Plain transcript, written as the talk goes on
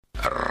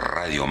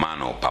Radio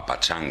Mano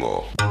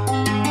Papachango.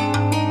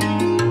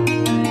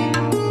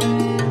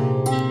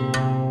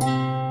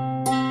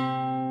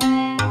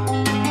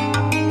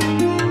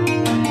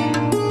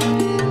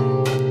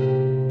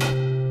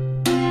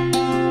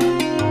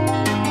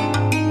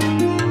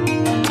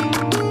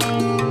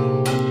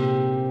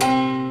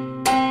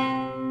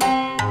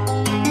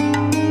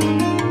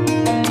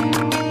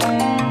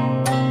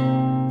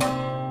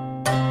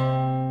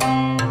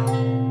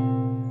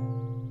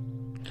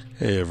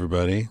 Hey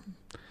everybody,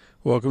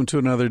 welcome to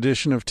another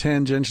edition of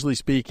Tangentially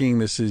Speaking.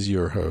 This is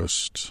your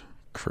host,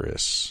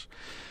 Chris.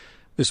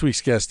 This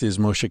week's guest is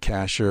Moshe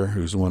Kasher,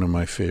 who's one of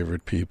my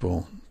favorite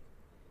people,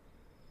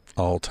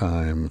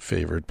 all-time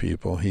favorite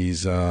people.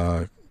 He's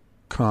a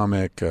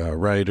comic,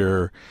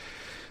 writer,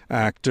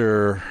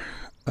 actor,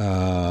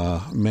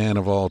 man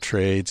of all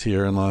trades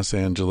here in Los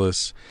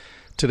Angeles.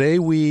 Today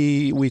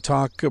we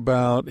talk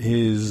about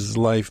his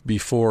life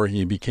before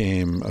he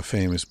became a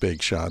famous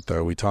big shot,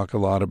 though. We talk a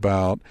lot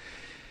about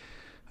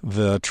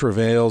the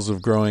travails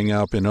of growing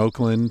up in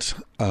Oakland,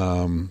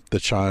 the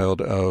child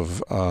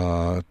of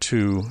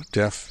two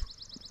deaf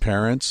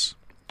parents,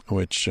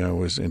 which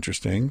was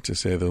interesting, to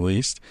say the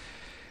least,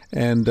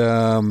 and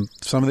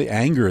some of the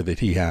anger that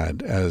he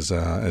had as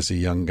a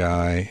young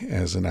guy,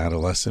 as an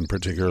adolescent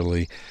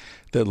particularly,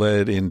 that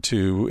led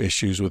into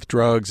issues with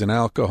drugs and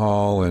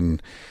alcohol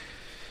and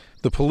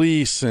the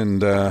police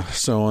and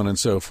so on and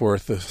so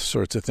forth, the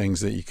sorts of things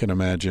that you can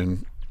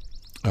imagine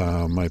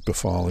might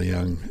befall a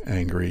young,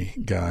 angry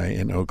guy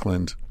in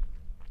Oakland.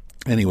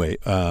 Anyway,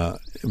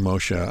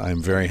 Moshe,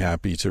 I'm very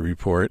happy to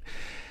report,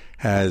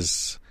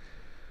 has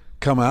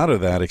come out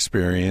of that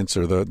experience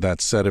or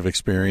that set of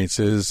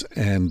experiences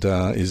and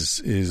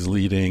is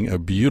leading a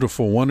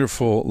beautiful,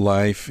 wonderful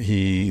life.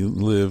 He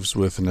lives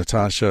with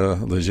Natasha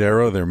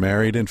Leggero. They're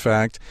married, in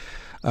fact.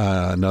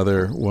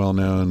 Another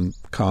well-known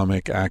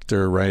comic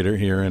actor, writer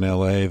here in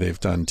L.A. They've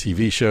done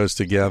TV shows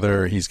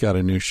together. He's got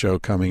a new show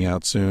coming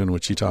out soon,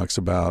 which he talks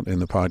about in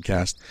the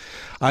podcast.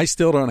 I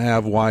still don't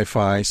have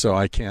Wi-Fi, so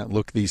I can't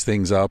look these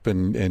things up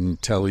and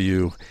tell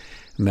you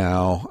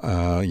now,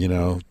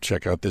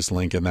 check out this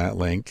link and that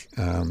link.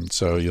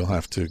 So you'll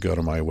have to go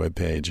to my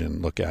webpage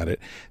and look at it.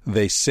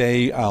 They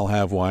say I'll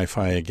have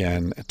Wi-Fi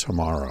again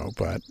tomorrow,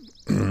 but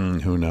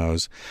who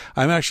knows?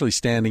 I'm actually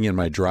standing in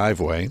my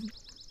driveway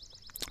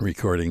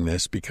recording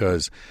this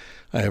because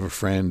I have a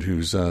friend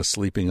who's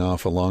sleeping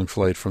off a long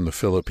flight from the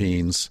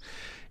Philippines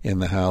in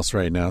the house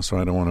right now, so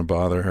I don't want to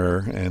bother her.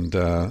 And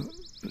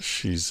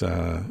she's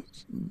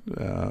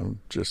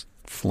just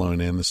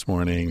flown in this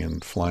morning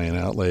and flying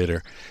out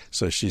later,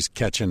 so she's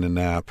catching a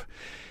nap.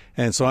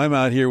 And so I'm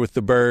out here with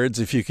the birds,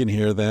 if you can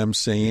hear them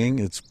singing.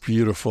 It's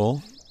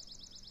beautiful.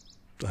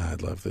 I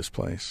love this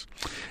place.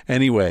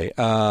 Anyway,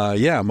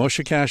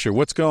 Moshe Kasher,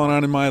 what's going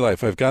on in my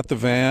life? I've got the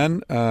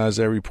van, as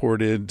I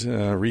reported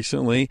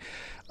recently.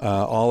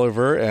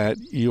 Oliver at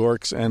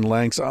Yorks and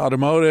Lanks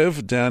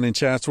Automotive down in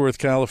Chatsworth,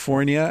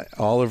 California.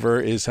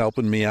 Oliver is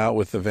helping me out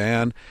with the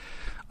van.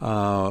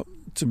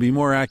 To be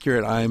more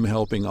accurate, I'm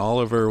helping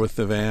Oliver with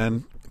the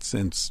van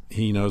since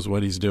he knows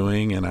what he's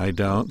doing and I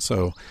don't.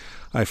 So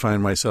I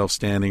find myself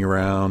standing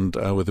around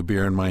with a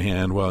beer in my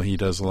hand while he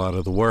does a lot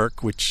of the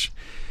work, which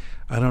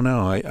I don't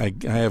know. I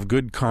have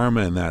good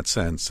karma in that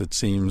sense. It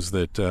seems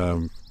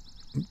that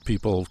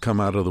people come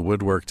out of the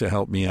woodwork to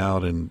help me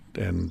out, and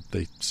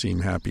they seem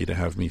happy to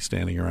have me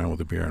standing around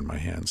with a beer in my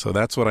hand. So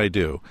that's what I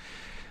do.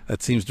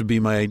 That seems to be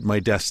my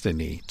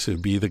destiny, to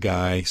be the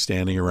guy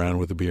standing around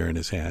with a beer in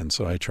his hand.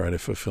 So I try to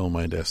fulfill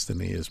my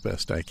destiny as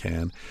best I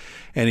can.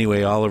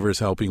 Anyway, Oliver's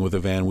helping with the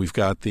van. We've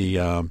got the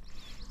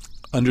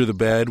under the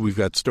bed, we've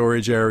got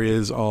storage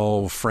areas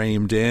all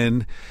framed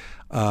in.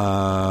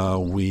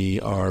 We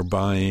are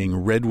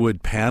buying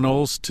redwood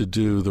panels to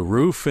do the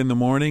roof in the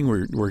morning.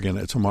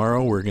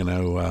 Tomorrow we're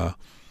gonna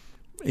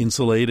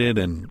insulate it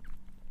and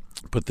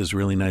put this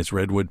really nice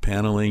redwood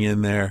paneling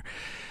in there.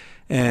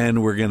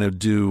 And we're gonna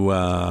do.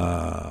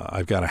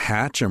 I've got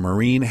a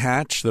marine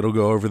hatch that'll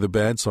go over the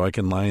bed, so I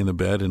can lie in the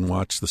bed and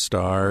watch the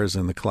stars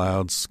and the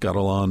clouds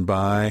scuttle on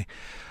by.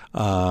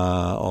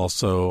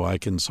 Also, I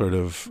can sort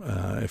of,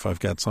 if I've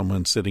got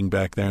someone sitting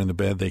back there in the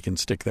bed, they can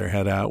stick their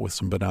head out with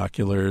some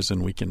binoculars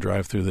and we can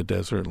drive through the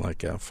desert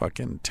like a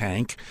fucking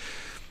tank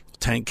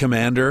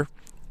commander.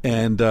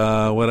 And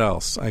what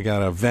else? I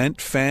got a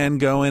vent fan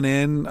going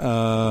in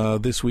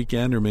this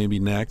weekend or maybe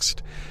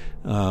next.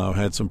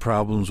 Had some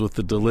problems with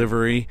the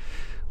delivery.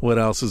 What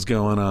else is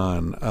going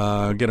on?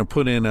 I'm going to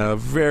put in a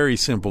very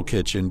simple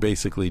kitchen,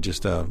 basically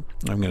just I'm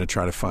going to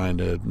try to find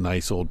a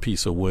nice old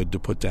piece of wood to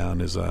put down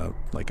as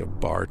like a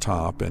bar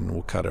top, and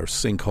we'll cut a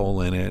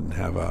sinkhole in it and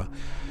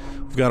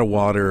we've got a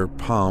water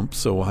pump,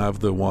 so we'll have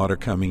the water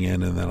coming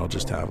in, and then I'll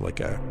just have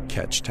like a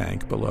catch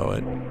tank below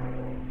it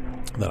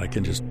that I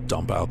can just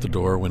dump out the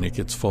door when it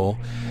gets full.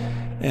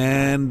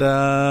 And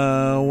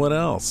what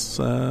else?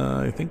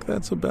 I think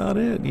that's about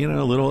it.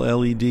 A little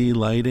LED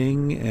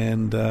lighting,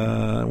 and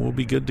we'll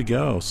be good to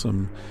go.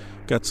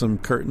 Got some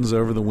curtains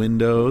over the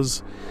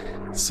windows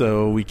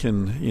so we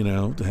can,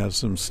 have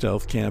some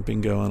stealth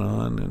camping going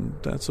on, and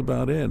that's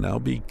about it. And I'll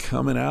be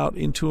coming out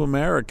into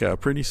America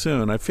pretty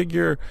soon. I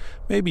figure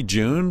maybe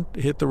June,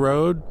 hit the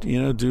road,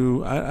 I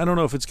don't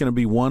know if it's going to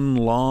be one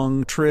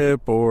long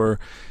trip or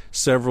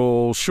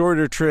several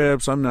shorter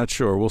trips. I'm not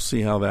sure. We'll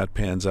see how that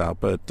pans out.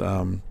 But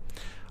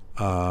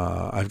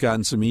I've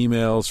gotten some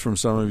emails from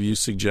some of you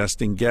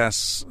suggesting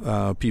guests,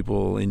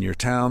 people in your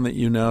town that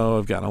you know.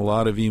 I've gotten a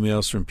lot of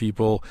emails from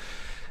people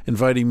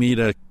inviting me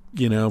to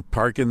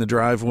park in the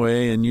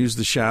driveway and use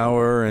the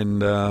shower,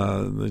 and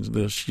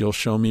you'll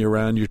show me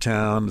around your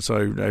town. So I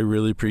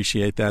really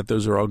appreciate that.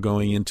 Those are all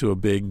going into a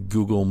big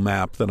Google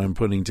map that I'm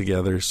putting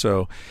together.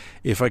 So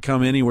if I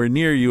come anywhere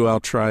near you, I'll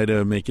try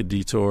to make a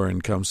detour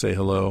and come say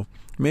hello.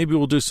 Maybe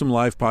we'll do some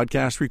live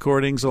podcast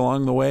recordings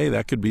along the way.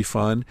 That could be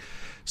fun.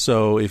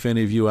 So if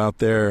any of you out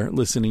there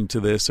listening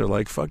to this are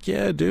like, fuck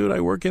yeah, dude,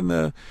 I work in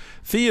the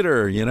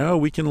theater,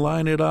 we can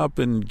line it up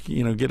and,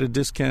 get a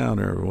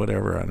discount or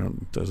whatever.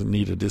 Doesn't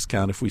need a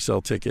discount if we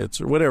sell tickets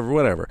or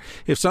whatever.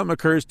 If something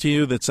occurs to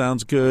you that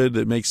sounds good,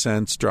 that makes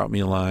sense, drop me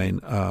a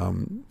line.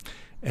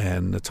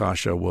 And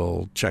Natasha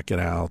will check it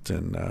out,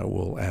 and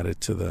we'll add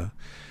it to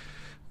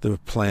the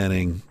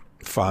planning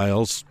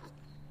files.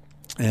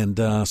 And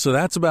so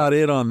that's about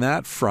it on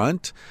that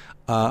front.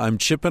 I'm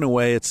chipping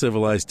away at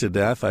Civilized to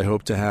Death. I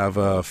hope to have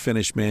a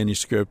finished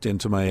manuscript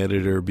into my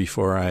editor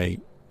before I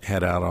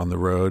head out on the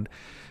road.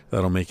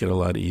 That'll make it a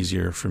lot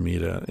easier for me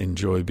to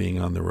enjoy being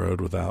on the road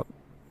without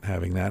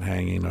having that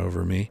hanging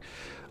over me.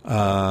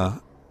 Yeah,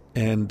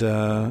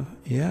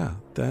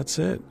 that's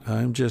it.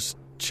 I'm just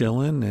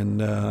chilling and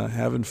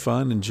having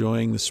fun,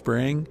 enjoying the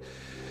spring.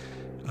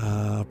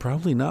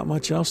 Probably not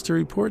much else to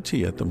report to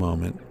you at the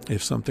moment.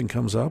 If something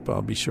comes up,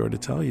 I'll be sure to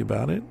tell you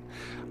about it.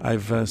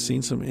 I've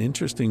seen some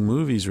interesting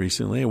movies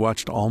recently. I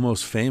watched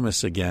Almost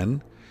Famous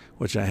again,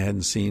 which I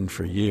hadn't seen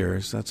for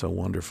years. That's a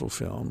wonderful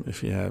film.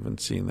 If you haven't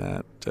seen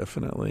that,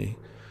 definitely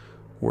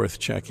worth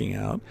checking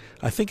out.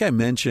 I think I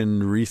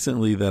mentioned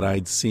recently that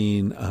I'd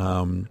seen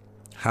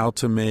How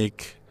to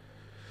Make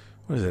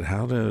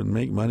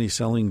Money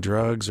Selling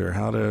Drugs, or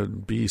How to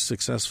Be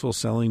Successful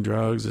Selling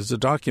Drugs. It's a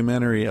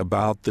documentary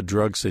about the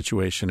drug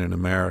situation in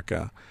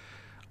America.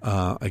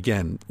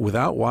 Again,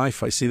 without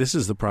Wi-Fi, see, this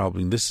is the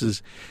problem.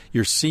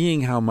 You're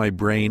seeing how my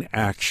brain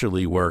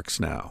actually works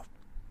now.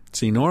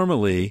 See,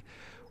 normally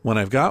when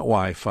I've got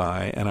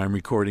Wi-Fi and I'm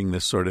recording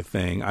this sort of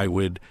thing, I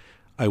would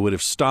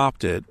have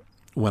stopped it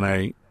when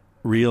I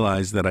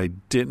realized that I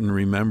didn't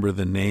remember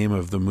the name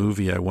of the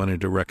movie I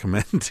wanted to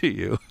recommend to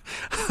you.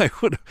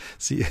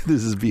 See,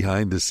 this is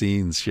behind the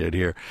scenes shit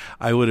here.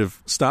 I would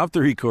have stopped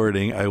the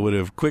recording. I would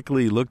have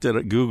quickly looked at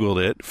it,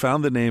 Googled it,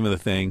 found the name of the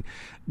thing,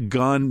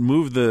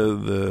 moved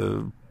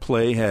the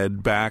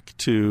playhead back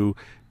to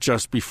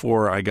just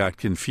before I got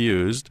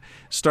confused,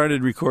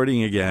 started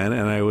recording again,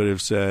 and I would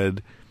have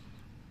said,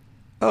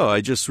 oh,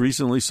 I just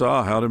recently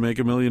saw How to Make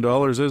 $1 Million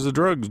as a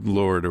Drug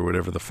Lord, or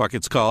whatever the fuck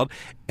it's called.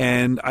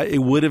 And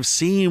it would have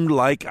seemed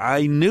like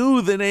I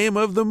knew the name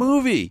of the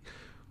movie.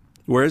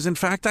 Whereas, in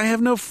fact, I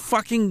have no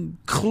fucking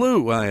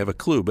clue. Well, I have a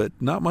clue, but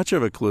not much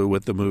of a clue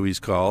what the movie's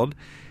called.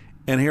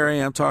 And here I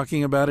am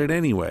talking about it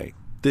anyway.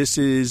 This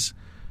is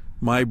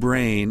my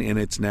brain in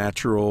its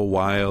natural,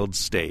 wild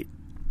state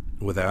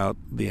without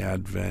the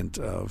advent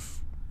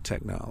of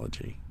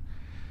technology.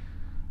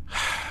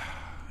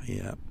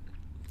 Yeah.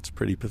 It's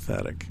pretty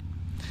pathetic.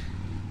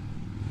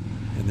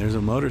 And there's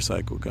a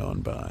motorcycle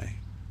going by.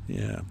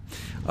 Yeah.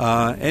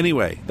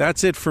 Anyway,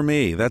 that's it for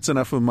me. That's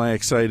enough of my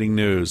exciting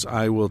news.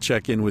 I will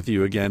check in with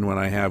you again when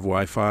I have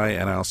Wi-Fi,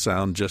 and I'll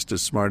sound just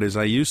as smart as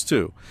I used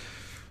to.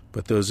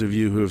 But those of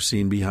you who have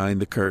seen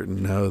behind the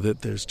curtain know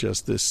that there's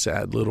just this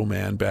sad little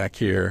man back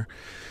here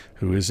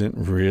who isn't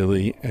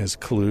really as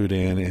clued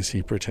in as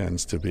he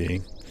pretends to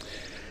be.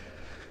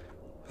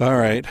 All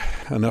right,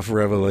 enough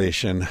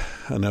revelation,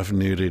 enough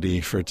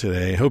nudity for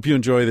today. Hope you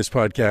enjoy this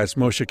podcast.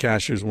 Moshe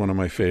Kasher is one of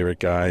my favorite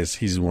guys.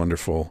 He's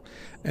wonderful.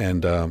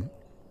 And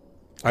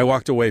I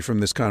walked away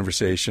from this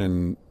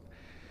conversation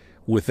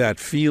with that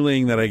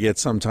feeling that I get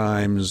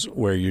sometimes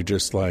where you're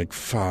just like,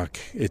 fuck,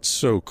 it's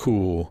so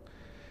cool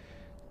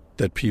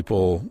that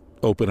people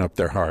open up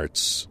their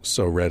hearts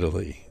so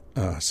readily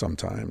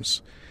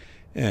sometimes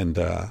and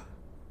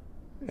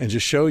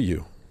just show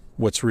you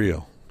what's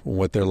real,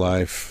 what their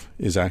life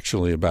is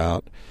actually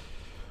about,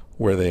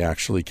 where they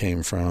actually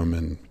came from,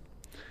 and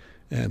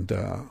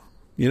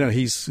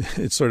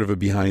it's sort of a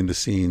behind the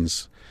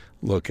scenes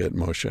look at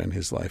Moshe and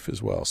his life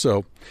as well.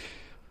 So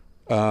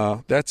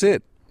that's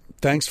it.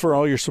 Thanks for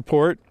all your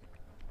support.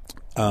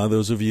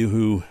 Those of you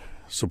who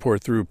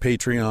support through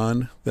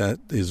Patreon, that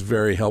is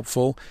very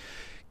helpful.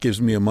 Gives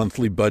me a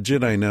monthly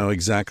budget. I know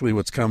exactly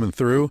what's coming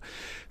through.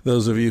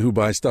 Those of you who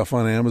buy stuff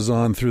on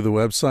Amazon through the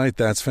website,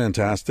 that's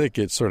fantastic.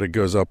 It sort of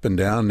goes up and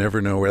down.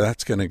 Never know where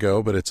that's going to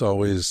go, but it's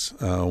always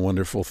a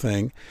wonderful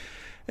thing.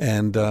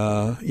 And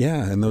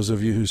and those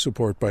of you who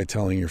support by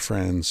telling your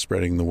friends,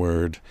 spreading the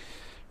word,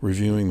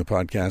 reviewing the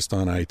podcast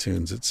on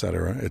iTunes,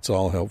 etc. It's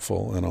all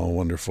helpful and all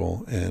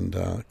wonderful,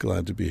 and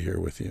glad to be here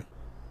with you.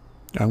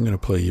 I'm going to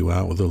play you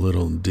out with a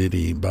little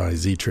ditty by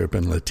Z-Trip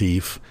and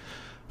Lateef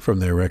from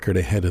their record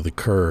Ahead of the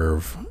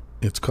Curve.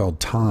 It's called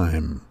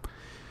Time.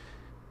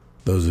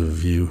 Those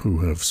of you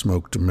who have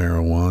smoked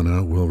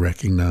marijuana will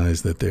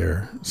recognize that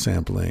they're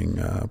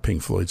sampling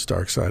Pink Floyd's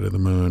Dark Side of the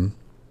Moon.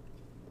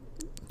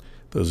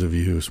 Those of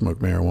you who smoke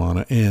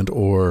marijuana and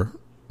or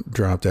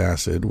dropped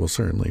acid will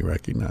certainly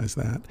recognize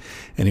that.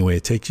 Anyway,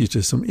 it takes you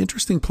to some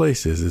interesting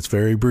places. It's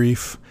very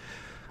brief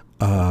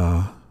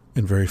and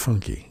very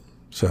funky.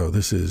 So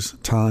this is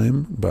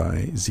Time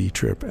by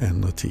Z-Trip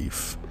and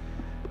Lateef.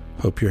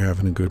 Hope you're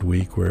having a good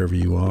week wherever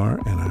you are,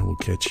 and I will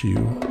catch you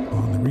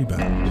on the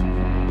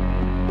rebound.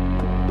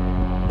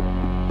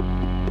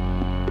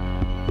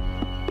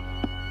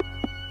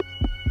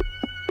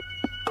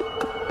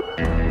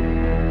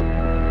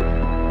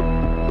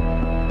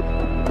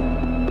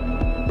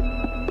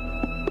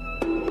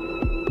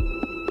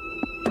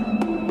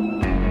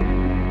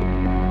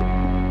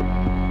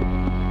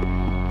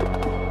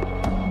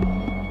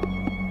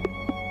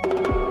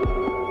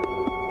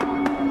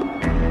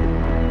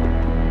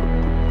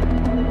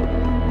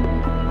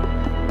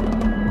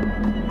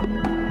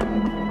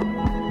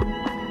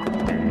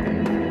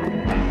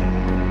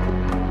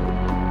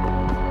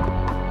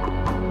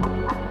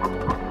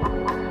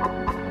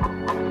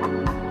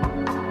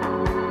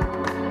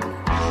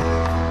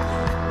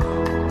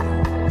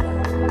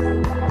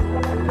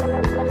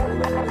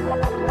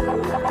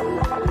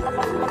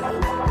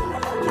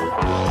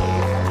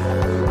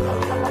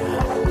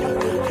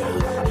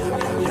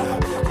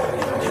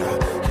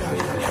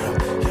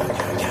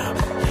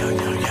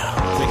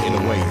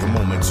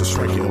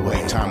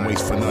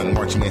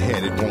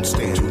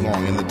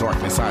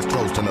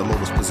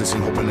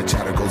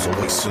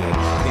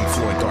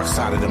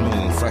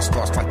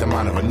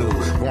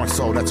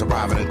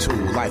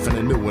 Life in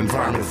a new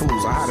environment,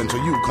 fools. I hide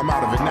until you come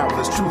out of it now with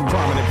its true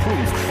prominent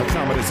proof. A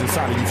comet is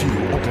inside of you,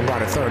 view. Open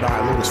wide, a third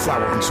eye, lotus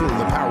flower into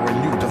the power in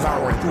you,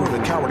 devouring through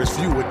the cowardice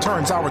view. It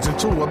turns hours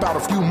into about a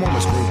few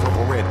moments. Green,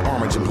 purple, red,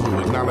 orange, and blue.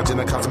 Acknowledging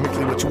that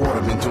cosmically what you ought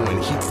to been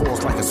doing. Heat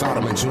falls like a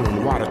Sodom in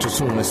June. Water too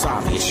soon, it's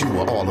obvious. You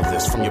are all of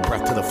this. From your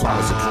breath to the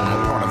flowers that bloom.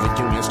 A part of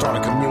the union, start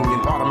a communion.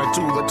 Parliament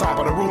to the top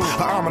of the roof.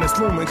 An ominous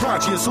looming.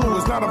 Conscious who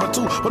is not of a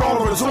two, but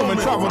all of a zoom and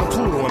travel to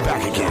Pluto and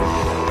back again.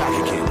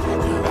 Back again.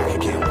 Back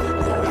again.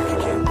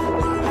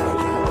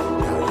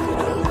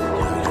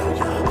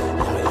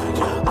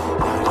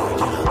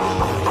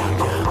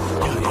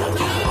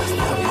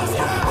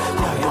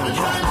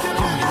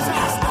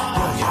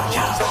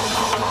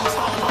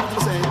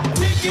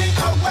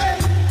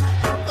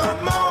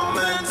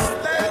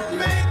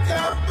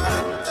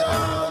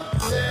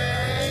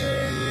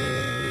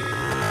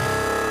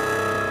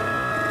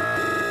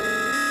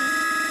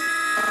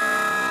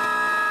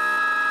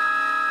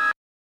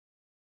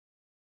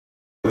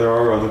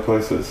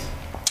 Places.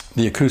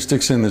 The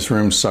acoustics in this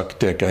room suck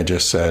dick, I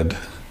just said.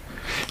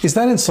 Is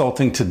that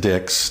insulting to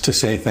dicks to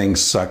say things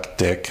suck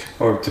dick?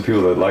 Or to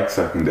people that like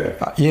sucking dick?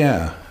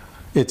 Yeah.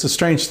 It's a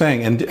strange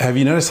thing. And have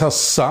you noticed how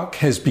suck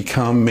has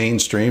become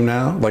mainstream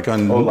now? Like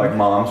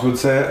moms would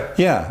say it?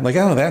 Yeah. Like,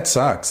 oh, that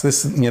sucks.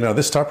 This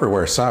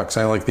Tupperware sucks.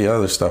 I like the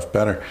other stuff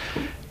better.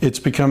 It's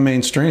become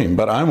mainstream.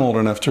 But I'm old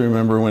enough to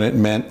remember when it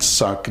meant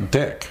suck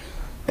dick.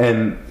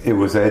 And it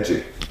was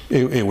edgy.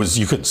 It was,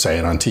 you could say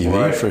it on TV,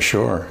 right. For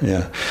sure.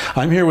 Yeah.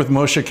 I'm here with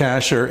Moshe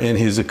Kasher in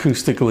his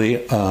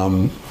acoustically,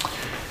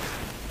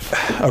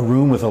 a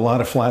room with a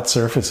lot of flat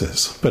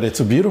surfaces, but it's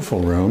a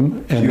beautiful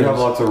room. And you have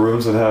lots of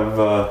rooms that have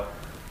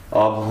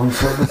oblong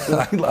surfaces?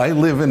 I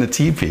live in a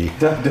teepee.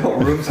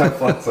 Don't rooms have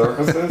flat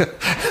surfaces?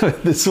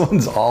 This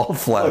one's all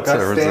flat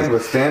surfaces. I stand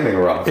with Standing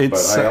Rock,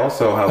 but I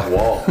also have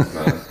walls,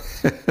 man.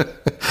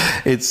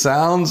 It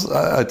sounds,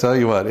 I tell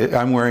you what,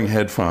 I'm wearing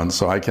headphones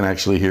so I can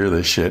actually hear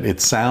this shit. It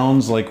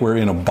sounds like we're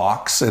in a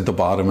box at the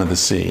bottom of the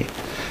sea.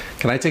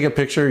 Can I take a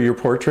picture of your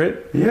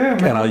portrait? Yeah,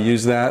 man. And I'll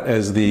use that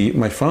as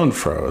my phone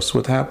froze.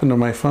 What happened to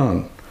my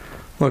phone?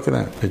 Look at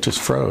that. It just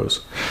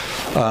froze.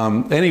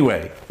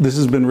 Anyway, this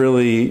has been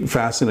really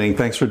fascinating.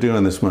 Thanks for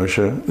doing this,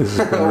 Moshe. This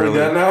has been really,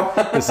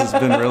 this has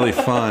been really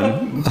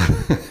fun.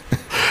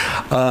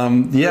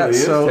 Yeah,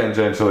 so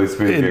tangentially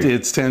speaking.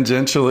 It's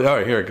tangentially.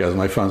 Oh, here it goes.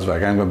 My phone's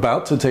back. I'm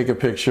about to take a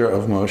picture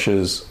of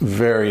Moshe's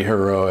very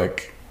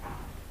heroic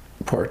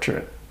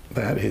portrait.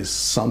 That is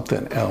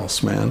something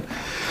else, man.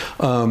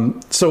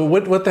 So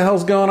what the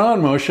hell's going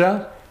on,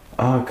 Moshe?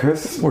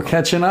 Chris, we're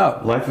catching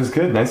up. Life is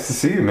good. Nice to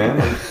see you,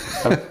 man.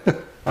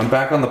 I'm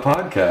back on the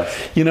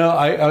podcast. You know,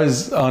 I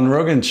was on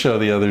Rogan's show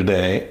the other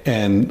day,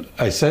 and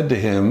I said to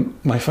him,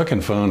 my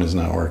fucking phone is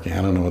not working.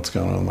 I don't know what's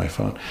going on with my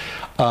phone.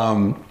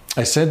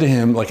 I said to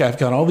him, like, I've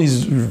got all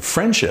these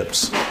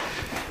friendships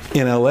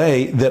in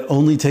LA that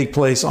only take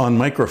place on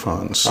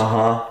microphones.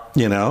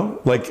 You know,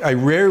 like I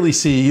rarely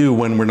see you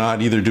when we're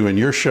not either doing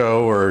your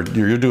show or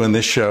you're doing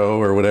this show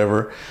or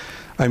whatever.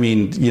 I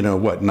mean, you know,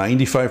 what,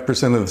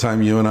 95% of the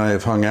time you and I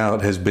have hung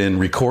out has been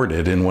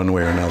recorded in one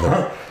way or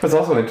another. It's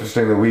also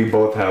interesting that we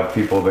both have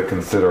people that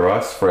consider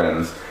us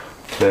friends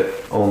that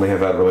only have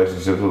had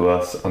relationships with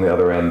us on the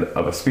other end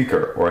of a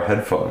speaker or a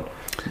headphone.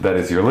 that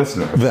is your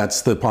listener.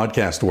 That's the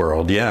podcast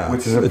world, yeah.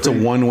 Which is it's a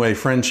one-way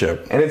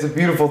friendship. And it's a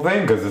beautiful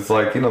thing because it's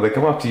like, they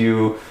come up to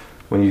you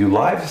when you do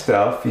live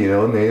stuff,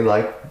 and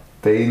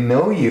they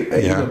know you. Yeah.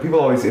 You know,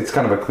 people always, it's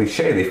kind of a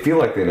cliche, they feel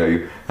like they know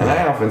you. And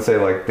I often say,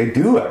 like, they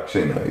do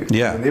actually know you.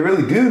 Yeah. And they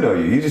really do know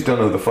you. You just don't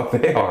know who the fuck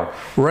they are.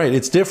 Right.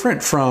 It's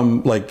different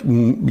from, like,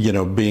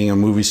 being a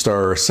movie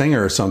star or a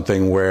singer or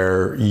something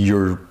where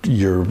you're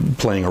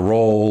playing a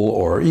role,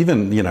 or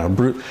even,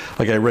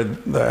 like I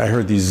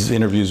heard these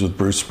interviews with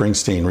Bruce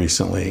Springsteen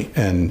recently,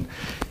 and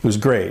it was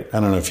great.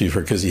 I don't know if you've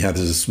heard, because he had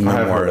this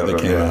memoir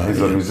that came out.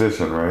 He's a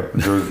musician, right?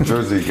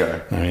 Jersey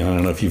guy. I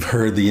don't know if you've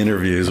heard the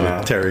interviews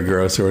with Terry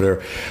Gross or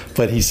whatever,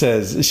 but she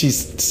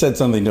said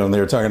something to him.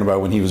 They were talking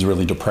about when he was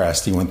really depressed.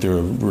 He went through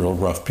a real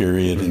rough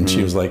period, and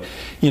she was like,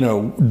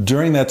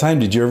 during that time,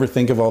 did you ever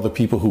think of all the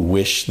people who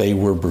wish they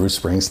were Bruce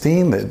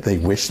Springsteen, that they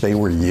wish they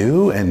were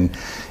you, and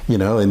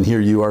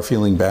here you are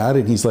feeling bad?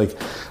 And he's like,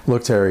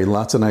 look, Terry,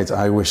 lots of nights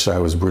I wish I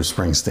was Bruce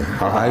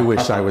Springsteen. I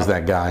wish I was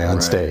that guy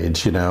on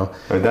stage, And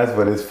that's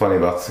what is funny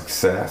about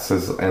success,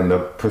 and the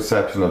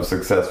perception of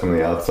success from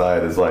the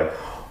outside is like,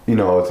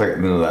 it's like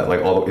that,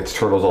 like it's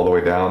turtles all the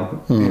way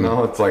down.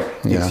 It's like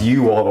it's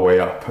you all the way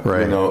up.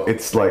 Right.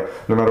 It's like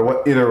no matter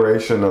what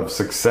iteration of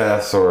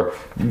success or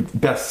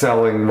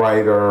best-selling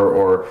writer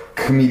or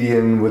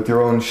comedian with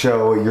your own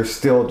show, you're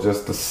still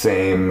just the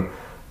same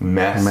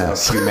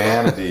mess of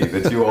humanity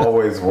that you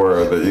always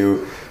were.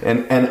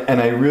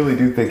 And I really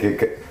do think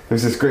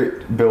there's this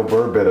great Bill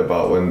Burr bit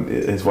about when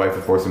his wife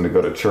would force him to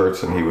go to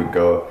church, and he would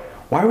go,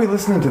 why are we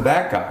listening to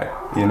that guy?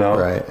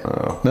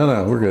 Right.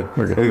 No, we're good.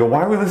 And they go,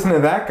 why are we listening to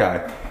that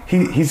guy?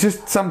 He's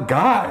just some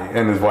guy.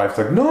 And his wife's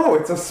like, no,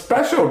 it's a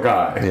special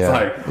guy. It's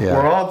like,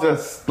 we're all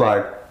just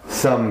like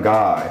some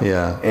guy.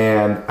 Yeah.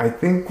 And I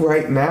think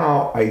right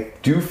now, I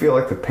do feel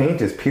like the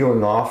paint is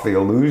peeling off the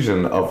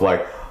illusion of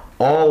like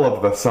all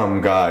of the some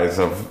guys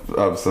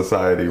of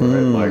society,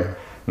 right? Like,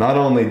 not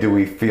only do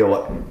we feel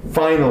like,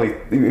 finally,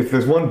 if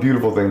there's one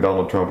beautiful thing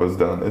Donald Trump has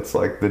done, it's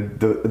like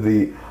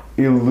the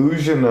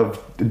illusion of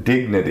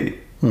dignity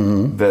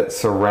that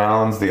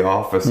surrounds the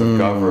office of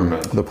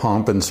government. The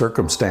pomp and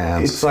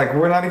circumstance. It's like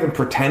we're not even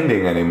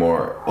pretending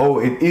anymore. Oh,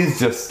 it is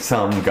just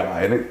some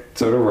guy. And it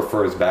sort of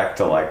refers back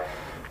to like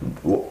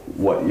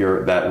what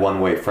that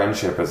one-way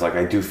friendship is like.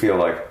 I do feel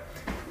like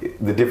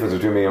the difference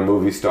between being a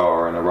movie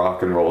star and a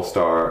rock and roll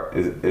star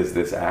is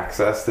this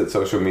access that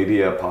social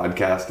media,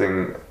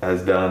 podcasting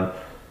has done.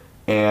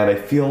 And I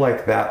feel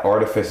like that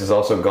artifice has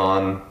also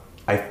gone.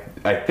 I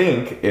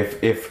think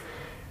if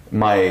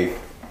my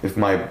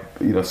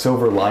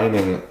silver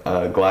lining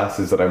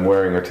glasses that I'm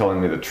wearing are telling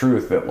me the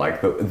truth, that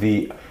like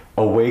the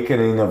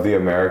awakening of the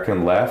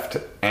American left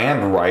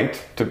and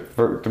right, to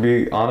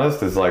be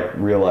honest, is like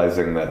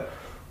realizing that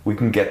we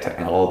can get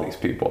to all these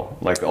people,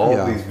 like all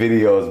of these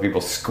videos,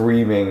 people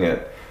screaming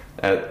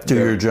at do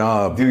your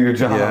job.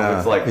 Yeah,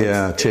 it's like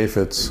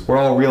Chaffetz. We're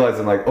all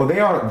realizing like, oh, they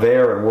aren't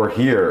there and we're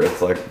here.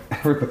 It's like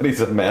everybody's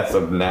a mess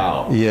of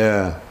now.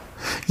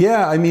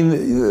 Yeah, I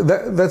mean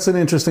that's an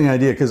interesting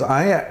idea, because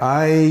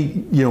I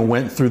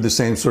went through the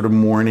same sort of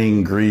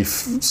mourning grief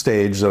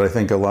stage that I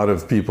think a lot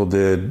of people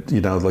did,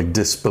 like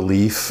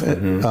disbelief,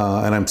 and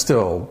I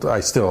still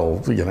it's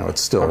still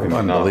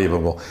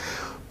unbelievable.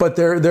 But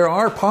there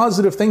are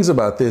positive things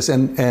about this,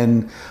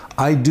 and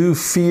I do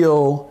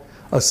feel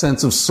a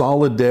sense of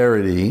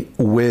solidarity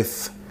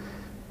with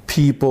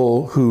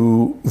people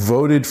who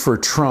voted for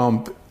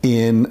Trump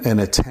in an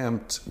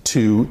attempt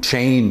to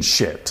change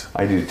shit.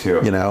 I do too.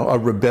 A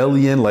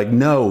rebellion, like,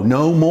 no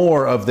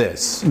more of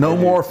this. No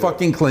more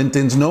fucking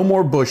Clintons, no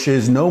more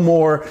Bushes, no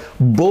more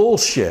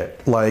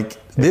bullshit.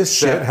 Like, this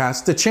shit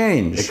has to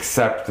change.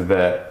 Except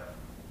that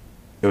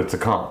it's a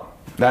con.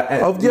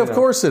 Of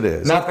course it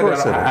is. Not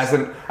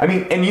that I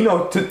mean, and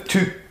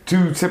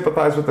to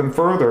sympathize with them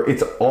further,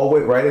 it's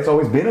always right. It's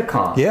always been a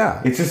con.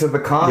 Yeah. It's just that the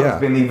con has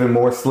been even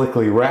more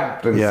slickly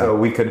wrapped, and so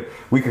we could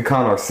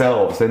con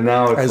ourselves. And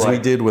now it's we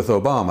did with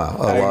Obama.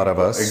 A lot of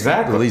us,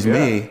 exactly. At least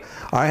me.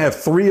 I have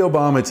 3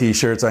 Obama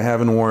T-shirts. I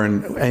haven't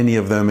worn any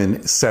of them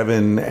in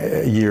 7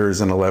 years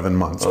and 11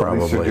 months,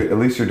 probably. At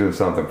least you're doing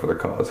something for the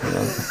cause,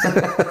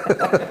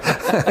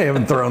 man. I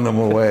haven't thrown them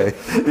away.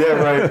 Yeah,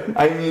 right.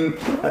 I mean,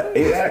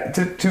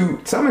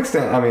 to some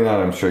extent, I mean,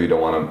 I'm sure you don't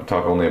want to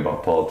talk only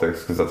about politics,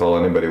 because that's all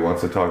anybody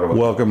wants to talk about.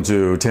 Welcome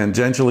to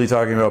Tangentially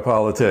Talking About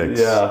Politics.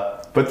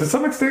 Yeah. But to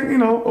some extent,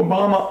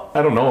 Obama,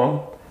 I don't know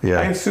him. Yeah.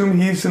 I assume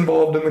he's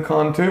involved in the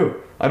con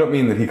too. I don't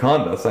mean that he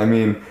conned us. I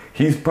mean,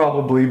 he's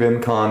probably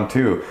been conned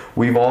too.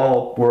 We're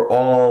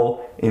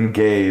all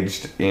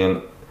engaged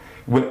in.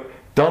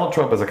 Donald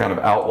Trump is a kind of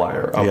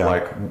outlier of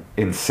like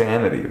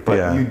insanity,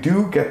 but you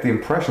do get the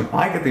impression.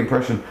 I get the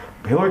impression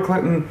Hillary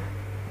Clinton,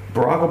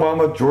 Barack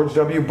Obama, George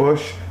W.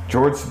 Bush,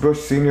 George Bush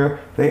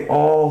Sr. They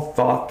all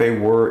thought they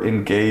were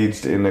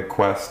engaged in a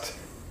quest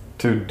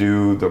to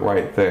do the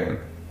right thing.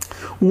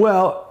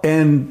 Well,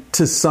 and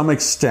to some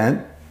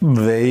extent,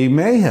 they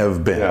may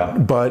have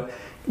been, but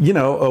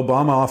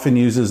Obama often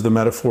uses the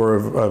metaphor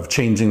of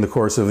changing the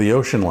course of the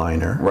ocean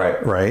liner.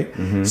 Right. Right?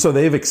 Mm-hmm. So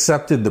they've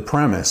accepted the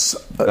premise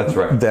That's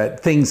right.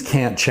 that things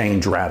can't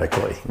change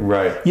radically.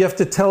 Right. You have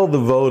to tell the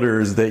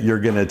voters that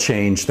you're going to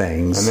change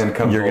things. And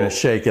then you're going to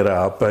shake it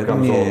up. But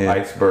comes old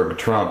iceberg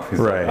Trump. He's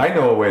right. like, I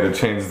know a way to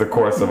change the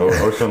course of an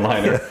ocean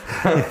liner.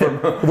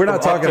 We're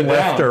not talking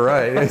left or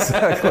right.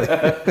 Exactly.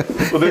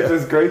 Well, there's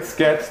this great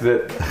sketch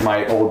that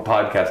my old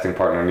podcasting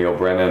partner, Neil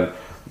Brennan,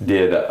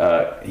 did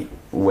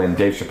when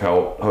Dave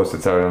Chappelle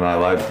hosted Saturday Night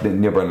Live.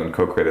 Neil Brennan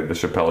co-created the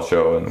Chappelle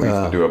Show, and we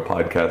used to do a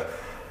podcast,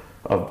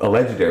 a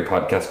legendary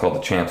podcast called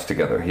The Champs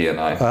together, he and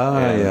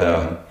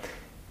I.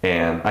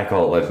 And I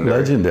call it legendary.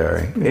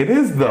 Legendary. It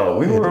is, though.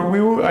 We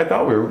were. I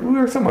thought we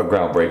were somewhat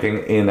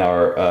groundbreaking in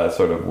our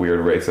sort of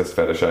weird racist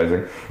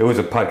fetishizing. It was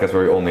a podcast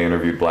where we only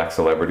interviewed black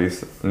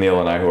celebrities. Neil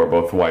and I, who are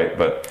both white,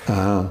 but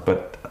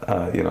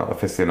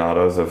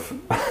aficionados of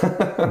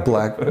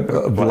black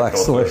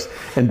celebrities.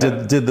 And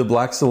did the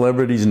black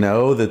celebrities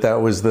know that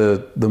was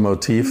the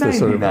motif?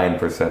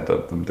 99%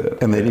 of them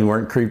did. And they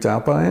weren't creeped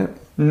out by it?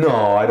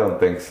 No, I don't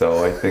think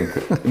so. I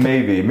think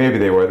maybe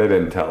they were. They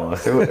didn't tell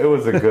us. It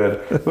was a good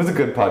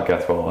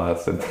podcast while it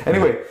lasted.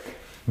 Anyway,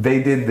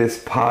 they did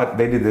this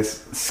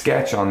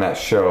sketch on that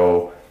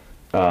show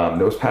that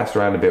was passed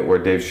around a bit, where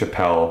Dave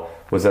Chappelle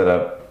was at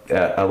a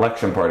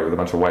election party with a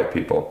bunch of white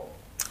people.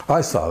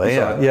 I saw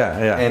that.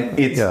 Yeah. And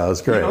it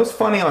was great. It was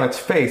funny on its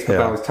face, but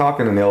when I was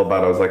talking to Neil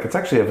about it, I was like, it's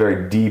actually a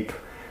very deep,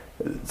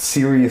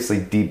 seriously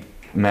deep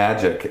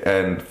magic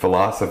and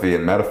philosophy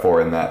and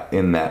metaphor in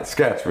that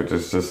sketch, which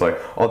is just like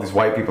all these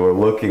white people are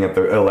looking at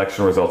the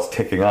election results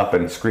ticking up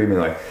and screaming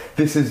like,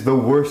 this is the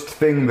worst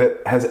thing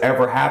that has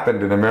ever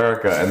happened in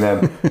America. And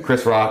then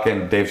Chris Rock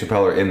and Dave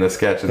Chappelle are in the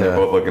sketch, and they're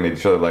both looking at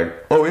each other like,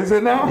 oh, is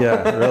it now?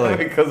 Yeah, really.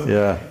 Because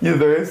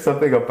there is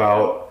something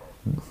about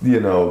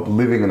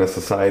living in a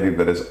society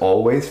that has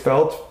always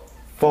felt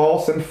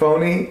false and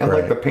phony, and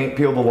like the paint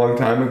peeled a long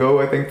time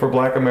ago, I think, for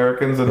black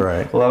Americans and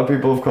a lot of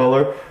people of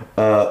color,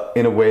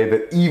 in a way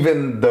that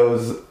even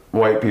those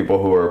white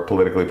people who are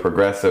politically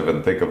progressive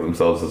and think of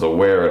themselves as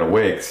aware and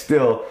awake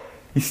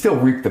you still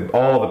reap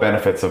all the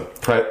benefits of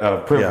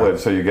privilege,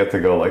 so you get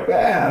to go like,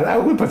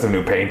 we put some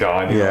new paint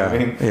on, you know what I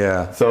mean?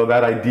 Yeah. So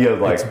that idea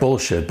of like, it's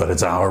bullshit, but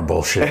it's our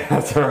bullshit.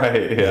 That's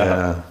right.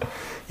 Yeah.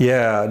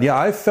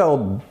 I've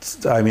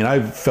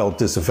felt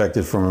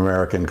disaffected from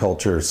American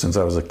culture since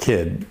I was a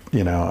kid.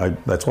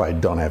 That's why I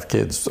don't have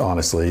kids,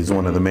 honestly. It's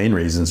one of the main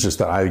reasons, just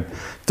that I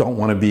don't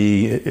want to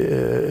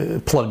be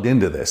plugged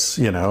into this,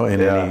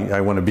 I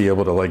want to be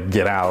able to like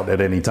get out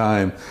at any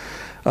time.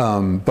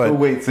 But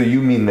wait, so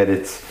you mean that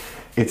it's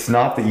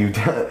not that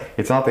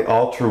it's not the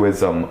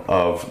altruism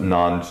of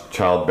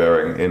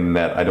non-childbearing in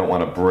that I don't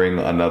want to bring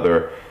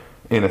another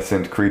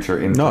innocent creature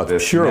into this. No,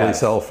 it's purely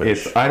mess.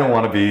 selfish. I don't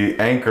want to be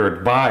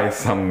anchored by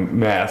some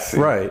mess.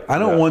 Right. I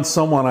don't want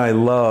someone I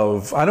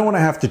love. I don't want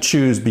to have to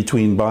choose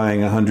between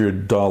buying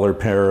 $100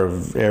 pair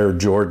of Air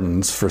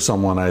Jordans for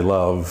someone I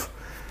love,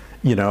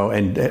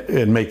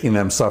 and making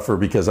them suffer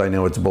because I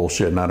know it's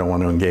bullshit and I don't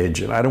want to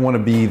engage in. I don't want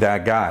to be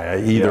that guy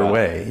either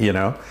way,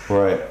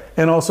 Right.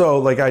 And also,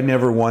 like, I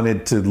never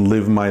wanted to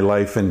live my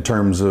life in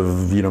terms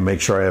of, make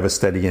sure I have a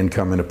steady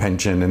income and a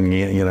pension,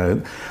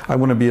 and, I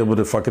want to be able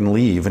to fucking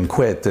leave and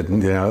quit.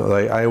 And,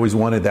 like, I always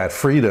wanted that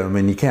freedom,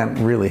 and you can't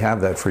really have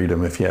that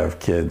freedom if you have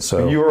kids.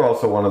 So you were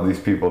also one of these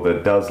people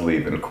that does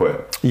leave and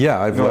quit. Yeah,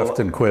 I've left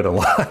and quit a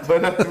lot. But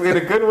in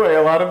a good way.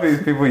 A lot of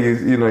these people,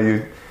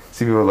 you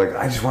see people like,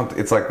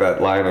 it's like that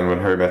line in When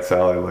Harry Met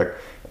Sally, like,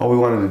 all we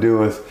wanted to do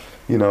was,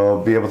 be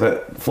able to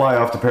fly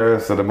off to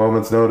Paris at a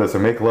moment's notice or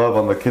make love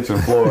on the kitchen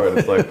floor. And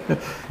it's like,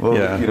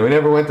 we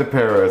never went to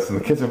Paris, and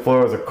the kitchen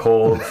floor was a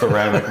cold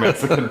ceramic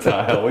Mexican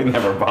tile. We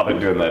never bothered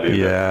doing that either.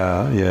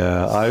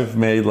 Yeah. I've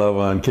made love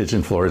on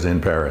kitchen floors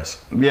in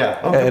Paris. Yeah.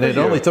 And it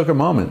only took a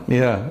moment.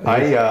 Yeah.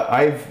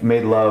 I've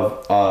made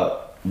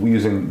love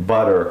using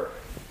butter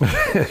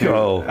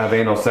to have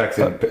anal sex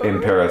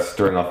in Paris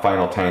during a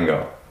final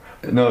tango.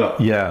 No.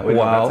 Yeah.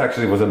 That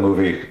actually was a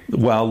movie.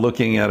 While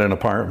looking at an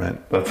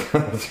apartment.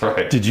 That's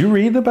right. Did you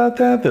read about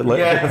that?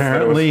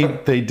 Apparently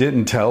they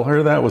didn't tell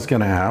her that was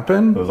going to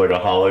happen? It was like a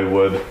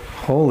Hollywood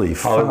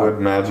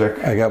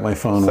magic. I got my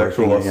phone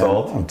sexual working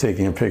assault. Again. I'm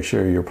taking a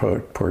picture of your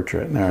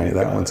portrait. All right,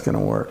 that one's going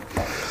to work.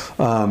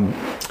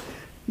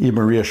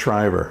 Maria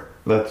Shriver.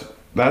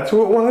 That's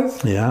who it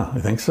was? Yeah, I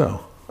think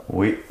so.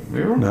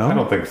 No, I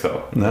don't think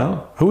so.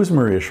 No? Who is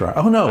Maria Shriver?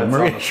 Oh, no,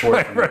 Maria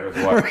Shriver.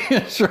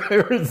 Maria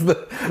Shriver is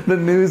the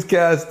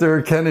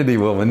newscaster Kennedy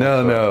woman.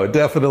 No,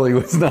 definitely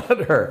was not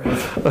her.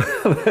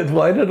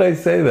 Why did I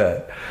say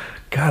that?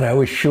 God, I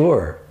was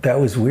sure. That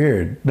was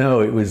weird.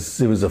 No, it was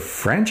a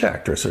French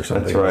actress or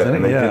something. That's right.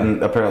 And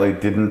they apparently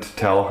didn't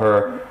tell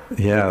her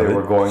they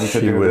were going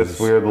to do this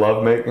weird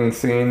lovemaking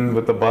scene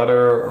with the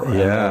butter.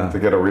 And to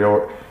get a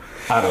real...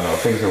 I don't know.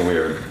 Things are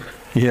weird.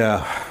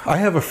 Yeah. I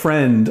have a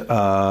friend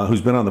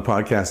who's been on the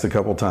podcast a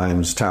couple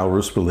times, Tal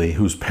Ruspoli,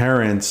 whose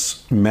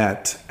parents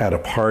met at a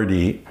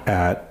party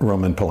at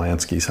Roman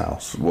Polanski's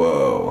house.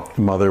 Whoa.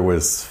 Mother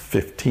was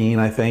 15,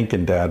 I think,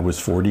 and dad was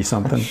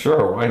 40-something.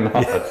 Sure, why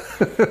not?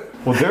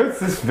 Well, there's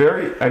this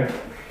very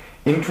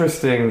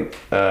interesting,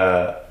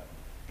 have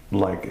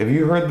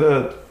you heard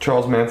the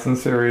Charles Manson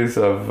series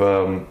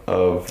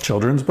of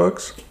Children's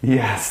books?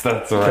 Yes,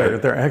 that's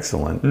right. They're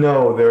excellent.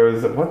 No,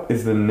 what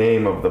is the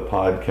name of the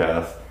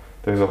podcast?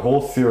 There's a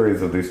whole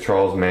series of these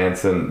Charles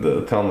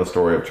Manson, telling the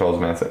story of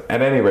Charles Manson.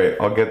 At any rate,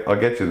 I'll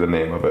get you the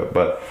name of it.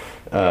 But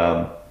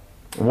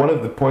one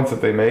of the points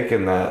that they make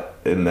in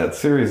that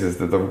series is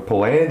that the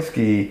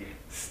Polanski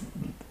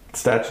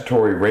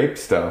statutory rape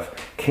stuff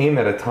came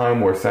at a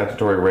time where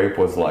statutory rape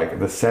was like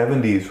the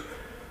 70s.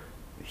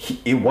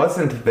 It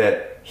wasn't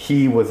that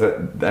he was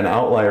an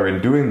outlier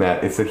in doing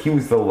that. It's that he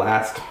was the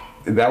last.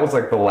 That was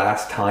like the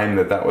last time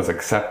that was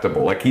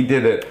acceptable. Like he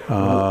did it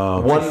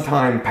one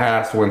time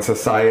past when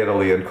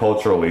societally and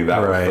culturally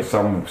that was for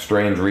some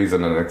strange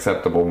reason an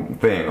acceptable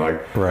thing.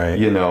 Like,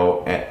 you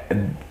know,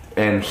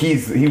 and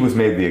he was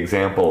made the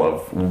example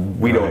of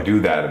we don't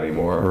do that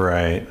anymore.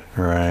 Right.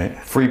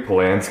 Free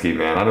Polanski,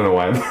 man. I don't know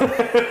why.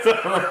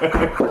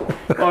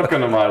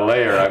 Welcome to my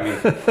lair. I mean,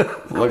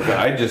 look,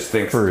 I just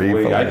think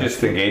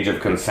age of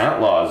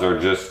consent laws are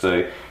just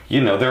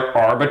they're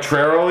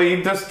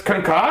arbitrarily just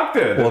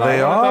concocted. Well,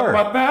 they are. Talk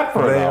about that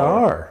for They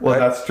are. Well,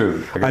 that's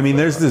true. I mean,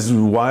 there's this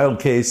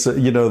wild case,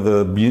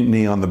 the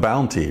mutiny on the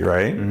Bounty,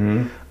 right?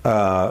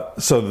 Mm-hmm.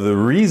 So the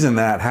reason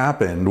that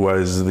happened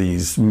was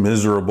these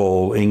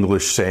miserable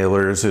English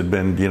sailors had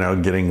been,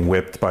 getting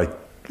whipped by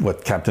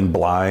Captain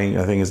Bligh,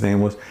 I think his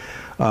name was.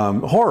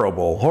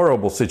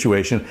 Horrible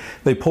situation.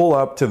 They pull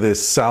up to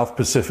this South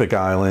Pacific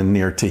island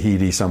near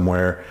Tahiti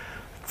somewhere.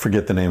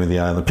 Forget the name of the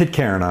island.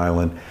 Pitcairn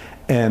Island.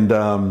 And,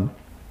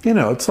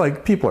 it's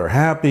like people are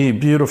happy,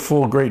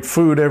 beautiful, great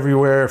food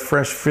everywhere,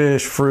 fresh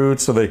fish,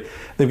 fruit. So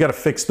they've got to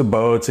fix the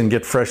boats and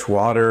get fresh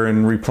water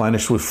and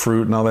replenish with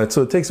fruit and all that.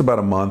 So it takes about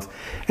a month.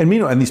 And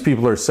meanwhile, and these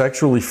people are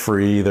sexually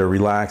free. They're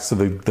relaxed. So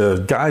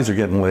the guys are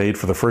getting laid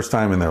for the first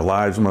time in their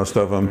lives, most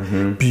of them.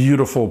 Mm-hmm.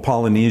 Beautiful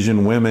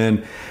Polynesian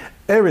women.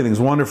 Everything's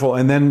wonderful.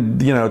 And then,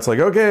 it's like,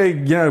 okay,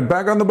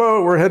 back on the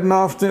boat. We're heading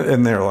off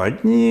and they're like,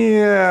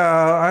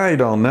 yeah, I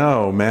don't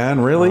know,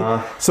 man. Really?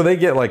 So they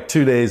get like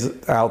 2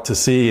 days out to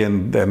sea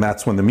and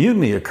that's when the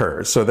mutiny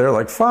occurs. So they're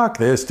like, fuck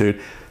this, dude.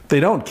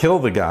 They don't kill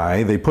the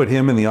guy. They put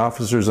him and the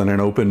officers on an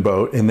open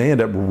boat and they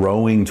end up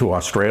rowing to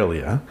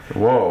Australia.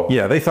 Whoa.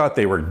 Yeah, they thought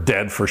they were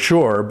dead for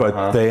sure,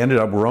 but they ended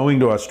up rowing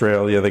to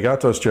Australia. They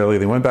got to Australia.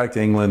 They went back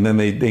to England. Then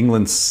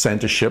England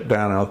sent a ship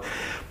down.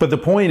 But the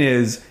point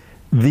is,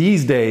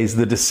 these days,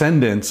 the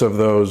descendants of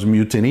those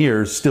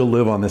mutineers still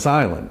live on this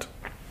island.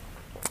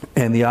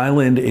 And the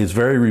island is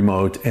very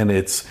remote and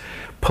it's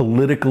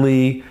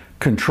politically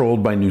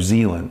controlled by New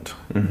Zealand.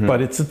 Mm-hmm. But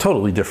it's a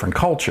totally different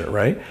culture,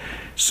 right?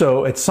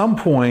 So at some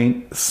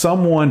point,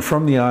 someone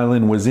from the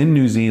island was in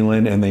New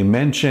Zealand and they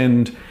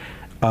mentioned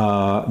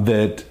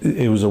that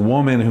it was a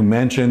woman who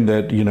mentioned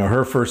that,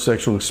 her first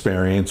sexual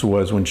experience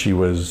was when she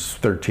was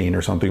 13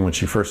 or something, when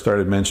she first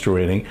started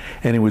menstruating,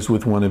 and it was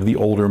with one of the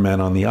older men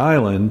on the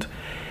island.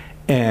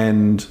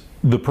 And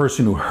the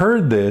person who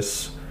heard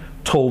this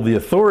told the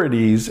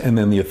authorities, and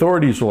then the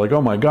authorities were like,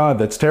 oh my God,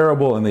 that's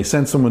terrible, and they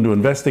sent someone to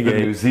investigate.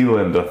 The New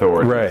Zealand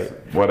authorities.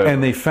 Right. Whatever.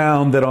 And they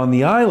found that on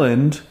the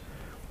island,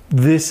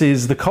 this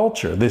is the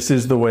culture. This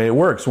is the way it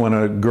works. When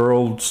a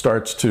girl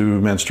starts to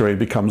menstruate,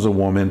 becomes a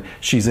woman,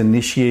 she's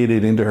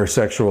initiated into her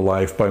sexual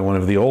life by one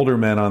of the older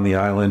men on the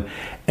island,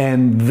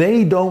 and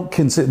they don't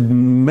consider,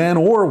 men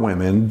or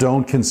women,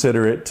 don't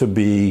consider it to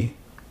be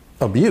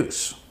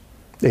abuse.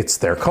 It's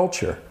their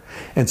culture.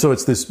 And so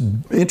it's this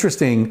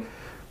interesting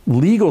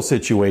legal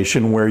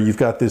situation where you've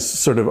got this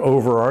sort of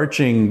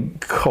overarching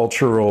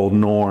cultural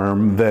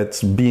norm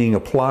that's being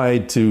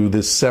applied to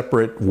this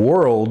separate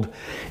world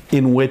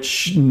in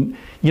which,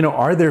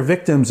 are there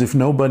victims if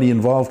nobody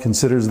involved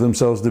considers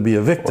themselves to be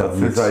a victim?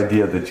 Well, it's this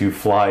idea that you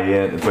fly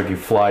in, it's like you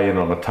fly in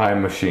on a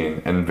time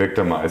machine and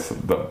victimize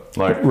them.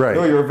 Like,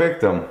 no, you're a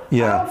victim.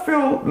 Yeah. I don't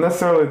feel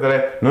necessarily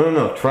that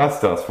no,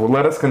 trust us. Well,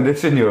 let us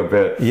condition you a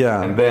bit.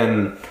 Yeah. And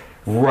then...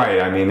 Right,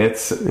 I mean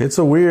it's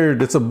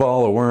a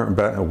ball of worms.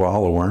 A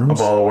ball of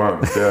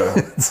worms, yeah.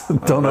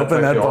 Don't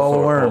open that ball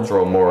of worms.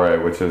 Cultural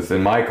mores, which is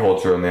in my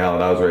culture in the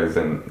island I was raised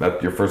in.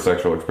 That your first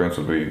sexual experience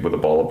would be with a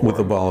ball of worms. With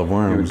a ball of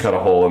worms, you would cut a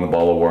hole in the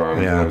ball of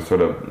worms, and it would sort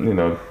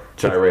of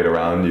gyrate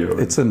around you.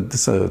 It's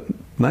a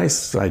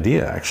nice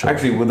idea, actually.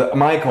 Actually, with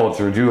my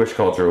culture, Jewish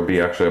culture, would be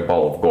actually a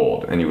ball of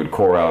gold, and you would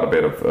core out a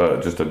bit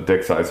of just a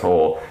dick-sized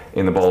hole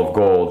in the ball of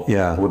gold,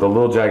 with a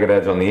little jagged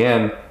edge on the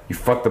end. You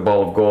fuck the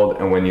ball of gold,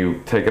 and when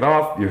you take it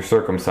off, you're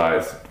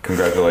circumcised.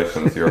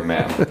 Congratulations, you're a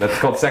man. That's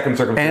called second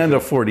circumcision. And a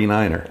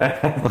 49er.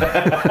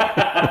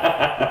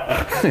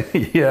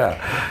 Yeah.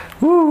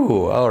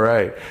 Woo, all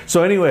right.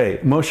 So anyway,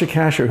 Moshe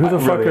Kasher, who the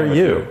fuck really are am a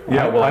you? Jew.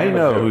 Yeah, well, I I'm a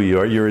know Jew. who you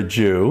are. You're a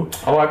Jew.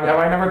 Oh, have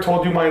I never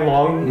told you my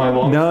long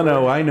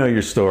No, I know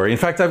your story. In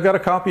fact, I've got a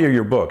copy of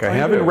your book. I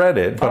haven't do? read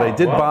it, but I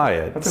did well, buy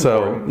it. that's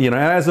So, important. you know,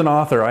 as an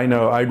author, I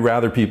know I'd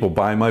rather people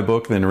buy my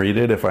book than read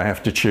it if I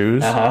have to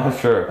choose.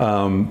 Sure.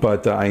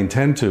 But I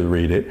intend to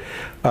read it.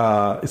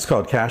 It's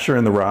called Kasher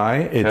and the Rye.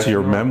 It's Kasher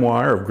your and the Rye.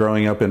 memoir of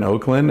growing up in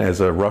Oakland as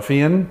a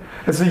ruffian.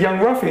 It's a young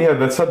ruffian. Yeah,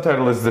 the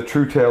subtitle is The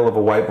True Tale of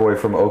a White Boy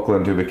from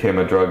Oakland Who Became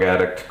a Drug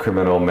Addict,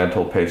 Criminal,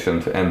 Mental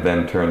Patient, and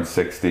Then Turned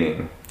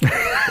 16. So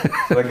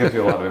that gives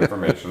you a lot of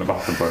information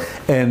about the book.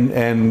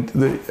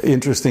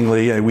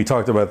 Interestingly, we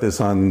talked about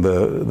this on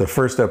the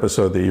first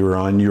episode that you were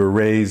on. You were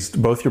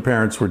raised, both your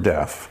parents were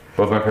deaf.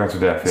 Both my parents are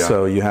deaf, yeah.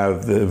 So you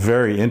have the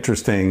very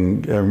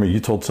interesting, I mean, you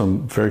told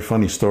some very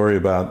funny story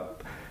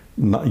about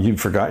you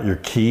forgot your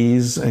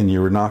keys and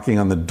you were knocking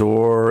on the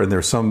door and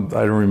there's some,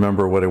 I don't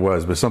remember what it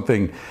was, but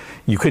something,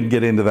 you couldn't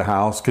get into the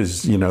house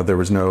because, you know, there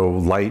was no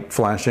light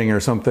flashing or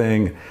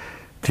something.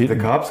 The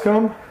cops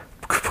come?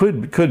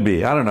 Could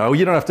be. I don't know.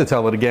 You don't have to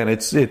tell it again.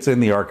 It's in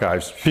the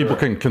archives. Sure. People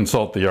can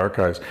consult the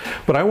archives.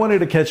 But I wanted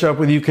to catch up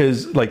with you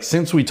because, like,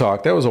 since we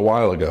talked, that was a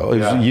while ago. It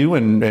was you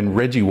and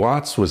Reggie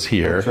Watts was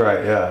here. That's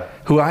right, yeah.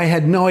 Who I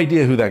had no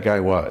idea who that guy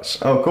was.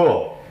 Oh,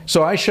 cool.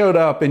 So I showed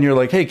up and you're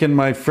like, hey, can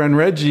my friend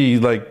Reggie,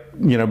 like,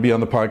 you know, be on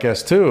the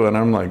podcast too? And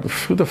I'm like,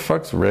 who the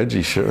fuck's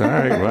Reggie? Sure. All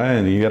right,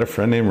 Ryan, you got a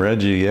friend named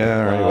Reggie.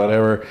 Yeah, all right,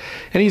 whatever.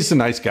 And he's a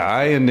nice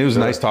guy and it was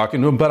nice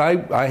talking to him. But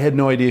I had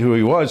no idea who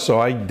he was, so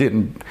I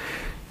didn't...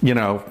 You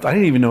know, I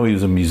didn't even know he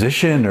was a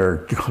musician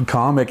or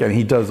comic, and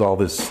he does all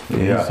this.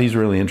 He's a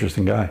really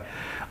interesting guy.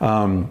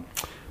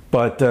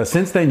 But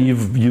since then,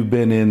 you've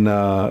been in.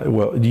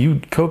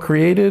 You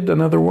co-created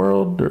Another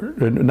World,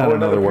 or not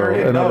Another World,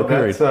 Another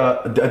Period.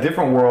 That's A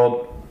Different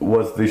World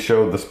was the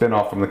show, the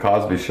spin-off from the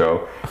Cosby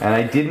Show, and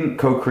I didn't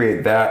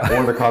co-create that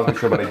or the Cosby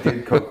Show, but I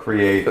did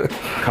co-create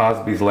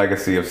Cosby's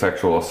Legacy of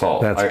Sexual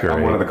Assault. That's great.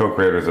 I'm one of the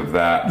co-creators of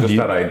that. Just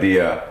that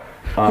idea.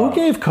 Who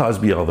gave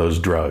Cosby all those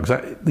drugs?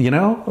 I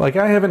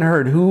haven't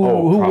heard who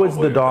was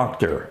the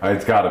doctor.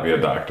 It's got to be a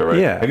doctor, right?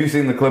 Yeah. Have you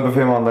seen the clip of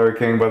him on Larry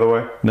King, by the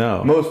way?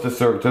 No. Most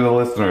disturbed to the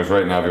listeners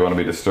right now. If you want to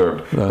be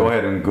disturbed, go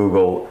ahead and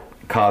Google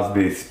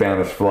Cosby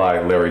Spanish Fly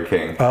Larry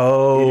King.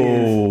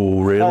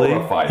 Oh, really?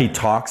 Horrifying. He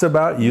talks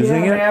about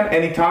using it, man,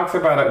 and he talks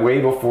about it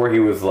way before he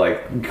was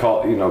like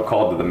called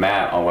to the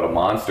mat on what a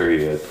monster he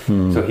is.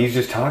 So he's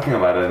just talking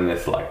about it in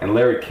this and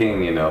Larry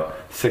King,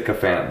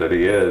 sycophant that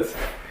he is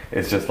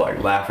just like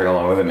laughing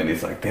along with him, and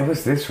he's like, there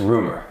was this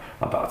rumor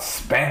about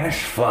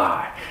Spanish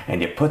Fly,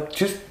 and you put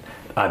just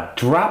a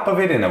drop of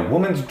it in a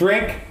woman's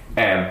drink,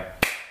 and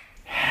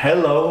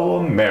hello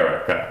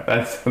America.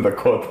 That's the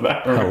quote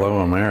that I remember. Hello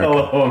America.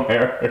 Hello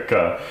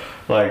America.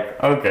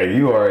 Like, okay,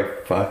 you are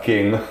a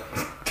fucking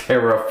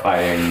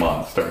terrifying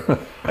monster.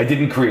 I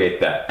didn't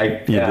create that.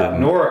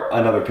 didn't. Nor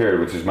Another Period,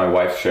 which is my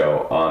wife's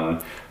show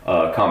on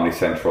Comedy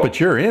Central. But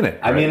you're in it.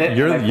 I'm in it.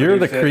 You're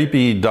the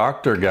creepy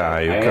doctor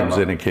guy who comes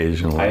in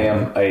occasionally. I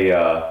am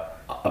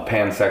a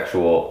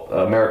pansexual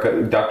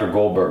Dr.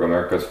 Goldberg,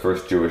 America's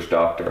first Jewish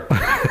doctor,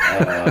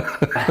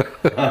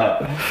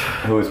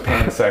 who is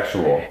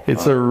pansexual.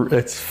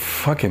 It's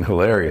fucking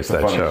hilarious,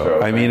 that funny show.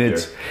 show. I mean,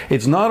 Thank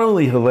it's not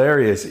only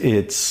hilarious,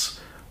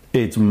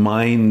 it's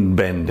mind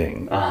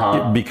bending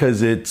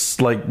because it's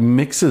like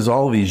mixes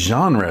all these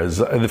genres.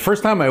 The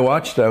first time I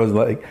watched it, I was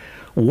like,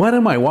 what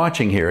am I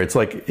watching here? It's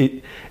like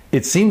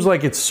it seems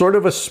like it's sort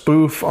of a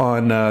spoof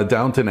on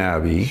Downton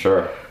Abbey.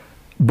 Sure.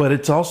 But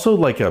it's also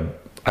like a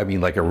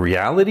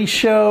reality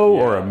show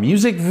or a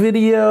music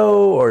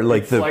video or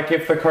It's like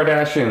if the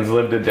Kardashians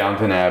lived at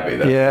Downton Abbey.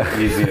 That's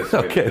the easiest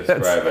way to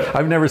describe it.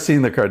 I've never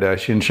seen the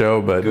Kardashian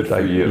show, but Good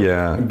for you.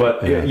 Yeah.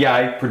 But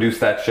I produced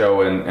that show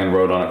and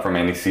wrote on it for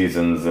many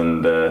seasons,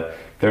 and they're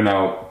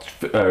now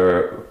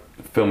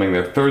filming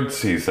their third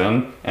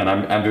season, and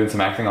I'm doing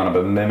some acting on it.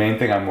 But the main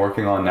thing I'm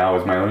working on now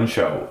is my own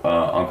show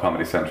on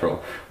Comedy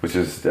Central, which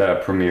is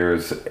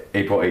premieres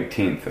April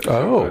 18th. It's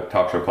a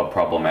talk show called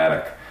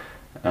Problematic.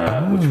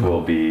 Which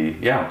will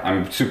be,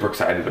 I'm super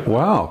excited about.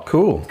 Wow,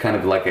 cool. It's kind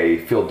of like a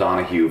Phil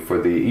Donahue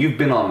you've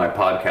been on my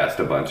podcast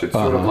a bunch. It's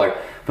sort of like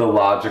the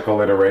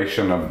logical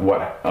iteration of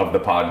the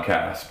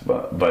podcast,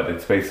 but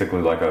it's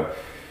basically like a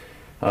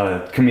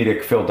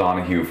comedic Phil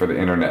Donahue for the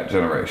internet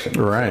generation.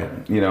 Right.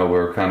 So,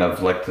 we're kind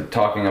of like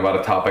talking about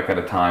a topic at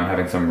a time,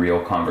 having some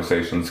real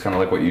conversations, kind of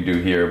like what you do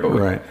here, but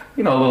with,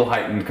 a little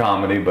heightened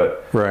comedy,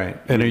 but... Right.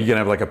 And are you going to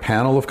have like a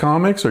panel of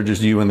comics, or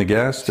just you and the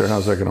guest, or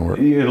how's that going to work?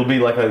 It'll be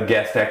like a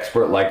guest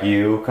expert like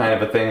you kind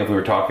of a thing if we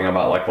were talking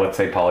about, like, let's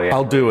say polyamory.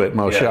 I'll do it,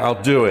 Moshe. Yeah. I'll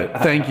do it.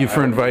 Thank you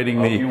for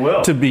inviting me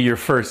to be your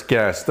first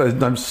guest.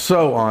 I'm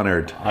so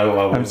honored.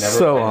 I'm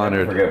so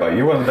honored. Forget about you.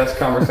 You're one of the best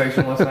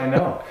conversationalists I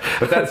know.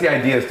 But that's the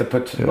idea, is to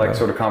put like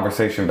sort of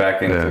conversation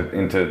back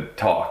into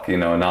talk,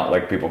 not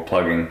like people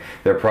plugging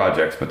their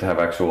projects, but to have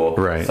actual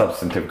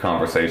substantive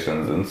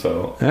conversations. And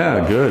so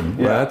good.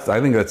 Well, I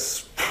think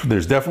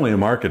there's definitely a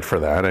market for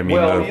that. I mean,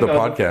 the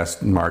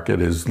podcast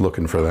market is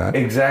looking for that.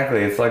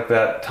 Exactly. It's like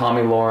that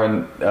Tommy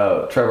Lauren,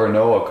 Trevor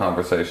Noah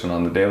conversation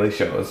on The Daily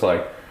Show. It's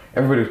like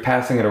everybody was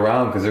passing it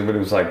around because everybody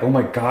was like, oh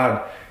my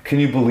God, can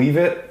you believe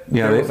it?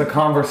 Yeah, there was a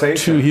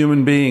conversation. 2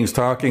 human beings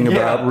talking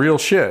about real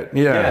shit.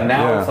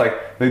 Now it's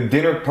like the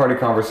dinner party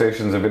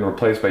conversations have been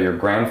replaced by your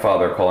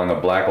grandfather calling a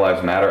Black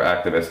Lives Matter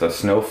activist a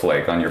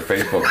snowflake on your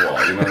Facebook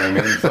wall. You know what I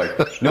mean? It's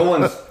like no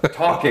one's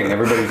talking.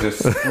 Everybody's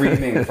just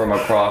screaming from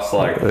across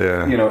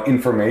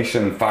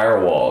information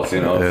firewalls.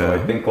 So I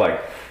think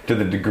to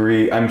the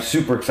degree, I'm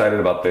super excited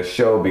about this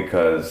show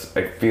because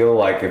I feel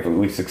like if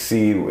we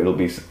succeed, it'll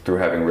be through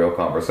having real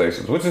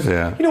conversations, which is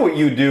what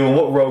you do and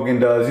what Rogan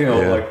does.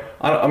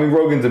 I mean,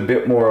 Rogan's a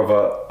bit more of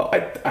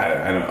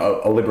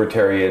a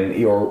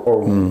libertarian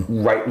or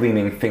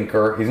right-leaning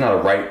thinker. He's not a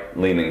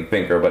right-leaning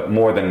thinker, but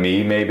more than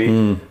me,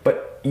 maybe.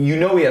 But he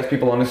has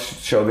people on his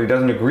show that he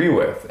doesn't agree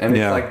with. And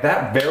it's like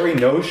that very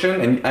notion,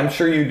 and I'm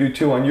sure you do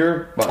too on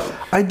your...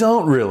 I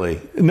don't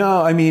really.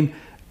 No, I mean...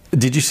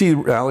 Did you see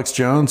Alex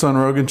Jones on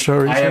Rogan's show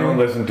recently? I haven't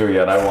listened to it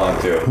yet. I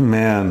want to.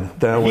 Man,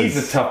 he's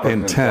a tough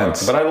person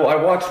intense. But I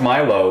watched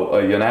Milo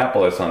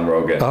Yiannopoulos on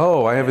Rogan.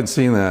 Oh, I haven't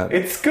seen that.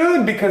 It's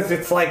good because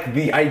it's like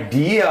the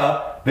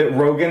idea that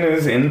Rogan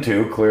is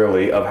into,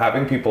 clearly, of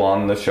having people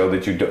on the show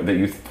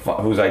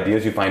whose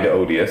ideas you find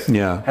odious,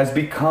 has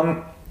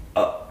become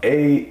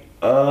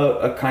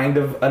a kind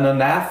of an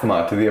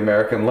anathema to the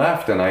American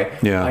left, and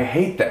I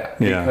hate that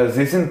because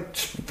isn't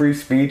free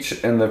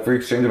speech and the free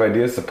exchange of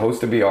ideas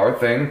supposed to be our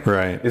thing?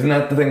 Right? Isn't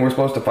that the thing we're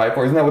supposed to fight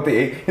for? Isn't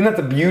that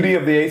the beauty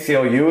of the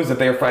ACLU is that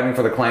they are fighting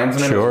for the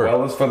Klansmen as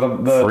well as for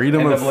the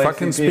freedom of NAACP?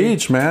 fucking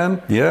speech,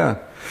 man. Yeah.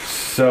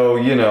 So,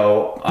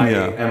 I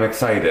am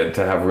excited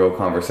to have real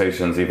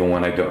conversations even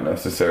when I don't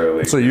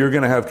necessarily... So you're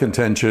going to have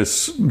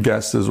contentious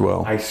guests as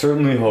well? I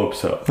certainly hope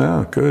so.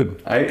 Oh,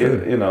 good. I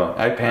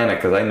panic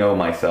because I know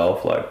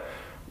myself, like,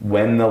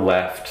 when the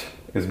left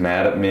is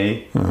mad at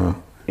me,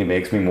 it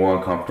makes me more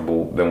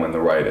uncomfortable than when the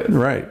right is.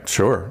 Right,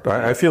 sure.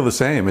 I feel the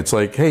same. It's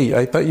like, hey,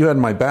 I thought you had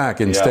my back.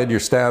 Instead,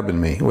 you're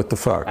stabbing me. What the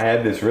fuck? I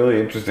had this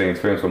really interesting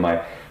experience when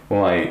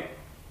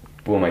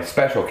my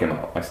special came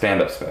out, my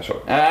stand-up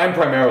special. And I'm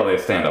primarily a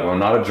stand-up. I'm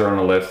not a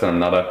journalist, and I'm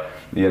not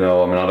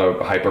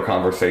a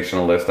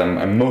hyper-conversationalist.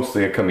 I'm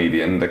mostly a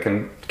comedian that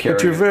can carry...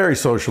 But you're very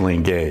socially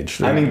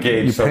engaged. I'm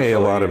engaged You socially. pay a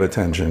lot of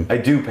attention. I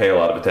do pay a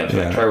lot of attention.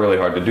 I try really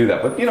hard to do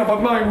that. But,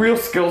 but my real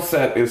skill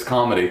set is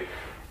comedy.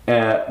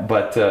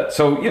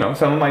 So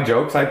some of my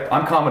jokes,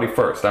 I'm comedy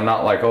first. I'm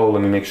not like,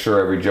 let me make sure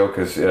every joke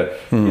is,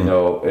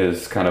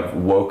 is kind of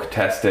woke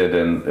tested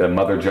and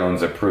Mother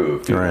Jones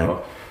approved, you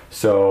know?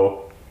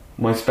 So...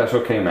 my special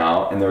came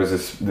out, and there was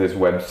this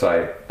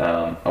website.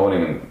 I won't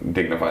even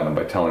dignify them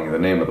by telling you the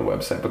name of the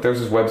website, but there's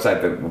this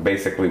website that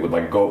basically would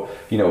go,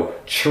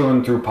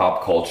 churn through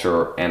pop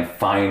culture and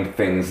find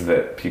things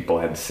that people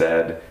had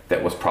said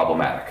that was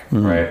problematic,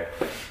 right?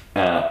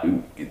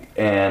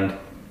 And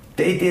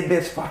they did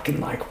this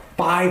fucking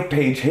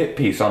 5-page hit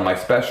piece on my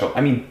special.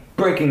 I mean,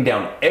 breaking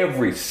down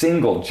every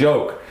single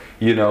joke.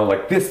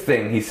 Like this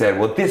thing he said.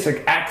 Well, this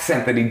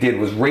accent that he did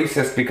was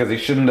racist because he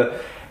shouldn't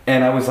have.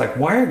 And I was like,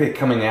 why are they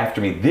coming after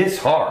me this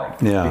hard?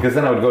 Yeah. Because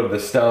then I would go to the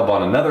stub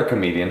on another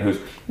comedian who's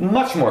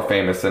much more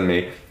famous than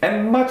me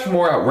and much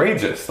more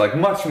outrageous,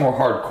 much more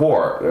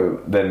hardcore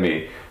than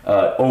me.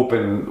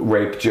 Open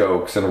rape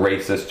jokes and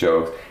racist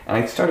jokes. And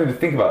I started to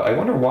think about, I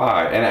wonder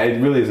why. And it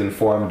really has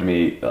informed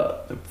me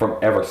from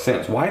ever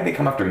since. Why did they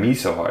come after me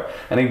so hard?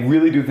 And I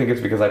really do think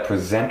it's because I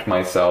present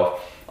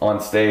myself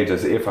on stage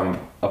as if I'm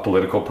a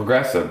political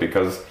progressive,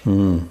 because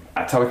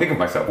that's how I think of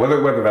myself.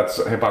 Whether that's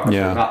hypocrisy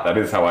or not, that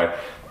is how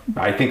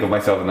I think of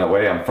myself in that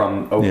way. I'm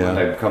from Oakland.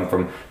 I come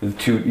from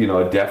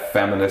a deaf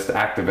feminist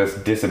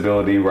activist,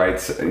 disability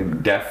rights,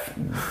 deaf,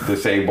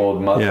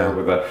 disabled mother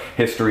with a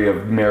history of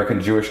American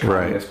Jewish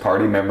Communist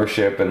Party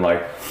membership, and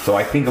so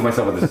I think of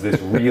myself as this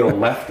real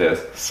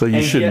leftist. So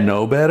you should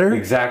know better.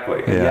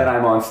 Exactly. And yet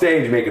I'm on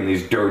stage making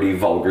these dirty,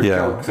 vulgar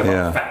jokes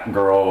about fat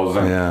girls,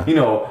 and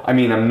I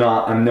mean, I'm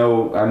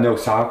no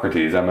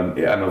Socrates. I'm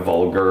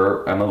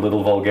a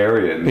little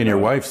vulgarian. And your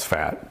wife's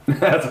fat.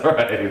 That's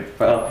right.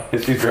 Well,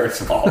 she's very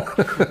small.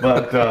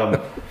 But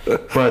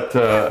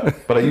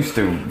I used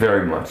to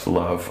very much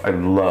I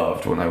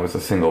loved when I was a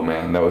single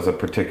man. That was a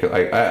particular,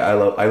 I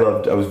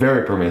was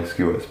very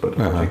promiscuous, but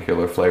a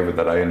particular flavor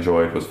that I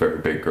enjoyed was very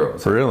big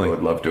girls. Really? I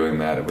would love doing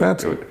that.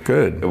 That's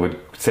good. It would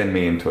send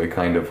me into a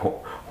kind of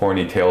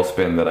horny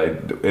tailspin that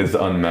is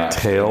unmatched.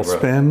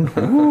 Tailspin?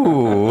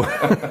 Ooh.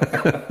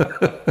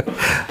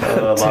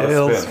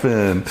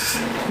 Tailspin.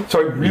 So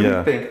I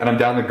really think, and I'm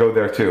down to go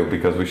there too,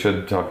 because we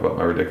should talk about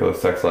my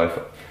ridiculous sex life.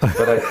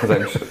 But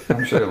because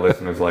I'm sure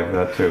listeners like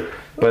that too.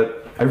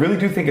 But I really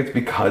do think it's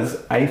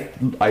because I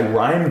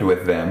rhymed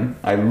with them,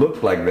 I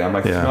looked like them,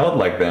 I smelled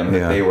like them,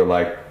 that they were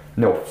like,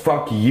 no,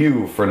 fuck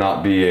you for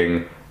not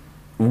being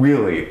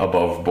really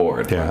above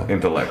board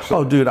intellectually.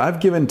 Oh, dude, I've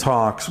given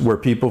talks where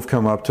people have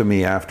come up to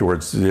me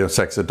afterwards,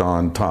 Sex at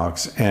Dawn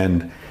talks,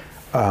 and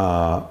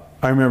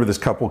I remember this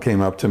couple came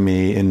up to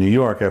me in New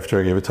York after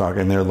I gave a talk,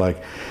 and they're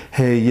like,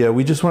 hey, yeah,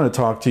 we just want to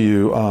talk to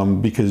you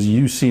because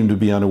you seem to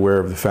be unaware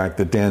of the fact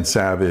that Dan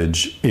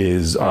Savage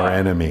is our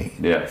enemy.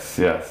 Yes.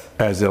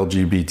 As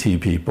LGBT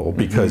people,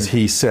 because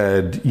he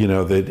said,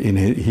 that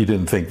he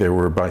didn't think they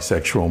were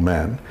bisexual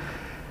men.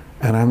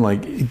 And I'm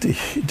like,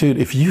 dude,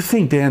 if you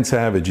think Dan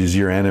Savage is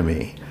your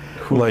enemy,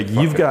 like,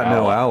 you've got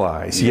no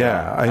allies.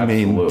 Yeah, I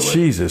mean,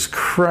 Jesus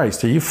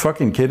Christ, are you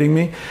fucking kidding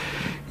me?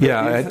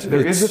 Yeah,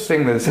 there is a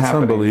thing that's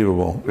happening. It's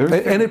unbelievable.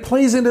 And it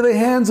plays into the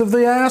hands of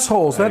the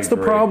assholes. That's the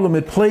problem.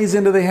 It plays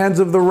into the hands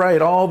of the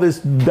right. All this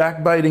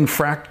backbiting,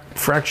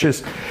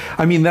 fractious.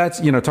 I mean,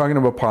 that's, talking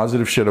about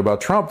positive shit about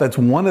Trump, that's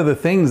one of the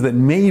things that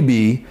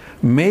maybe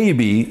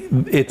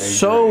it's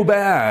so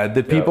bad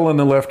that people on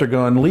the left are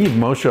going, leave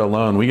Moshe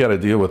alone. We got to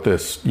deal with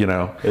this,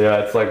 Yeah,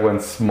 it's like when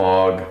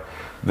Smaug,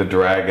 the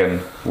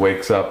dragon,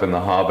 wakes up in The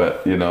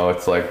Hobbit.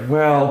 It's like,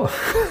 well,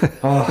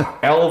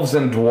 elves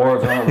and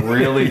dwarves aren't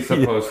really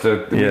supposed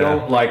to. We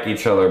don't like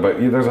each other, but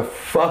there's a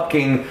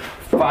fucking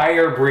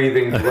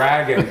fire-breathing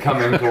dragon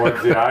coming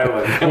towards the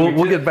island.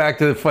 We'll get back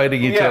to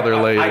fighting each other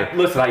later.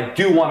 Listen, I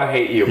do want to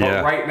hate you,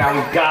 but right now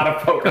we've got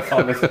to focus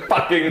on this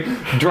fucking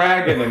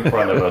dragon in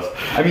front of us.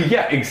 I mean,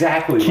 yeah,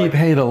 exactly. Keep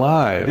hate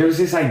alive. There's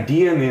this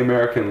idea in the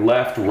American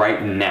left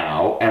right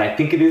now, and I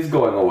think it is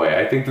going away.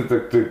 I think that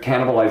the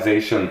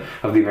cannibalization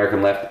of the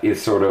American left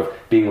is sort of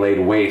being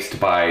laid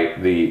waste by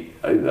the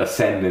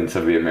ascendance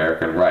of the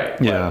American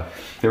right. Yeah.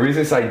 But there is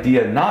this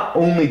idea, not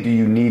only do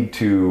you need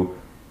to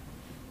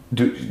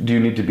do you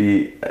need to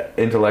be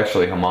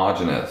intellectually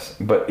homogenous,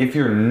 but if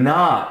you're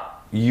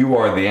not, you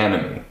are the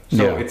enemy.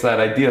 So it's that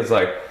idea. It's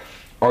like,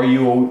 are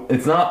you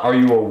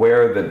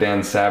aware that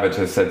Dan Savage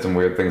has said some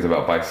weird things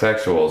about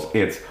bisexuals?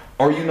 It's,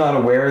 are you not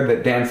aware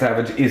that Dan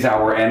Savage is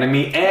our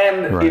enemy?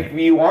 And if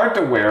you aren't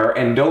aware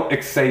and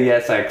don't say,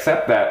 yes, I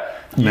accept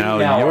that,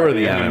 now you're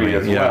the enemy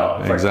as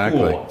well. It's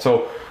exactly. Like, cool.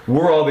 So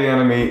we're all the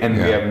enemy, and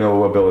we have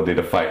no ability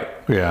to fight.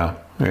 Yeah.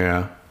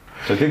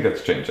 So I think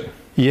that's changing.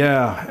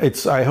 Yeah,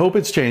 I hope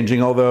it's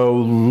changing, although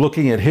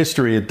looking at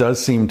history, it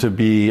does seem to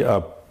be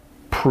a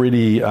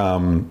pretty,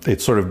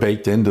 it's sort of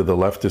baked into the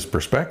leftist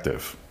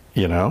perspective,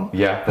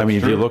 Yeah, I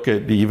mean, true. if you look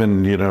at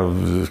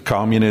even,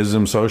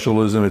 communism,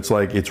 socialism, it's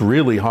like, it's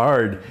really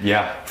hard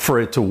for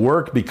it to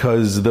work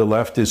because the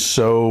left is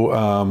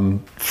so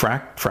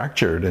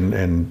fractured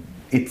and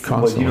it's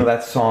constantly. Well,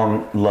 that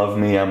song, Love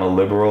Me, I'm a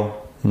Liberal?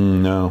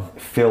 No.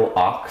 Phil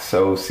Ochs,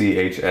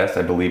 O-C-H-S,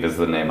 I believe is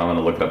the name. I'm going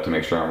to look it up to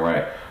make sure I'm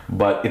right.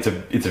 But it's a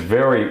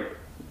very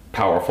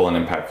powerful and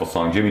impactful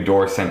song. Jimmy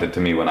Dore sent it to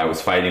me when I was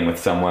fighting with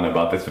someone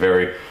about this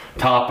very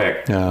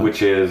topic,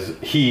 which is,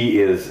 he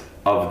is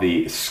of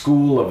the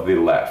school of the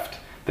left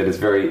that is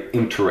very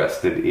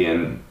interested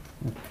in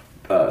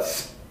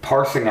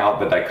parsing out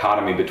the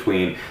dichotomy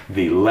between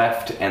the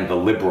left and the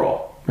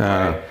liberal.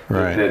 Right.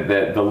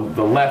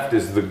 The left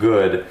is the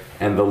good,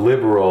 and the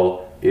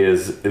liberal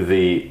is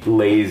the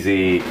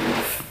lazy,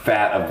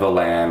 fat of the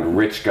land,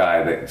 rich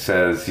guy that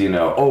says,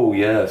 oh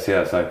yes,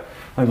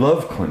 I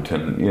love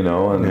Clinton,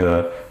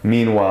 and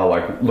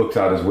meanwhile, looks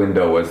out his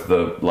window as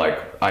the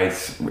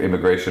ICE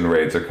immigration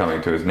raids are coming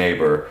to his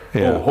neighbor.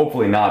 Yeah. Well,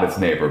 hopefully not his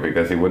neighbor,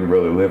 because he wouldn't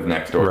really live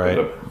next door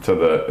to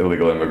the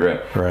illegal immigrant.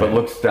 Right. But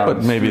looks down.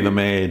 But the maybe street. the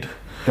maid.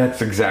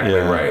 That's exactly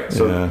right.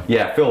 So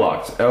Phil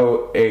Ochs,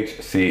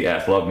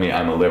 O-H-C-S, Love Me,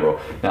 I'm a Liberal.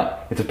 Now,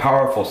 it's a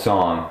powerful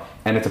song,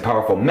 and it's a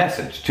powerful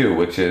message too,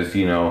 which is,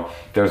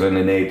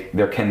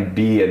 there can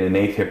be an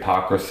innate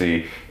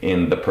hypocrisy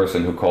in the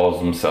person who calls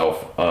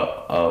himself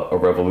a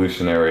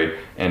revolutionary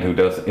and who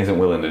isn't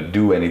willing to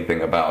do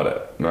anything about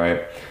it,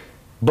 right?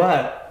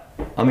 But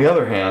on the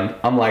other hand,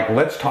 I'm like,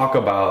 let's talk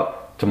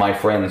about, to my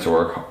friends who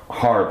are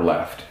hard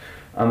left,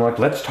 I'm like,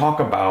 let's talk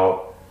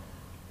about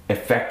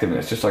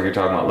effectiveness, just like you're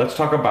talking about. Let's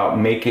talk about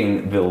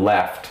making the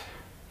left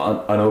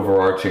an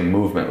overarching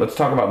movement. Let's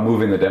talk about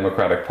moving the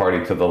Democratic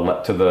Party to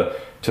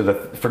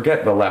the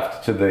forget the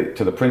left, to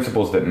the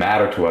principles that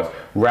matter to us,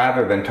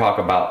 rather than talk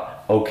about,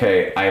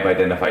 okay, I've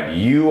identified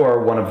you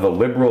are one of the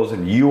liberals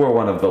and you are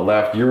one of the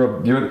left.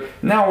 You're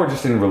now we're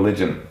just in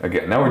religion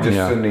again. Now we're just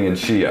Sunni and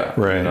Shia.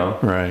 Right.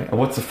 Right. And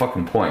what's the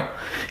fucking point?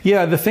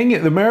 Yeah,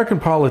 the American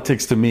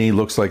politics to me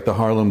looks like the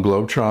Harlem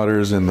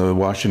Globetrotters and the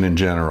Washington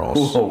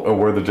Generals. Oh,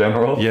 we're the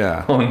generals?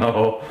 Yeah. Oh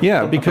no.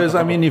 Yeah, because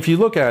I mean, if you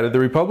look at it, the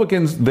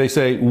Republicans, they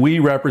say we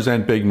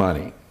represent big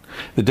money.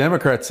 The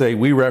Democrats say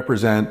we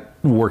represent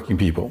working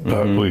people,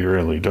 but we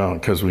really don't,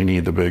 because we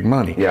need the big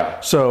money.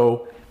 Yeah.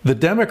 So the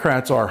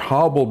Democrats are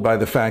hobbled by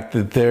the fact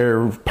that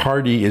their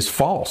party is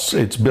false.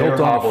 It's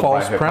built on a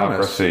false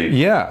premise.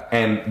 Yeah.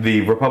 And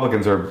the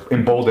Republicans are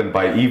emboldened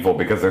by evil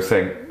because they're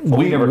saying,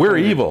 we're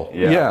evil.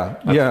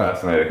 That's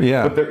fascinating.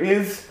 Yeah. But there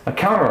is a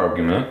counter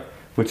argument,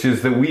 which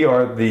is that we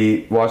are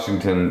the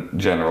Washington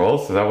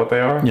Generals. Is that what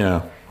they are?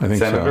 Yeah, I think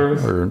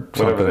Senators, so. Or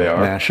whatever they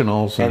are.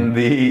 Nationals. And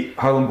the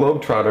Harlem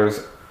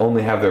Globetrotters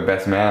only have their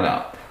best man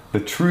up. The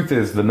truth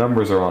is the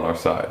numbers are on our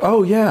side.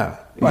 Oh yeah,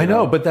 I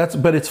know, know?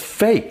 but it's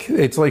fake.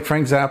 It's like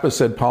Frank Zappa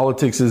said,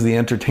 politics is the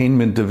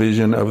entertainment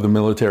division of the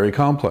military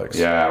complex.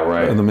 Yeah,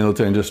 right. Of the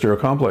military industrial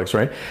complex,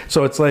 right?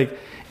 So it's like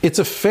it's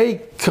a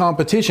fake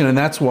competition, and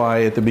that's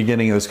why at the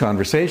beginning of this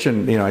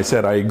conversation, I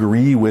said I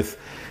agree with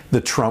the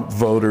Trump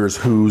voters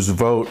whose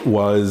vote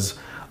was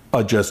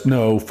just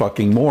no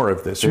fucking more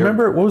of this.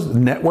 Remember, what was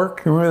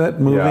Network? Remember that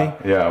movie?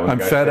 Yeah. I'm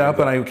fed up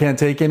and I can't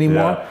take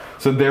anymore. Yeah.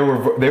 So they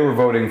were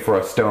voting for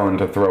a stone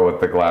to throw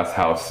at the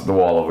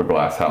wall of the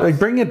glass house. Like,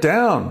 bring it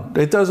down.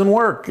 It doesn't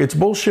work. It's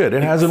bullshit.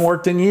 It hasn't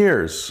worked in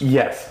years.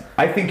 Yes,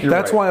 I think you're right.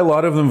 That's why a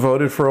lot of them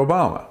voted for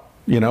Obama.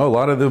 A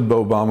lot of the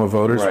Obama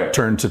voters Right.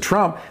 turned to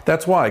Trump.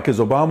 That's why, because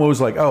Obama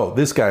was like, oh,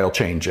 this guy will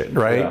change it,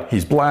 right? Yeah.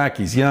 He's black,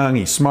 he's young,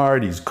 he's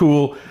smart, he's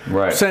cool.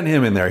 Right. Send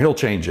him in there. He'll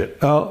change it.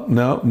 Oh,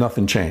 no,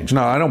 nothing changed.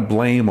 No, I don't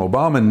blame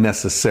Obama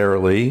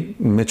necessarily.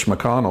 Mitch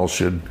McConnell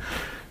should,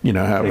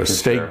 have Take a his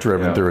stake share,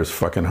 driven yeah. through his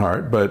fucking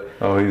heart. But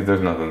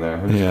there's nothing there.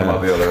 He'll just Yeah. come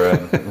out the other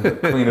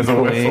end. Clean as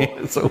a whistle.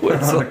 it's a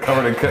whistle.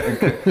 Covered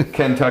in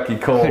Kentucky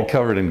coal.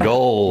 Covered in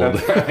gold.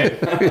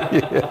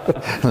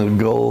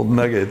 Gold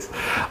nuggets.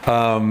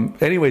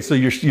 Anyway, so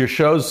your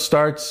show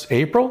starts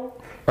April?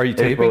 Are you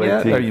taping April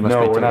yet? 18th. Or you must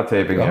No, be we're taping. not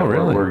taping yet. Oh,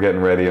 really? We're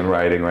getting ready and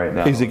writing right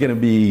now. Is it going to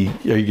be?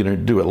 Are you going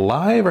to do it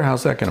live, or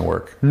how's that going to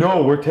work?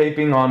 No, we're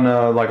taping on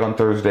on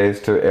Thursdays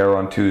to air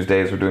on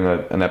Tuesdays. We're doing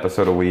an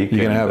episode a week. You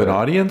going to have an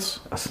audience?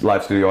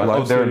 Live studio audience.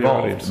 Live They're studio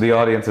involved. audience. The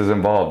audience is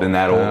involved in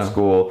that old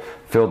school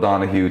Phil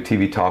Donahue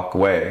TV talk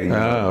way.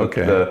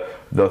 Okay.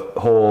 The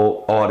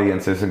whole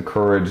audience is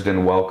encouraged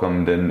and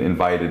welcomed and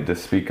invited to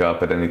speak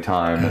up at any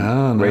time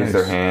and raise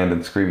their hand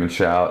and scream and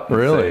shout. And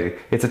Really?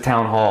 it's a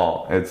town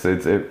hall.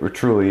 It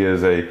truly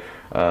is a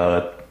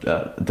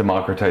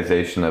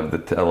democratization of the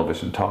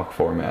television talk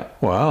format.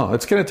 Wow,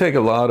 it's going to take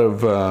a lot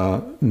of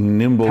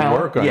nimble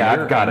work on Yeah,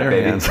 your, I've got on it, your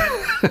baby. hands.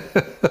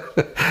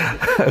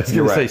 I was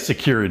going to say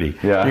security.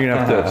 Yeah. You're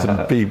going to have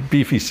some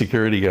beefy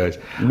security guys.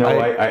 No,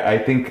 I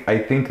think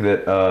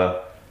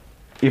that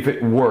if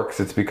it works,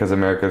 it's because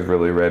America is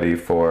really ready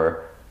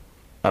for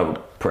a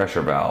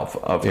pressure valve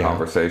of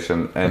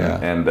conversation,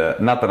 and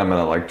not that I'm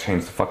gonna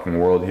change the fucking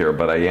world here,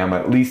 but I am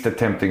at least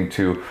attempting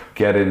to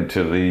get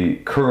into the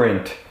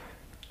current,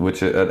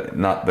 which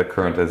not the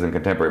current as in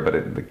contemporary, but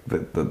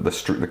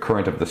the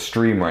current of the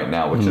stream right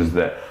now, which is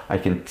that I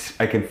can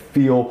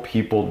feel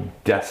people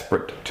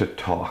desperate to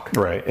talk.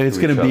 Right, and it's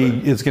going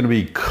to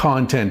be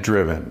content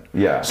driven.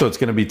 Yeah. So it's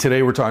going to be,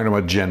 today we're talking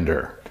about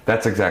gender.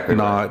 That's exactly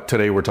right. Not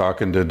today we're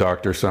talking to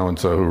Dr.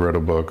 So-and-so who wrote a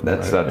book.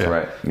 That's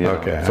right. Yeah.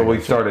 Okay. So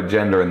we start at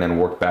gender and then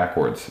work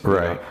backwards.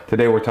 Right.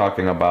 Today we're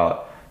talking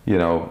about,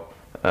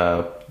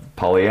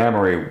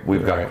 polyamory.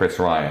 We've got Chris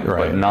Ryan,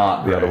 but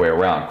not the other way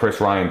around. Chris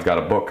Ryan's got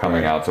a book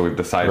coming out, so we've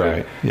decided.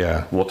 Right.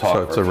 Yeah. We'll talk.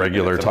 So it's a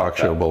regular talk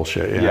show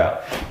bullshit.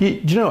 Yeah. Do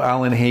you know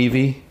Alan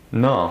Havey?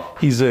 No.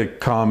 He's a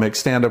comic,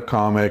 stand-up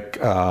comic.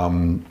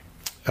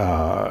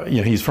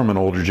 He's from an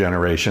older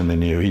generation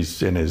than you.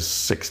 He's in his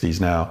 60s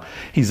now.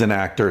 He's an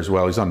actor as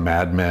well. He's on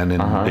Mad Men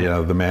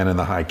and The Man in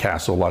the High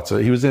Castle.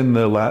 He was in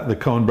the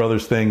Coen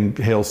Brothers thing,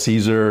 Hail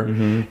Caesar.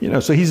 Mm-hmm.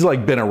 So he's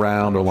been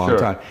around a long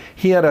time.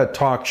 He had a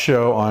talk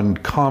show on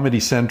Comedy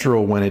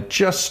Central when it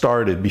just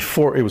started.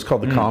 Before it was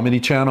called the Comedy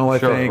Channel, I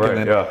think. Right,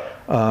 and then,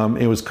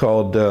 it was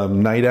called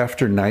Night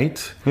After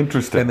Night.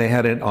 Interesting. And they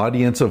had an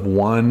audience of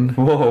one.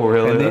 Whoa,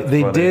 really? And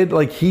they did,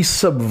 he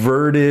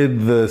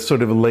subverted the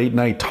sort of late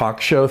night talk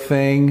show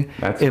thing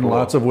in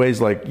lots of ways.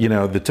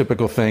 The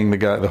typical thing,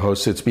 the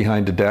host sits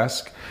behind a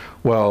desk.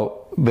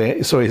 Well,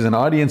 so he's an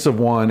audience of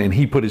one, and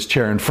he put his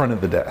chair in front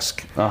of the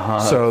desk.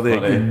 So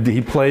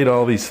he played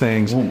all these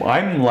things.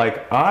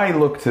 I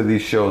look to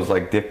these shows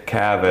like Dick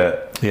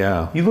Cavett.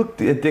 Yeah. You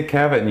look at Dick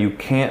Cavett and you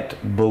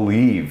can't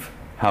believe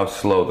how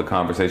slow the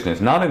conversation is.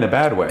 Not in a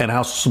bad way. And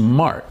how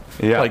smart.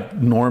 Yeah. Like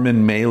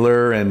Norman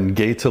Mailer and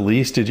Gay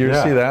Talese. Did you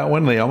ever see that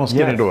one? They almost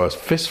get into a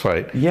fist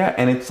fight. Yeah,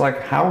 and it's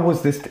how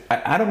was this...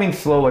 I don't mean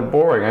slow like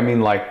boring. I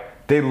mean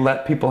they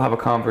let people have a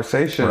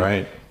conversation.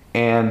 Right.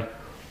 And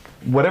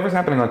whatever's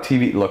happening on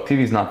TV... Look,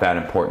 TV's not that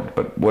important,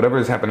 but whatever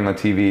is happening on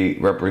TV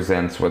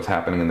represents what's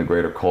happening in the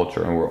greater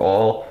culture. And we're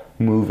all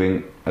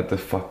moving at the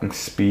fucking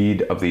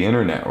speed of the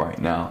internet right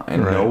now.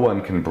 And no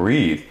one can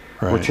breathe.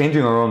 Right. We're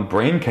changing our own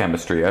brain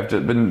chemistry. I've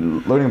just been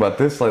learning about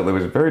this lately. It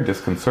was very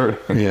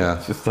disconcerting. Yeah.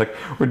 It's just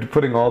we're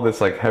putting all this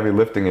heavy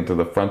lifting into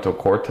the frontal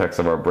cortex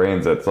of our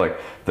brains. That's the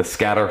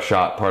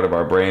scattershot part of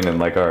our brain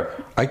and our...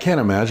 I can't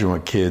imagine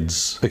what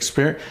kids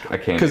experience. I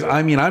can't. Because,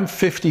 I'm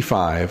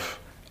 55.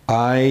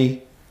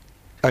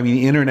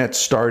 The internet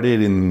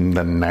started in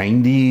the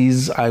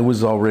 90s. I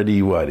was already,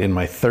 in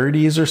my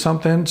 30s or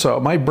something? So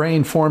my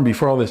brain formed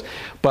before all this.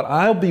 But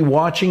I'll be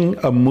watching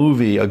a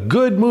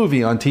good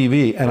movie on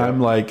TV, and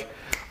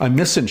I'm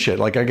missing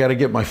shit. I got to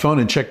get my phone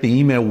and check the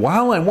email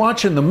while I'm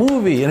watching the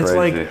movie. And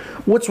Crazy. it's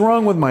what's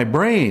wrong with my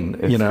brain?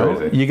 It's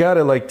crazy. You got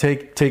to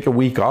take a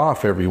week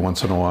off every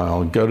once in a while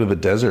and go to the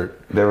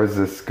desert. There was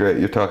this great.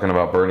 You're talking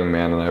about Burning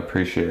Man, and I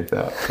appreciate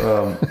that.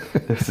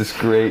 There's this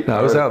great. No,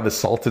 I was out in the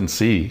Salton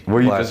Sea.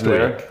 Were you last just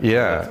there? week.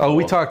 Yeah. That's Oh, cool.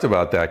 we talked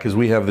about that because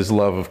we have this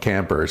love of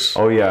campers.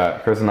 Oh yeah,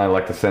 Chris and I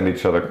like to send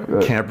each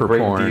other Camper great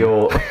porn.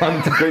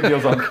 Great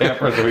deals on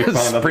campers that we find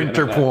on the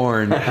Sprinter internet.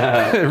 porn.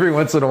 Every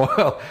once in a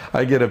while,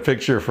 I get a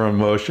picture from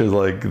Moshe,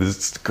 like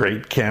this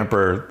great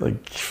camper.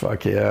 Like,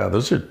 fuck yeah,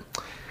 those are.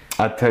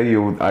 I tell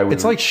you,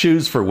 It's like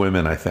shoes for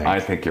women, I think. I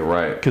think you're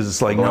right Because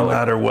it's like, no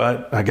matter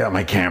what, I got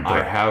my camper.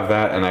 I have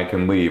that and I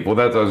can leave. Well,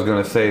 that's what I was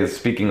going to say. Is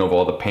speaking of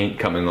all the paint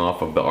coming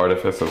off of the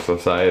artifice of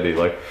society,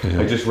 like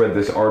I just read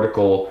this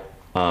article.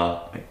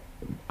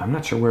 I'm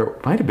not sure where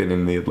it might have been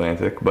in the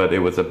Atlantic, but it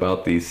was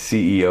about these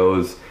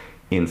CEOs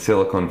in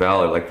Silicon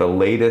Valley. Like the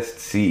latest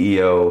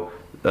CEO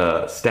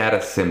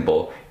status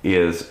symbol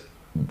is,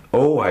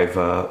 I've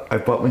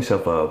bought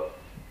myself a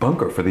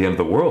bunker for the end of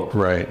the world.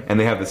 Right. And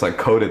they have this like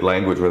coded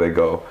language where they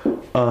go,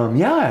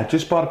 yeah, I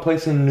just bought a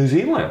place in New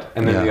Zealand.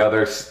 And then the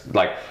others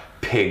like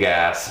pig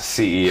ass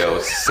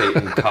CEO,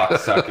 Satan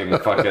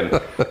cocksucking fucking,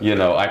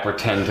 I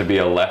pretend to be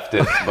a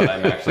leftist, but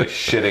I'm actually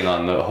shitting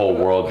on the whole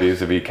world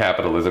vis-a-vis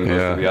capitalism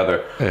goes to the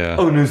other. Yeah.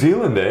 Oh, New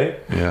Zealand, eh?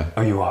 Yeah.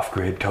 Are you off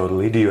grid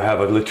totally? Do you have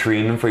a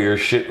latrine for your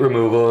shit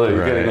removal? Are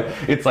you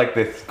getting it's like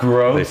this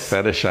gross. They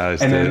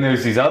fetishized And then it.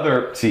 there's these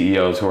other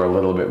CEOs who are a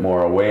little bit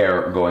more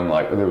aware, going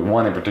like, there was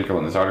one in particular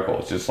in this article,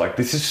 it's just like,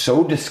 this is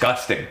so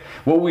disgusting.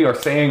 What we are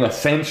saying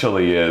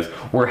essentially is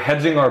we're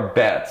hedging our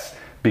bets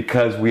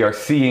because we are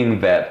seeing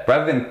that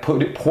rather than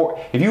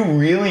if you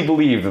really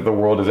believe that the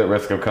world is at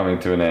risk of coming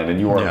to an end and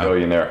you are a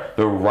billionaire,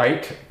 the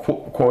right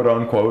quote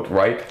unquote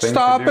right thing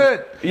Stop to do,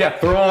 it! Yeah,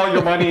 throw all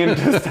your money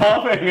into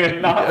stopping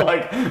it, not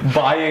like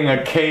buying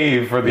a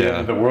cave for the end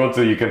of the world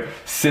so you can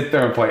sit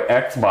there and play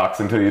Xbox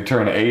until you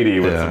turn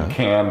 80 with some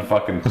canned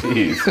fucking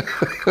cheese.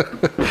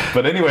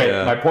 But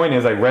anyway, my point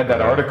is I read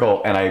that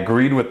article and I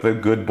agreed with the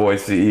good boy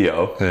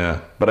CEO.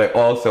 Yeah. But I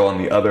also, on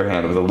the other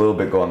hand, was a little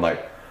bit going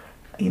like,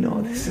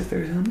 there's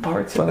some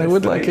parts But of I this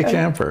would that like a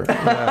camper.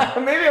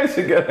 Maybe I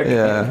should get a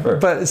camper.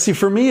 But see,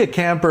 for me, a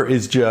camper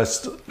is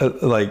just a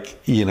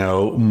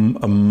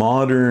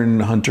modern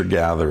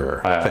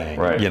hunter-gatherer thing.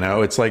 Right.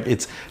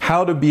 It's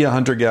how to be a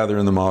hunter-gatherer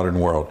in the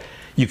modern world.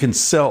 You can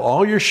sell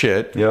all your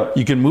shit. Yep.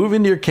 You can move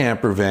into your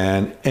camper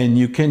van, and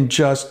you can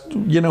just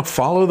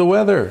follow the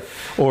weather.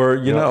 Or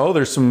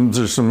there's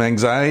some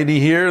anxiety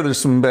here.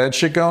 There's some bad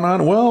shit going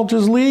on. Well,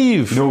 just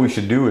leave. You know what we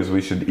should do is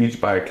we should each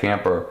buy a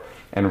camper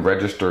and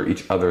register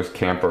each other's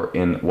camper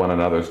in one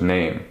another's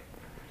name.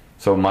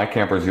 So my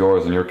camper's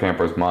yours and your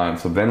camper's mine.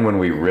 So then when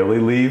we really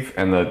leave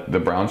and the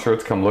brown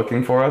shirts come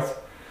looking for us,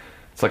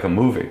 it's like a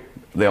movie.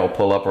 They all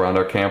pull up around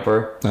our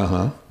camper,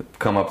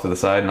 come up to the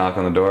side, knock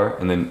on the door,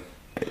 and then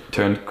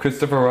turn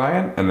Christopher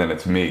Ryan, and then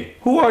it's me.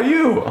 Who are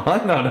you?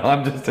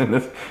 I'm just in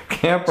this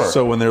camper.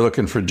 So when they're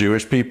looking for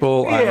Jewish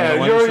people, I'm the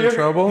one who's in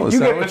trouble? Is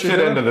you that get the what you're shit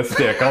doing? end of the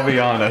stick, I'll be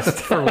honest.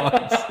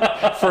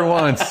 For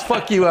once.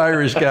 Fuck you,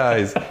 Irish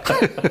guys.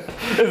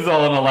 This is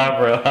all an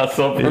elaborate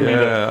hustle for me.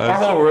 Our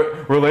whole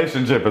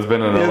relationship has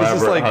been an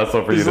elaborate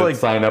hustle for you to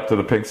sign up to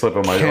the pink slip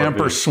of my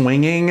camper RV.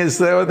 swinging, is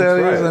that what that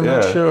is? I'm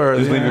not sure.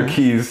 Just leave your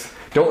keys.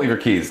 Don't leave your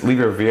keys. Leave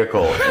your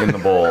vehicle in the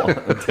bowl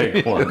and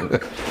take one.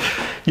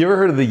 You ever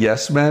heard of the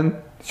Yes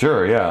Men?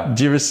 Sure, yeah. Did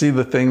you ever see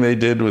the thing they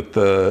did with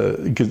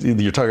because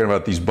you're talking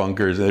about these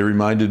bunkers. It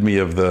reminded me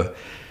of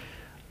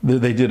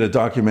they did a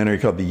documentary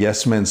called The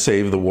Yes Men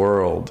Save the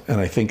World. And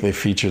I think they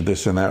featured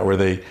this and that where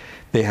they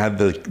had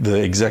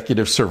the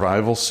executive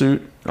survival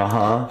suit.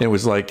 It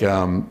was like,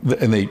 and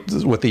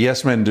what the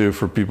Yes Men do,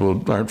 for people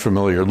who aren't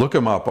familiar, look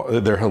them up.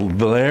 They're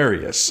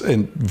hilarious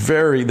and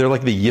they're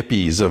like the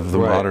yippies of the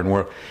modern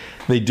world.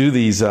 They do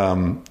these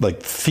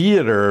like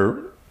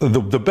theater.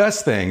 The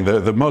best thing,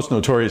 the most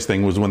notorious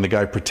thing, was when the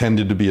guy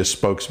pretended to be a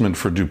spokesman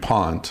for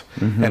DuPont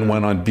and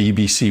went on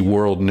BBC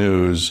World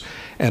News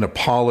and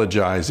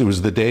apologized. It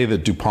was the day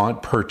that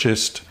DuPont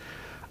purchased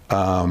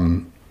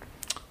what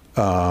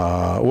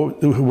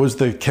was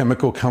the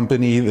chemical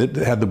company that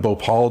had the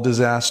Bhopal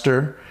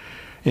disaster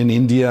in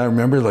India? I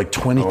remember like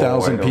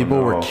 20,000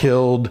 people were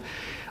killed.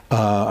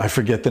 I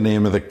forget the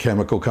name of the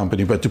chemical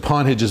company, but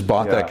DuPont had just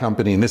bought that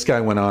company, and this guy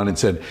went on and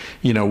said,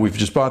 we've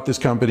just bought this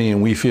company,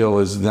 and we feel,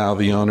 as now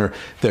the owner,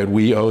 that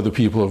we owe the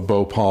people of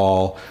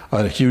Bhopal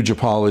a huge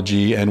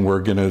apology, and we're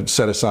going to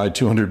set aside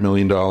 $200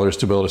 million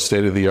to build a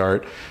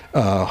state-of-the-art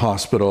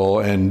hospital,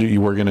 and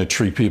we're going to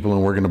treat people,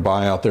 and we're going to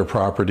buy out their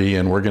property,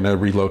 and we're going to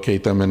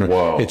relocate them, and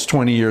it's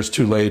 20 years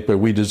too late, but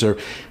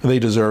they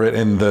deserve it.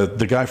 And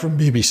the guy from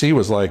BBC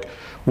was like,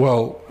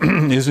 well,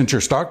 isn't your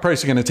stock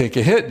price going to take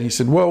a hit? And he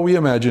said, well, we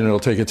imagine it'll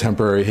take a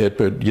temporary hit,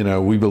 but,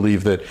 we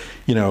believe that,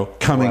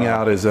 coming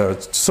out as a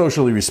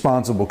socially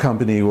responsible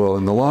company will,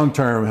 in the long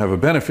term, have a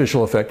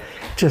beneficial effect.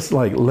 Just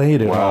like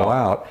laid it all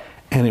out.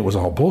 And it was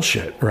all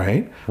bullshit,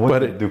 right? What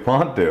did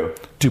DuPont do?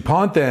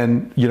 DuPont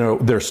then,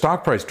 their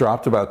stock price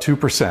dropped about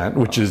 2%,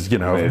 which is,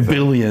 amazing.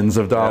 billions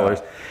of dollars.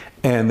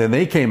 And then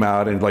they came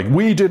out and like,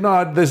 we did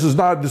not. This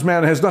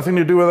man has nothing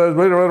to do with us.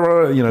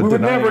 You know, We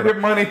would never give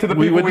money to the people.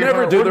 We would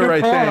never do the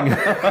right thing.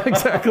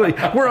 Exactly.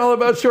 We're all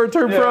about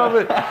short-term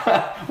profit.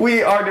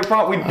 We are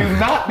we do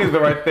not do the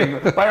right thing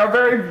by our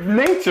very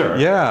nature.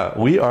 Yeah,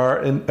 we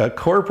are a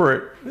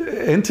corporate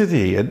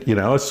entity, you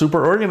know, a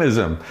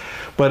superorganism.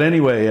 But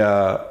anyway,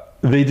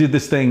 they did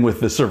this thing with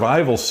the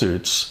survival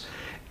suits.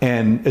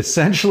 And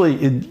essentially,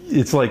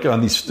 it's like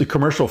on these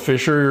commercial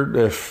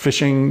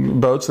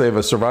fishing boats, they have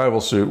a survival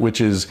suit, which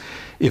is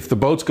if the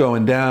boat's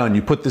going down,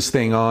 you put this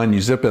thing on,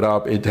 you zip it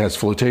up, it has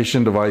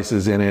flotation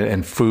devices in it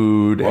and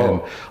food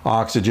and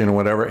oxygen and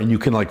whatever, and you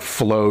can like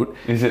float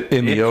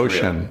in the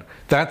ocean. Real?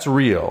 That's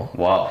real.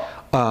 Wow.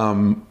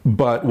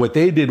 But what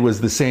they did was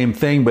the same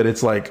thing, but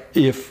it's like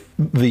if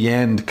the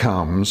end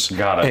comes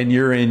and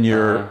you're in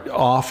your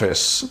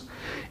office,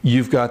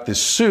 you've got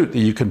this suit that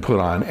you can put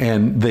on,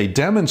 and they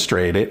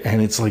demonstrate it,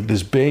 and it's like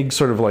this big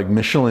sort of like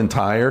Michelin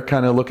tire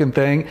kind of looking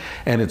thing,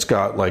 and it's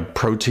got like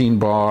protein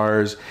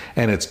bars,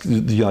 and it's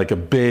like a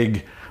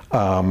big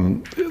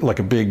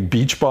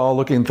beach ball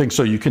looking thing,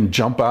 so you can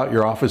jump out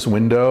your office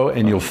window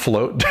and you'll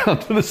float down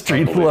to the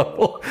street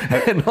level.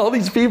 And all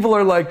these people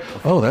are like,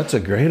 oh, that's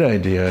a great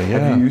idea.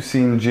 Yeah. Have you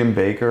seen Jim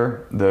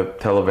Baker, the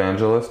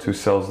televangelist who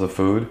sells the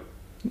food?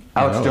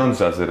 Alex Jones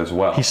does it as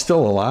well. He's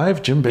still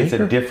alive, Jim Baker?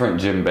 It's a different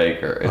Jim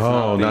Baker. It's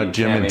not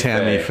Jim and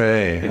Tammy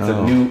Faye. It's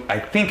a new, I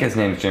think his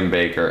name's Jim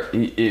Baker.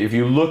 If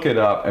you look it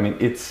up, I mean,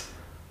 it's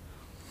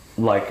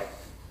like,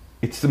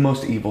 it's the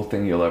most evil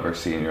thing you'll ever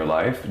see in your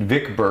life.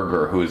 Vic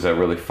Berger, who is a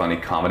really funny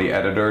comedy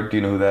editor, do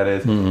you know who that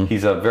is? Mm-hmm.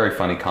 He's a very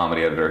funny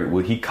comedy editor.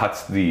 He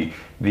cuts these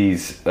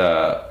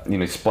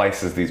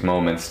splices these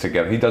moments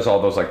together. He does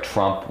all those like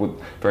Trump with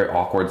very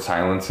awkward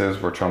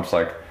silences where Trump's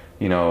like,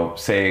 you know,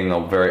 saying a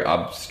very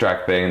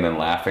abstract thing and then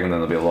laughing, and then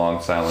there'll be a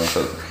long silence.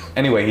 So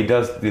anyway, he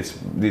does these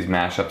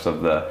mashups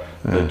of the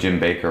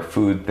Jim Baker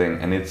food thing,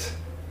 and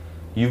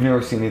you've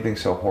never seen anything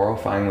so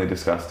horrifyingly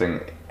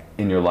disgusting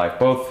in your life,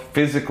 both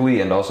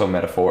physically and also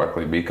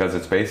metaphorically, because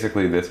it's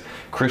basically this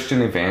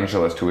Christian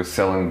evangelist who is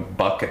selling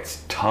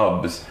buckets,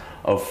 tubs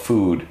of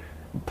food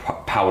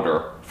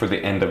powder for the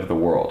end of the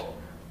world.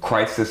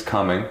 Christ is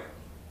coming,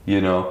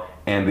 you know,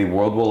 and the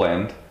world will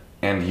end.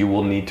 And you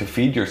will need to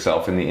feed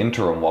yourself in the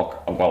interim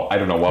while I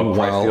don't know what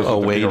Christ deals with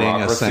awaiting the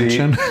bureaucracy.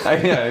 ascension.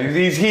 Yeah,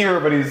 he's here,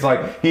 but he's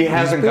like he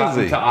hasn't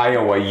gotten to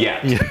Iowa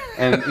yet. Yeah.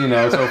 And you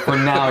know, so for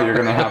now you're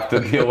going to have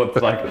to deal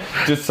with like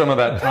just some of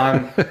that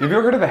time. Have you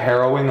ever heard of the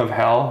harrowing of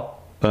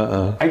hell?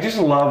 I just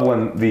love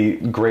when the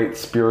great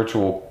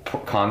spiritual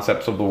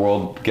concepts of the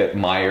world get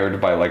mired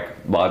by like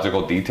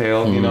logical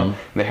detail. You know, and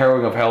the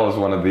harrowing of hell is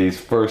one of these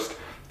first.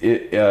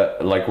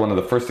 Like one of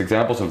the first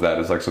examples of that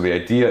is like, so the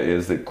idea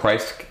is that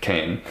Christ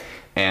came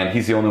and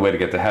he's the only way to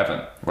get to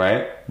heaven,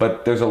 right?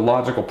 But there's a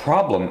logical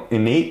problem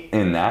innate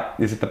in that,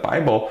 is that the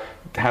Bible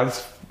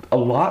has a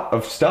lot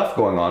of stuff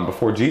going on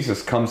before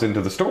Jesus comes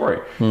into the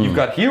story. You've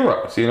got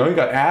heroes, you know, you've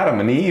got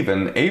Adam and Eve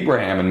and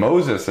Abraham and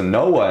Moses and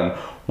Noah, and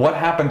what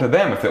happened to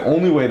them if the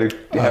only way to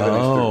heaven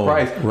is through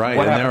Christ? Right,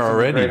 what and they're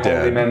already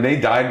dead. Holy men, they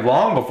died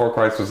long before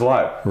Christ was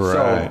alive.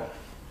 Right.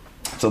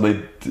 So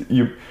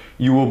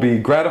you will be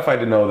gratified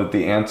to know that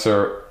the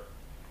answer,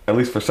 at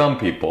least for some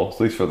people,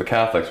 at least for the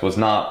Catholics, was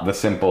not the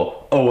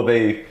simple, oh, well,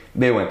 they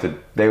went to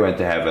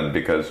heaven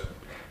because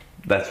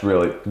that's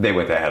really, they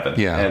went to heaven.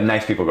 Yeah. And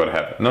nice people go to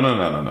heaven.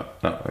 No.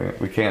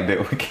 We can't do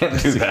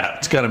that.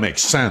 It's got to make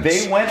sense.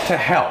 They went to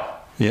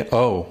hell. Yeah.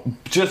 Oh.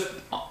 Just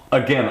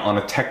again on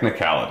a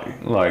technicality,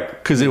 like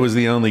because it was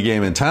the only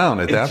game in town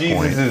at that Jesus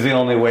point. Jesus is the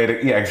only way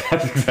to. Yeah,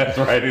 that's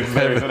right. It's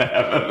there in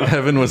heaven.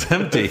 Heaven was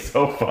empty. It's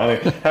so funny.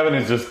 Heaven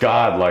is just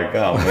God. Like,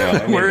 oh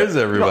man, where is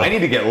everybody? I need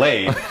to get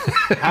laid.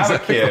 Have a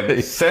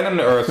kid. Send him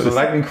to Earth so that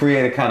I can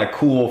create a kind of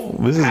cool.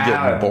 This is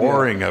getting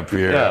boring up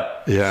here.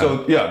 Yeah.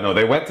 So no,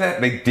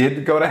 they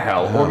did go to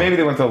hell, or maybe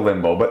they went to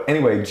limbo. But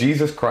anyway,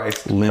 Jesus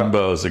Christ.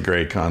 Limbo is a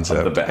great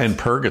concept. The best. And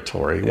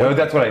purgatory. Yeah,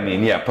 that's what I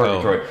mean. Yeah,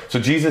 purgatory. So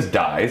Jesus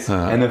dies,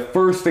 and the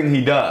first thing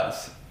he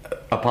does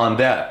upon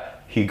death,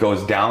 he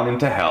goes down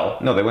into hell.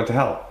 No, they went to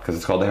hell because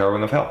it's called the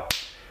harrowing of hell.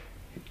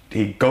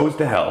 He goes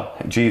to hell,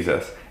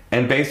 Jesus,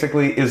 and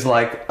basically is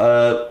like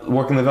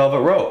working the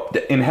velvet rope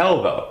in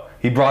hell. Though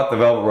he brought the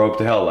velvet rope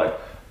to hell, like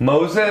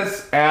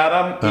Moses,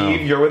 Adam,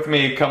 Eve, you're with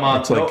me. Come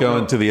on. It's like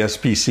going to the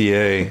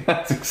SPCA.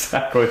 That's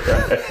exactly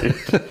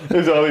right.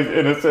 There's all these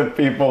innocent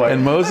people. Like,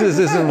 and Moses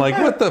isn't like,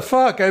 what the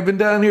fuck? I've been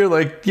down here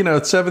like,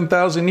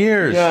 7,000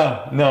 years.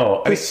 Yeah,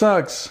 no. This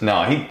sucks.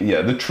 No,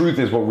 the truth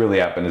is what really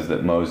happened is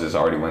that Moses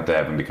already went to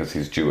heaven because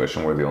he's Jewish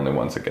and we're the only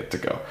ones that get to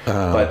go.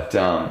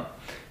 But...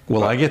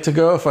 Will I get to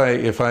go if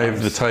I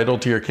have the title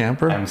to your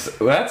camper?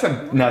 That's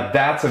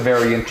a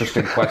very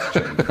interesting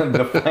question.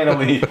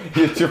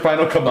 It's your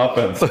final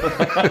comeuppance.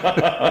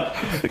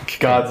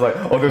 God's like,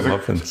 oh,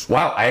 there's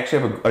wow. I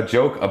actually have a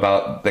joke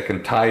about that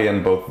can tie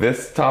in both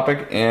this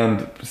topic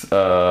and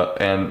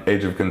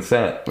Age of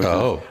Consent.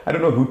 I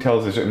don't know who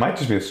tells this joke. It might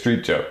just be a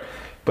street joke,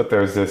 but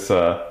there's this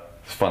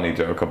funny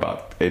joke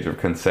about Age of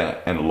Consent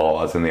and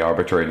laws and the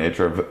arbitrary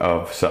nature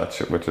of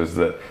such, which is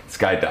that this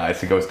guy dies,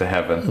 he goes to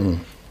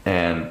heaven.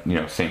 and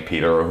St.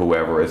 Peter or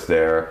whoever is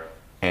there,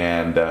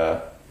 and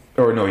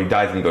or no, he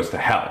dies and he goes to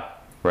hell,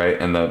 right?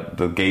 And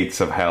the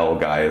gates of hell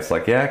guy is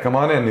like, yeah, come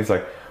on in. And he's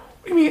like,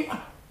 what do you mean?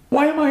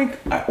 Why am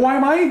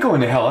I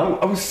going to hell?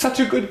 I was such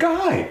a good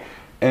guy.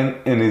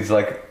 And he's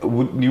like,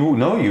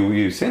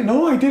 you sinned?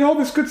 No, I did all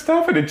this good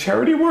stuff. I did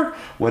charity work.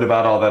 What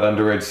about all that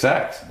underage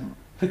sex?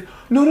 Like,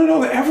 no.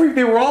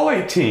 They were all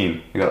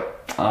 18. You go,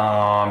 oh,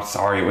 I'm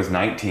sorry, it was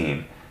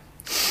 19.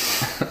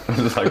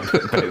 It's like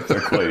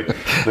basically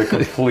the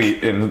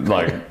complete and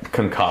like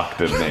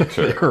concocted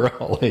nature. They were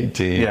all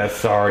 18. Yeah,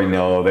 sorry,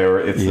 no,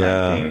 it's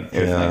 19.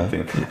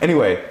 It's 19.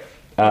 Anyway,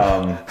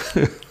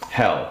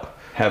 hell,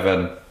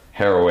 heaven,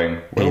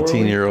 harrowing.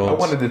 18-year-olds. I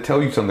wanted to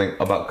tell you something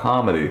about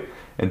comedy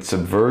and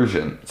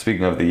subversion.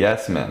 Speaking of the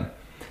Yes Men,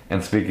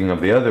 and speaking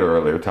of the other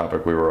earlier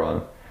topic we were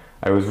on,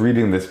 I was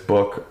reading this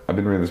book. I've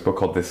been reading this book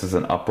called "This Is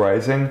an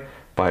Uprising"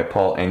 by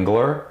Paul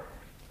Engler.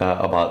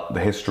 About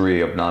the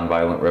history of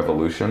nonviolent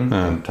revolution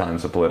in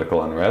times of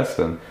political unrest,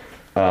 and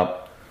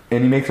he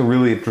makes a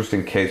really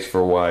interesting case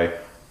for why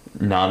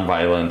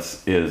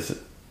nonviolence is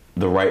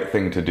the right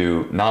thing to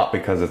do, not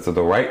because it's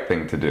the right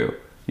thing to do.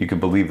 You can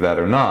believe that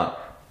or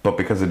not, but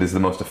because it is the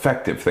most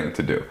effective thing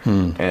to do.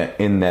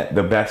 In that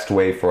the best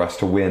way for us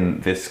to win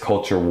this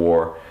culture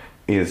war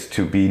is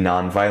to be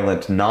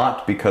nonviolent,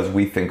 not because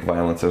we think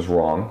violence is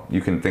wrong.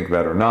 You can think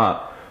that or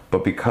not.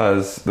 But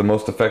because the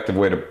most effective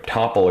way to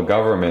topple a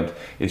government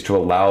is to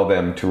allow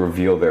them to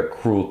reveal their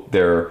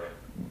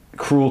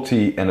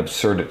cruelty and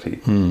absurdity.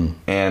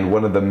 And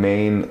one of the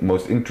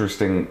most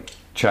interesting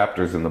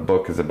chapters in the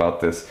book is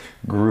about this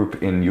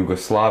group in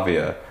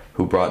Yugoslavia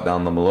who brought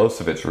down the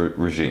Milosevic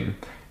regime.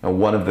 And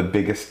one of the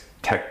biggest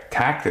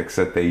tactics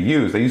that they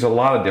use a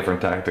lot of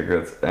different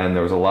tactics, and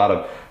there was a lot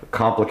of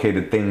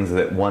complicated things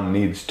that one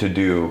needs to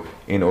do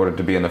in order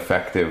to be an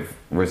effective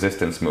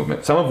resistance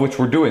movement, some of which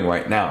we're doing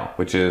right now,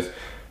 which is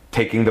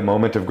taking the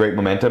moment of great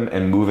momentum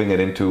and moving it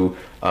into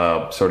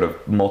a sort of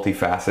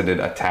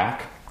multifaceted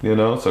attack,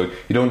 so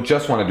you don't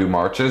just want to do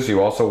marches,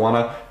 you also want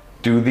to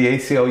do the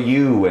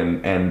ACLU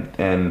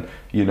and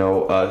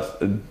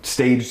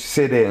stage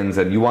sit-ins,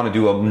 and you want to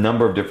do a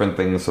number of different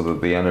things so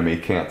that the enemy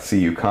can't see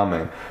you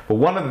coming. But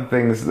one of the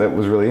things that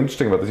was really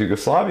interesting about this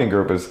Yugoslavian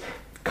group is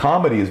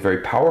comedy is very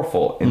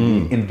powerful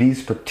in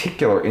these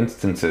particular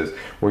instances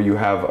where you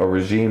have a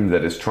regime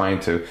that is trying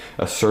to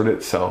assert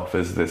itself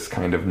as this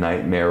kind of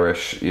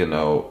nightmarish,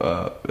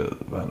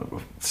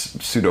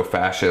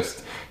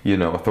 pseudo-fascist,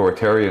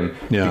 authoritarian,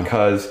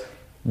 because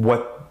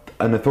what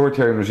an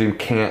authoritarian regime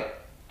can't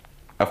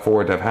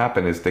afford to have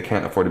happen is they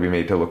can't afford to be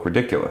made to look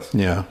ridiculous.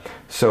 Yeah.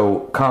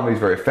 So comedy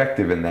is very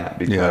effective in that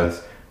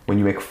because when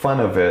you make fun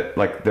of it,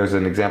 like there's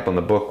an example in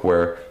the book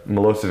where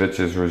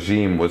Milosevic's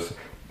regime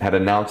had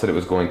announced that it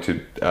was going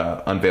to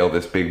unveil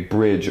this big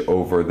bridge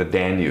over the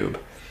Danube,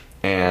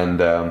 and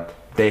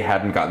they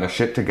hadn't gotten their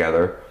shit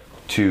together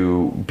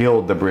to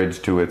build the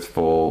bridge to its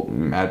full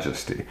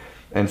majesty.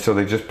 And so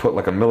they just put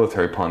like a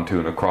military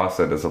pontoon across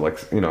it as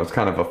it's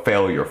kind of a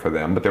failure for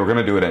them, but they were going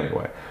to do it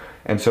anyway.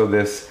 And so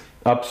this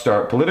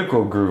upstart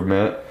political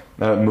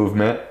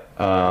movement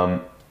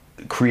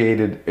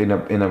created in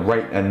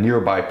a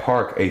nearby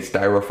park a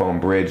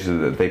styrofoam bridge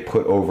that they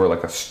put over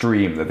like a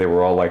stream that they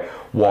were all like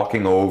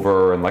walking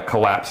over and like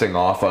collapsing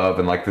off of,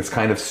 and like this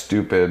kind of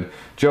stupid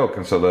joke.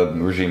 And so the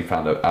regime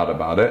found out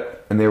about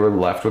it, and they were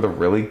left with a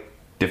really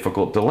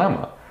difficult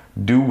dilemma.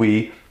 Do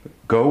we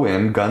go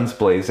in guns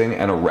blazing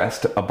and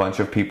arrest a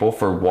bunch of people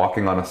for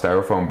walking on a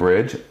styrofoam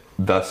bridge,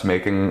 thus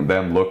making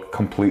them look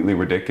completely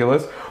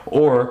ridiculous,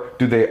 or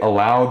do they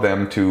allow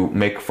them to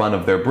make fun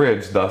of their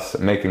bridge, thus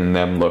making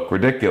them look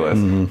ridiculous?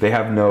 They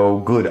have no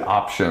good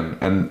option,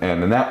 and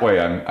in that way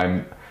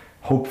I'm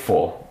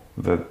hopeful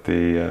that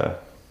the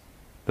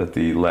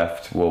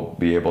left will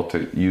be able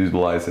to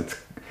utilize its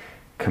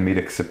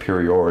comedic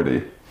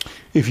superiority.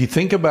 If you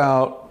think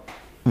about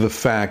the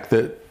fact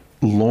that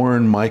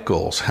Lorne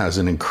Michaels has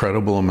an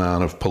incredible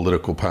amount of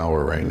political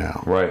power right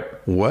now. Right.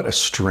 What a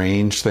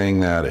strange thing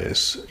that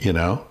is, I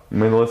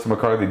mean, Melissa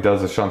McCarthy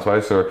does a Sean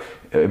Spicer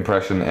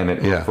impression, and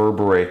it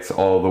reverberates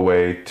all the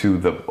way to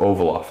the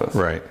Oval Office.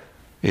 Right.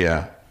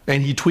 Yeah.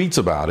 And he tweets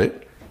about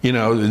it,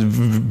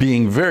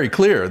 being very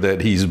clear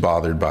that he's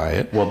bothered by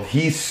it. Well,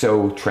 he's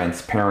so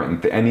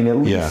transparent. I mean, at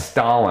least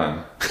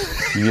Stalin,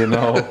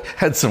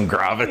 had some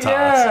gravitas.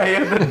 Yeah, he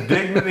had the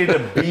dignity to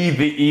be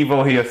the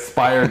evil he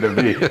aspired to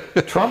be.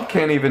 Trump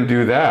can't even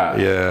do that.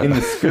 Yeah. In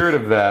the spirit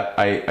of that,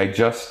 I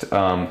just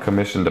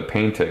commissioned a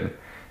painting,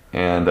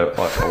 and I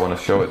want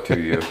to show it to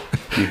you.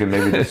 You can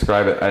maybe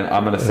describe it, and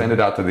I'm going to send it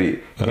out to the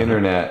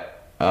internet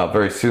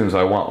very soon. So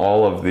I want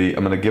all of I'm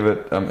going to give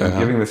it. I'm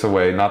giving this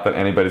away. Not that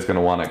anybody's going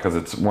to want it, because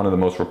it's one of the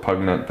most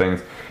repugnant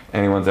things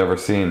anyone's ever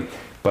seen.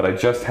 But I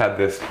just had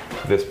this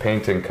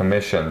painting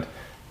commissioned,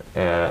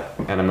 and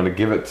I'm going to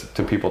give it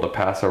to people to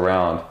pass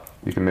around.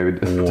 You can maybe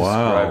describe it.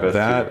 Wow,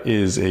 that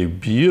is a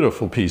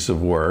beautiful piece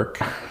of work.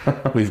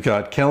 We've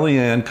got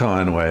Kellyanne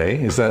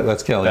Conway.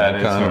 That's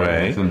Kellyanne Conway?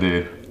 That is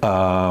indeed.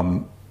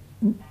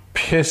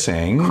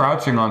 pissing.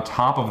 Crouching on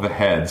top of the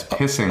heads,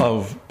 pissing.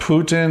 Of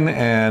Putin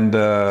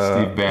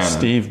and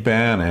Steve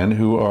Bannon,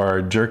 who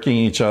are jerking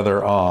each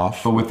other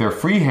off. But with their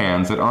free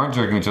hands that aren't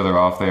jerking each other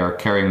off, they are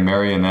carrying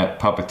marionette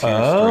puppeteer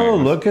Oh,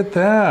 strings. look at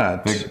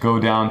that. They go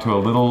down to a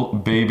little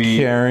baby.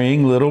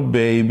 Carrying little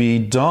baby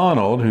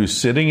Donald, who's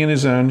sitting in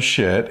his own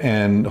shit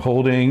and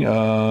holding,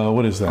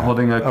 what is that?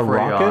 Holding a crayon.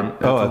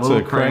 rocket? Oh, it's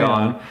a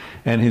crayon.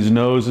 And his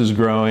nose is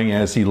growing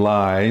as he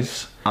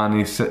lies. And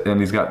he's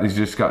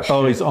just got.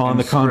 Oh, he's on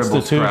the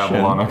Constitution.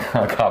 Scrabble on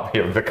a copy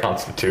of the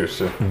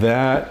Constitution.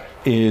 That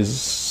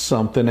is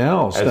something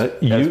else.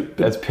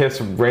 As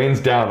piss rains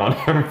down on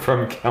him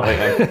from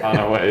Kellyanne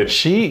Conway.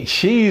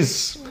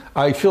 She's.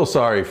 I feel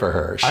sorry for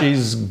her.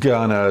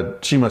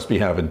 She must be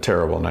having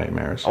terrible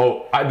nightmares.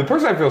 Oh, the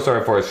person I feel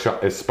sorry for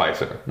is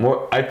Spicer.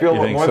 I feel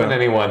more than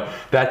anyone,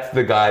 that's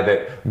the guy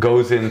that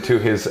goes into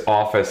his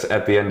office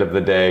at the end of the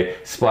day,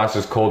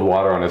 splashes cold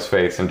water on his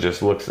face, and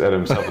just looks at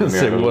himself in the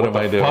mirror. What am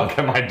I doing? What the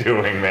fuck am I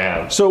doing,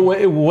 man? So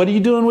what are you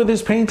doing with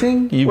this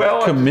painting? You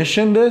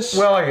commissioned this?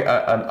 Well,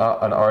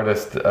 an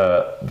artist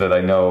that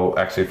I know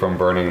actually from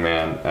Burning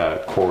Man,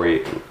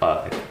 Corey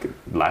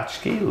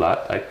Latchkey.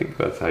 I think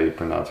that's how you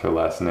pronounce her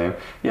last name.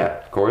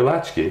 Yeah, Corey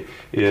Latchkey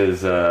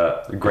is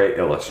a great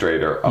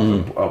illustrator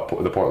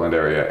of the Portland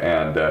area,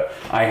 and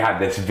I had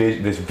this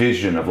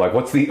vision of like,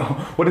 because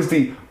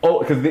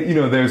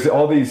there's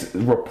all these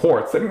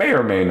reports that may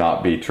or may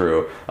not be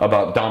true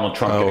about Donald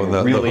Trump getting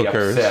really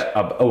upset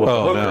about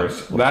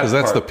hookers. Because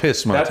that's the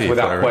piss motif. That's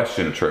without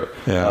question true.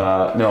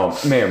 Yeah. No,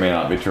 may or may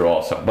not be true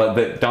also, but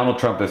that Donald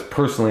Trump is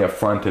personally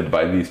affronted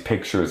by these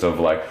pictures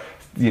of like,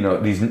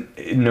 these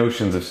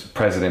notions of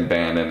President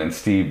Bannon and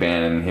Steve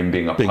Bannon and him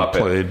being a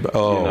puppet. Played.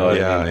 Oh,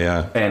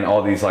 yeah. And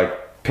all these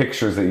like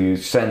pictures that you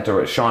sent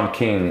to Sean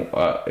King,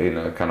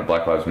 kind of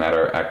Black Lives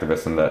Matter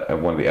activist and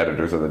one of the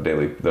editors of the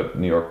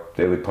New York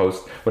Daily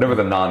Post, whatever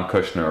the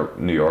non-Kushner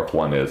New York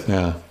one is.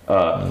 Yeah.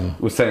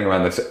 Was sending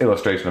around this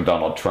illustration of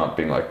Donald Trump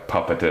being like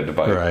puppeted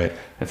by, right.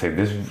 And say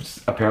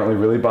this apparently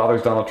really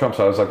bothers Donald Trump.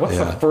 So I was like, what's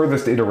the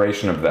furthest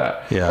iteration of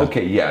that? Yeah.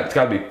 Okay, it's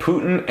got to be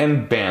Putin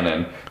and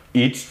Bannon,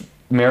 each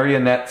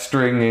marionette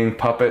stringing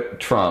puppet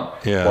Trump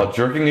while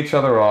jerking each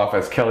other off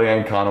as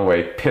Kellyanne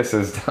Conway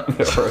pisses down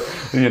their,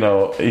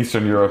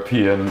 Eastern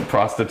European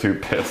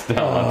prostitute piss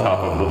down on top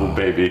of little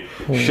baby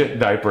shit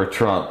diaper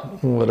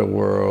Trump. What a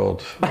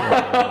world.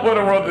 What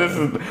a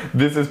world.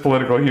 This is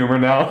political humor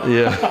now.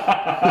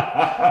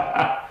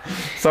 Yeah.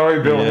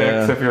 Sorry, Bill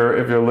Hicks, if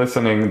you're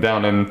listening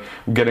down and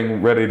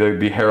getting ready to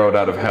be harrowed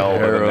out of hell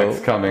by the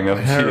next coming of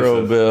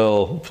Harrow Jesus.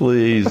 Bill,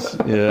 please.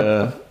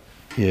 Yeah.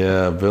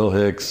 Yeah, Bill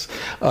Hicks.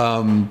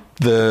 There's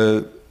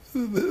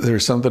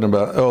something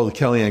about the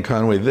Kellyanne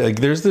Conway.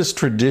 There's this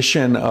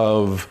tradition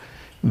of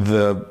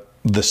the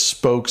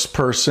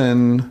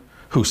spokesperson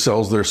who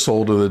sells their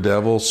soul to the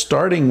devil,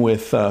 starting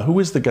with who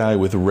was the guy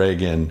with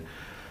Reagan?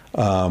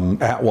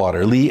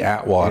 Atwater, Lee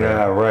Atwater.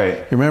 Yeah, right.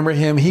 You remember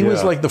him? He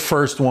was like the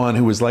first one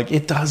who was like,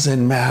 it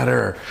doesn't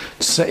matter.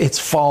 It's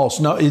false.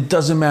 No, it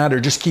doesn't matter.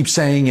 Just keep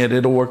saying it.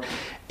 It'll work.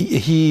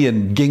 He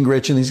and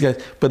Gingrich and these guys.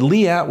 But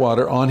Lee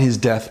Atwater on his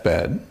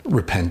deathbed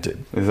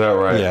repented. Is that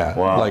right? Yeah.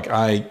 Wow.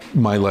 Like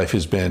my life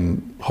has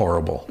been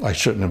horrible. I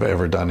shouldn't have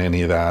ever done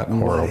any of that.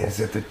 Horrible. What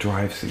is it that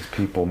drives these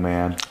people,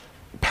 man?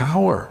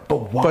 Power.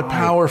 But why? But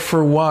power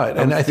for what?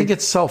 And I think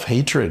it's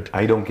self-hatred.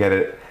 I don't get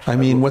it. I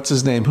mean, what's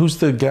his name? Who's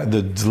the guy,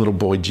 the little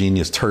boy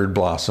genius, Turd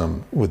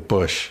Blossom with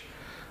Bush?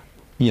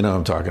 You know what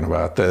I'm talking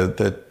about.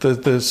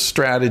 The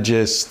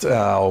strategist.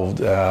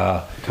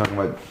 Talking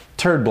about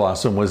Turd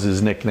Blossom was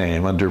his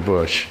nickname under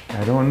Bush.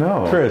 I don't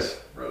know.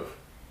 Chris.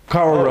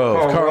 Karl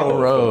Rove. Karl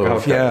Rove.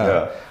 Okay,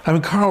 yeah. I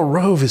mean, Karl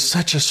Rove is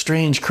such a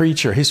strange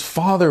creature. His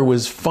father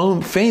was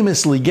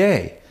famously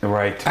gay.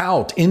 Right.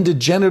 Out into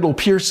genital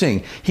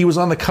piercing. He was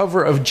on the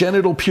cover of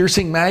Genital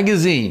Piercing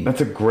magazine.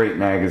 That's a great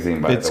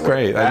magazine, by the way. It's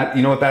great.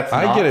 You know what that's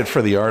not? I get it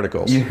for the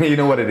articles. You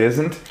know what it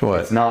isn't?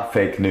 What? It's not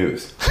fake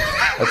news.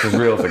 That's as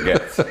real as it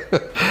gets.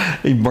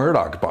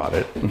 Murdoch bought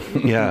it.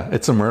 Yeah,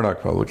 it's a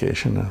Murdoch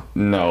publication now.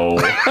 No.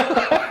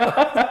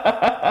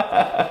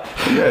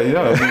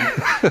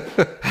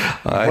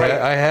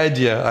 I had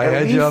you. I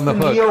had you on the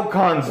hook. At least the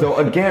neocons, though,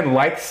 again,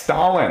 like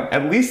Stalin,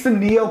 at least the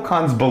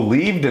neocons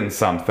believed in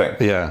something.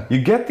 Yeah. You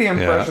get the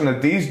impression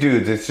that these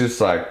dudes, it's just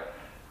like,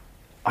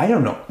 I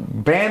don't know.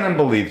 Bannon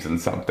believes in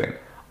something.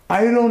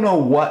 I don't know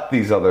what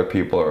these other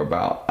people are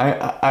about.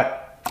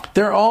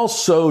 They're all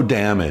so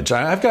damaged.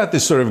 I've got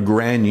this sort of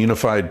grand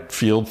unified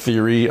field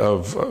theory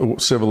of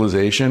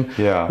civilization,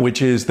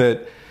 which is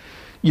that,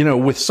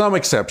 with some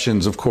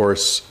exceptions, of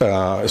course,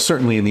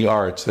 certainly in the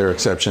arts, there are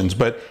exceptions,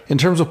 but in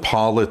terms of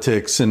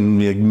politics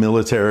and the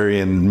military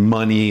and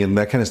money and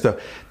that kind of stuff,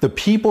 the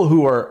people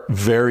who are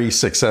very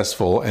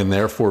successful and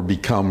therefore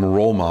become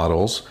role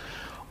models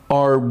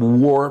are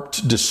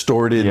warped,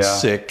 distorted,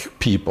 sick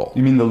people.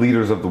 You mean the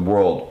leaders of the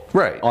world?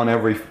 Right. On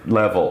every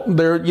level.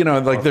 There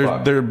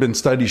have been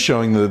studies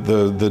showing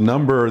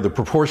the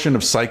proportion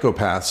of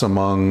psychopaths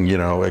among,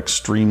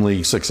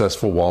 extremely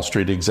successful Wall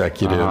Street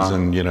executives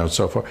and,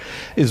 so forth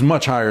is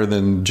much higher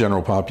than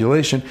general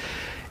population.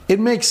 it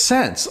makes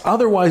sense.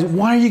 Otherwise,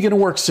 why are you going to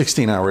work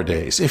 16-hour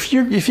days? If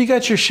you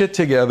got your shit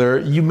together,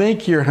 you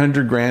make your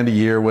 $100,000 a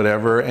year,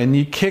 whatever, and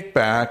you kick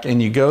back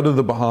and you go to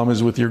the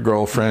Bahamas with your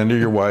girlfriend or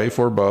your wife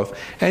or both,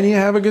 and you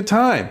have a good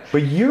time.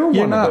 But you're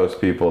one of those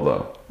people,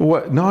 though.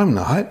 What? No, I'm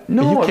not.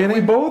 No, are you kidding?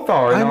 We both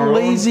are. I'm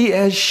lazy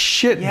as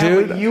shit,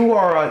 dude. But you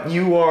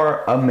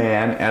are a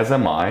man, as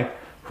am I,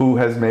 who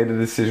has made a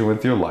decision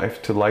with your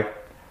life to like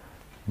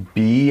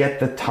be at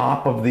the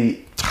top of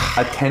the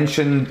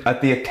attention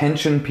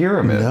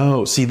pyramid.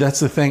 No, see, that's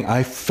the thing.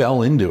 I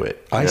fell into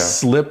it. I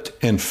slipped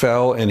and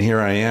fell, and here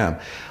I am.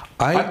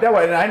 I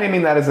didn't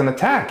mean that as an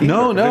attack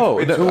either. No.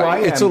 It's who I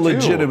am, it's a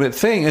legitimate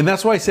thing. And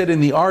that's why I said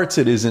in the arts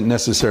it isn't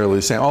necessarily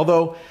the same.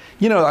 Although,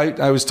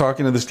 I was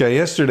talking to this guy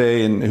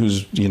yesterday, and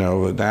who's,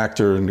 an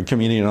actor and a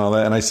comedian and all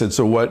that. And I said,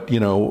 so what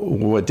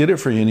did it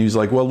for you? And he was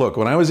like, well, look,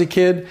 when I was a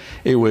kid,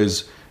 it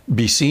was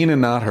be seen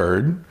and not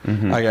heard.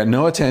 Mm-hmm. I got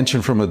no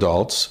attention from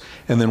adults.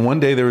 And then one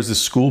day there was this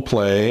school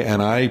play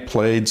and I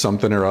played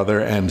something or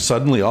other, and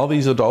suddenly all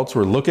these adults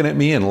were looking at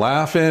me and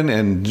laughing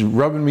and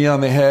rubbing me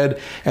on the head.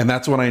 And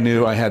that's when I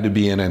knew I had to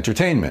be in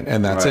entertainment.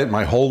 And that's it.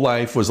 My whole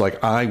life was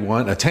like, I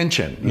want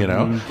attention,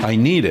 I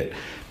need it.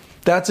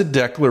 That's a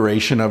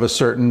declaration of a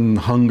certain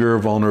hunger,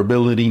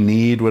 vulnerability,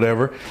 need,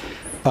 whatever.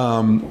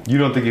 You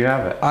don't think you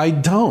have it? I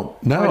don't.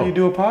 No. Why do you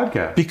do a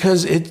podcast?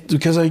 Because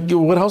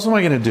what else am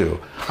I going to do?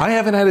 I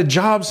haven't had a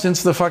job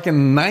since the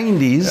fucking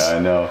 90s. Yeah,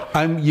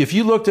 I know. If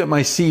you looked at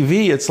my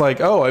CV, it's like,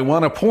 oh, I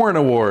won a porn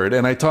award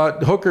and I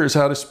taught hookers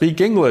how to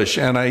speak English,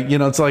 and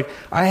it's like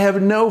I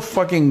have no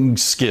fucking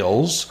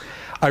skills.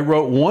 I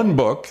wrote one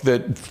book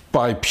that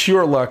by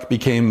pure luck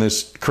became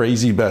this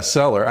crazy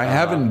bestseller. I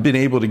haven't been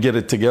able to get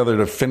it together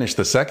to finish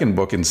the second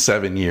book in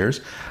 7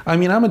 years. I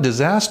mean, I'm a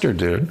disaster,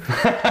 dude.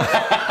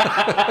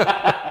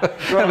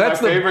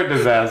 That's my favorite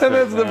disaster. And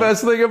that's the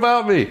best thing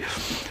about me.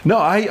 No,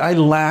 I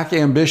lack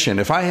ambition.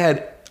 If I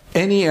had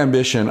any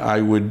ambition,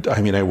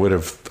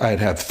 I'd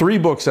have 3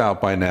 books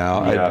out by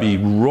now. Yeah. I'd be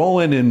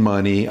rolling in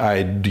money.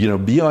 I'd,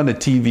 be on a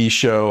TV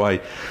show. I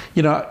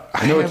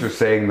know what you're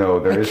saying,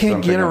 though. I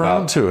can't get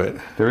around to it.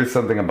 There is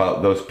something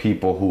about those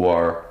people who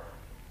are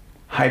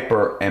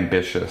hyper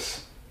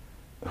ambitious,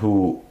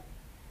 who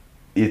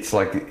it's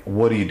like,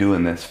 what are you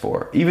doing this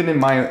for? Even in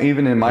my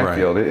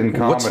field, in comedy.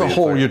 What's the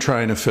hole you're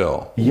trying to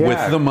fill? Yeah.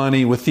 With the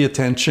money, with the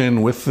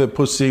attention, with the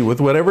pussy, with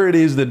whatever it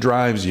is that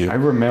drives you. I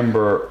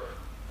remember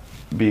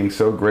being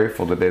so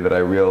grateful the day that I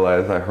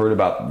realized I heard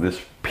about this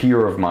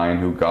peer of mine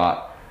who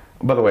got,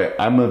 by the way,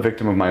 I'm a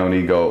victim of my own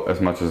ego as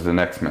much as the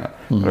next man.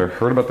 Mm-hmm. But I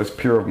heard about this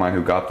peer of mine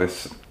who got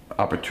this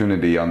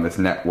opportunity on this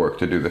network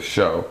to do the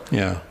show.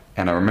 Yeah.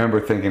 And I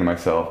remember thinking to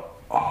myself,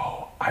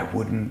 oh, I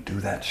wouldn't do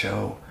that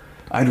show.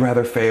 I'd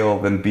rather fail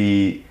than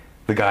be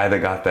the guy that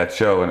got that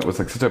show. And it was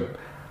like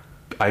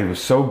I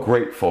was so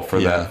grateful for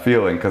that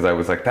feeling, because I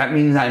was like, that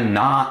means I'm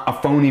not a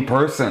phony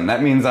person.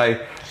 That means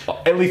I,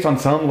 at least on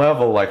some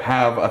level, like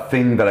have a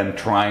thing that I'm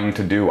trying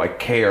to do. I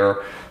care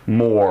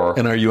more.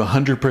 And are you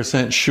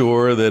 100%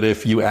 sure that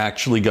if you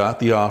actually got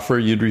the offer,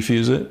 you'd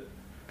refuse it?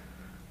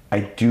 I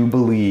do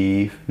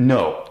believe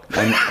no,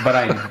 but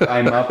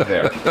I'm up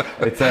there.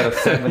 It's at a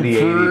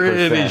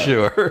 70-80%. Pretty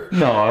sure.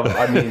 No,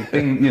 I mean,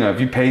 if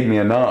you paid me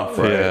enough,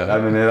 right? Yeah.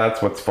 I mean,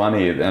 that's what's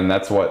funny, and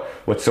that's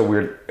what's so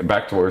weird.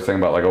 Back to what we were saying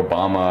about like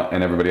Obama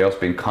and everybody else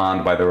being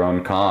conned by their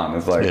own con.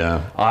 It's like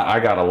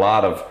I got a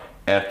lot of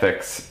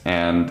ethics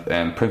and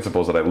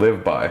principles that I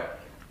live by,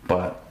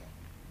 but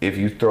if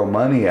you throw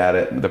money at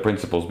it, the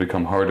principles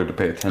become harder to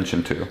pay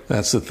attention to.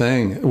 That's the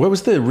thing. What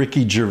was the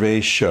Ricky Gervais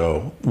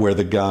show where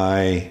the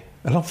guy,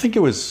 I don't think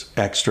it was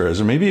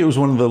Extras, or maybe it was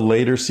one of the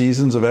later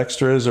seasons of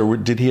Extras, or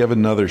did he have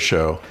another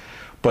show?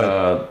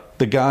 But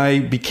the guy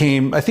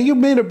became, I think it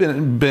may have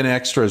been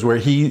Extras, where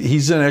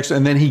he's an extra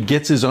and then he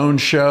gets his own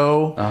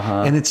show.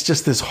 Uh-huh. And it's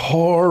just this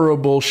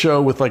horrible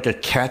show with like a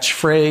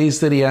catchphrase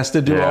that he has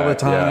to do all the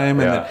time.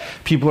 And that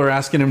people are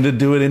asking him to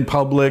do it in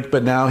public,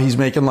 but now he's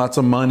making lots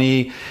of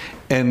money.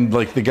 And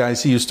like the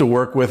guys he used to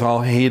work with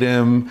all hate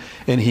him,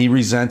 and he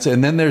resents it.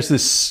 And then there's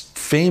this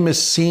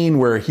famous scene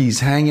where he's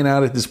hanging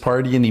out at this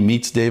party and he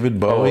meets David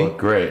Bowie. Oh,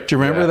 great. Do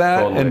you remember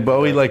that? Totally. And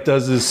Bowie like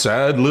does this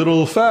sad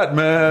little fat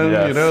man,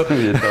 Yes. Yeah,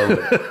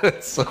 totally.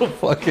 It's so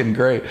fucking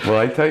great. Well,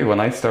 I tell you, when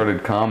I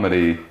started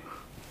comedy,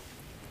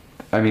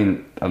 I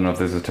mean, I don't know if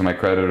this is to my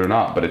credit or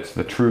not, but it's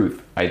the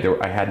truth. I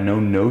had no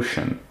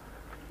notion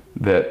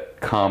that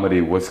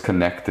comedy was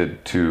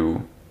connected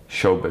to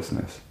show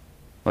business.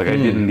 Like, I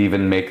didn't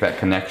even make that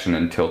connection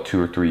until 2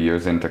 or 3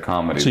 years into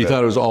comedy. So you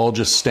thought it was all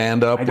just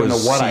stand-up,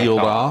 was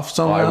sealed off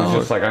somehow? I was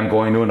just like, I'm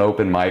going to an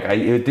open mic.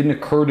 It didn't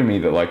occur to me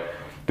that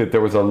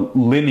there was a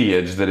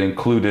lineage that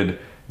included,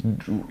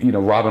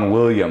 Robin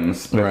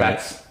Williams.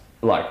 That's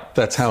like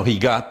That's how he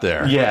got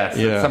there. yes,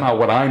 it's somehow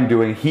what I'm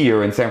doing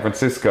here in San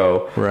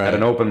Francisco Right. at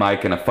an open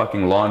mic in a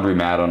fucking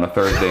laundromat on a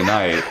Thursday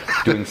night,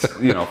 doing,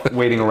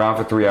 waiting around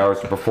for 3 hours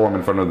to perform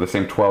in front of the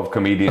same 12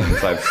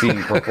 comedians I've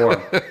seen perform.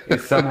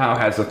 It somehow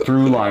has a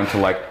through line to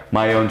like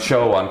my own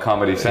show on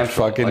Comedy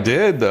Central. Fucking Like,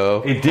 did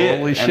though. It did.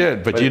 Holy And-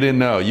 shit! But you didn't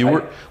know.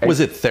 Was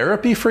it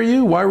therapy for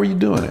you? Why were you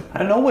doing it? I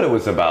don't know what it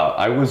was about.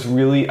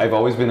 I've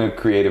always been a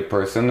creative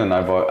person, and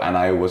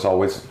I was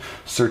always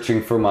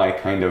searching for my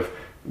kind of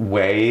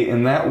way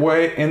in that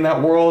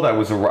world. I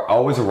was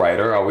always a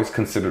writer. I always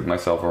considered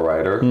myself a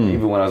writer.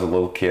 Even when I was a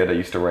little kid, I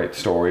used to write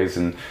stories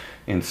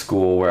in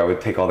school where I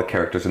would take all the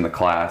characters in the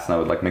class and I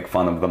would like make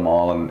fun of them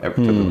all, and to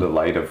the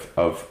delight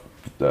of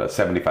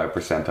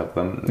 75% of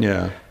them.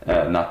 Yeah.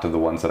 Not to the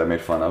ones that I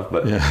made fun of,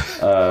 but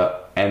Yeah.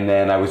 and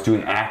then I was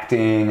doing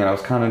acting, and I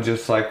was kind of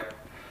just like,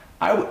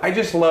 I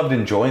just loved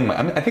enjoying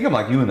I think I'm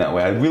like you in that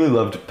way. I really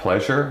loved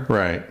pleasure.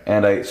 Right.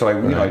 And I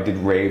did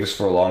raves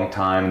for a long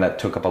time. That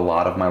took up a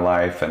lot of my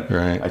life. And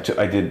Right.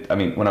 I did,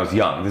 when I was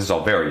young, this is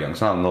all very young.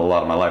 It's not a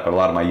lot of my life, but a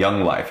lot of my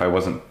young life. I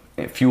wasn't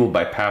fueled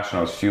by passion.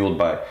 I was fueled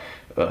by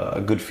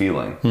a good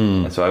feeling.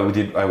 And so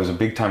I was a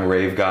big time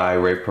rave guy,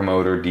 rave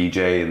promoter,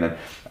 DJ. And then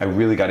I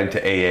really got into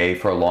AA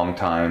for a long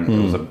time.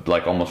 It was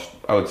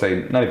I would say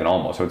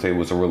it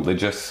was a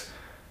religious,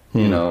 a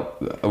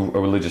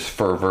religious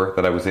fervor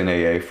that I was in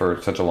AA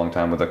for such a long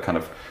time, with a kind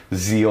of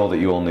zeal that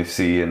you only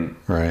see in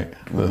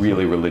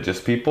really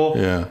religious people.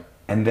 Yeah.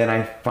 And then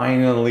I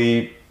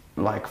finally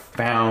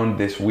found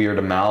this weird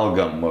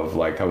amalgam of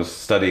I was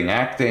studying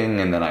acting,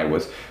 and then I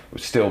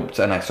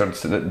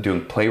started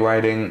doing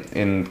playwriting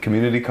in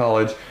community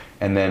college.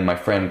 And then my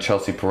friend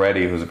Chelsea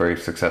Peretti, who's a very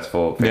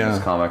successful, famous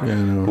comic,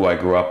 who I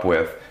grew up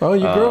with. Oh,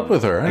 you grew up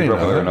with her? I grew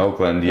up with her in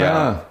Oakland.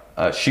 Yeah.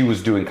 Ah. She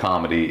was doing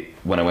comedy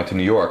when I went to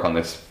New York on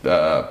this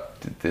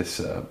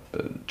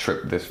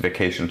trip, this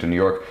vacation to New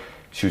York.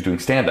 She was doing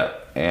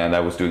stand-up, and I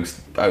was doing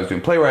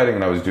playwriting,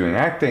 and I was doing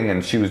acting,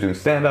 and she was doing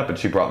stand-up, and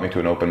she brought me to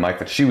an open mic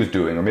that she was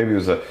doing, or maybe it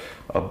was a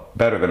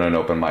better than an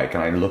open mic,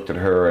 and I looked at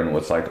her and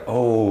was like,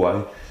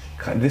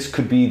 this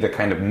could be the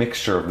kind of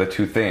mixture of the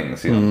two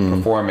things,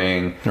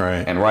 performing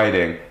and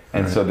writing.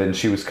 And so then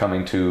she was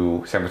coming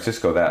to San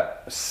Francisco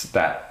that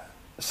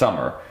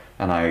summer,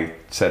 and I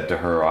said to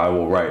her, I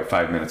will write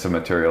 5 minutes of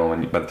material,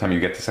 and by the time you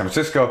get to San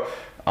Francisco,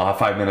 I'll have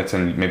 5 minutes,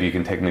 and maybe you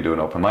can take me to an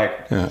open mic.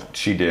 Yeah.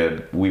 She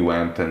did. We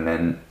went, and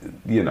then,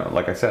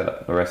 like I said,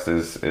 the rest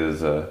is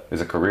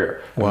a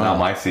career. Wow. And now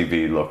my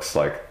CV looks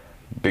like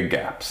big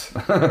gaps.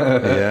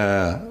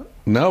 Yeah.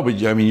 No, but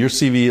your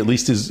CV at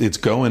least it's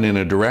going in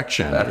a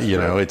direction. That's you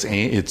true. know, it's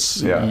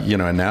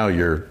and now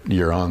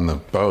you're on the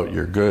boat.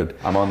 You're good.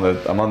 I'm on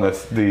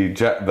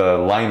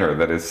the liner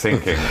that is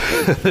sinking.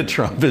 The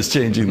Trump is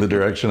changing the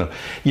direction of.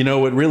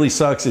 What really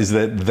sucks is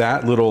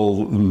that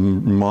little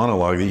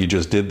monologue that you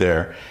just did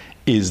there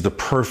is the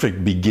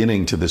perfect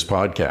beginning to this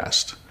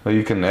podcast. Well,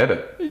 you can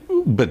edit.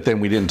 But then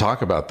we didn't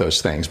talk about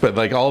those things.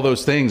 But all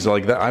those things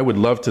like that, I would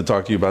love to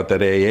talk to you about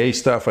that AA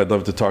stuff. I'd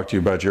love to talk to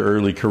you about your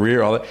early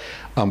career, all that.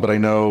 But I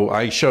know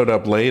I showed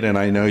up late, and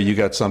I know you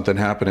got something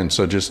happening.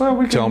 So just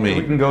tell me.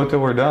 We can go till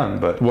we're done,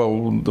 but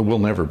we'll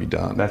never be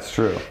done. That's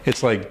true.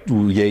 It's like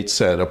Yeats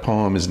said: a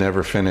poem is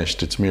never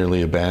finished; it's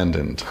merely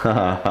abandoned.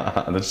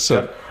 I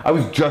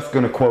was just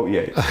going to quote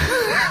Yeats.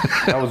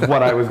 That was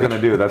what I was going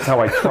to do. That's how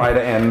I try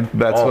to end.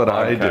 That's what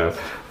I do.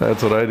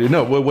 That's what I do.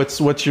 No,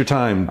 what's your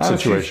time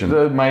situation?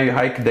 My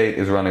hike date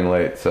is running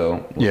late,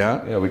 so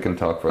yeah, we can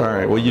talk for. All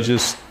right. Well, you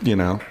just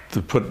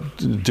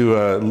do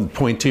a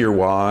point to your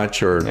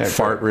watch, or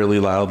fart really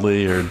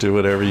loudly, or do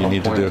whatever you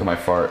need to do. Point to my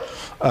fart.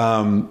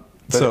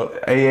 So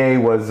AA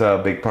was a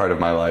big part of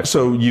my life.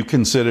 So you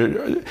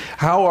consider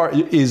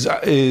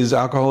is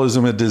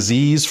alcoholism a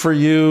disease for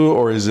you,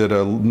 or is it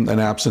an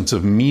absence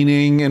of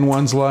meaning in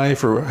one's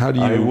life, or how do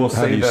you? I will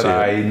say that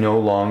I no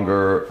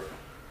longer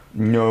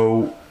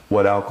know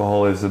what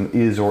alcoholism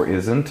is or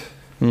isn't.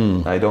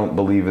 I don't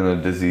believe in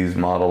a disease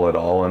model at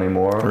all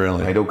anymore.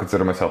 Really? I don't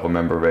consider myself a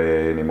member of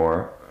AA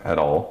anymore at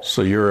all.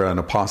 So you're an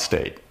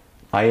apostate.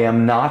 I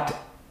am not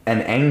an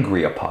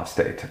angry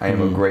apostate. I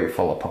am a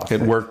grateful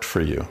apostate. It worked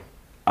for you.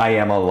 I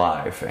am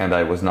alive, and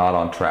I was not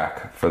on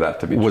track for that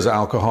to be true. Was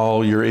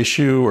alcohol your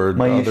issue, or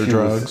other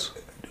drugs?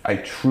 I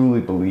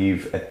truly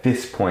believe at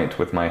this point,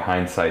 with my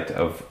hindsight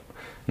of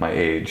my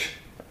age,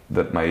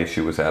 that my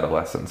issue was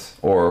adolescence,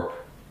 or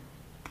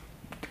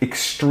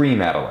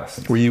extreme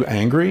adolescence. Were you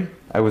angry?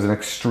 I was an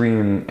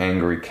extreme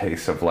angry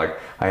case of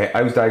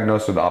I was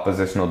diagnosed with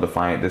oppositional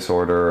defiant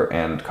disorder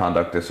and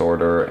conduct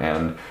disorder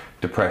and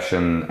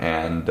depression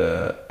and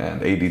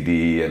ADD,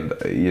 and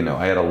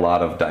I had a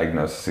lot of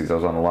diagnoses. I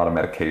was on a lot of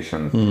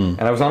medication,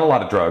 and I was on a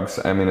lot of drugs.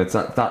 It's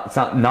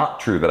not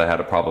true that I had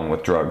a problem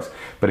with drugs,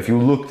 but if you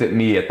looked at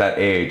me at that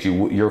age,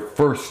 your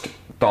first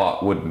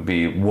thought wouldn't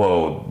be,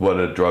 whoa, what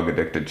a drug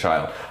addicted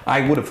child.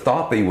 I would have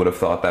thought that you would have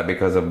thought that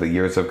because of the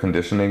years of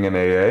conditioning in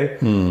AA,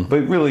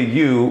 but really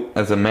you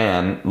as a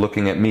man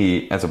looking at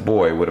me as a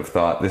boy would have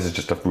thought this is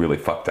just a really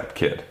fucked up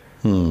kid.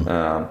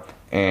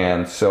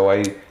 And so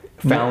I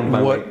found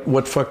my way.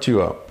 What fucked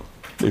you up?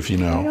 if you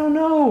I know. don't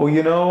know.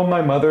 You know,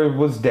 my mother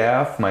was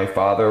deaf. My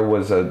father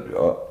was a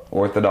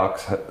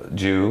Orthodox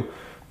Jew.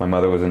 My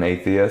mother was an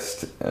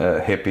atheist,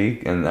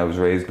 hippie, and I was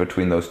raised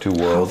between those two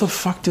How worlds. the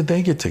fuck did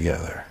they get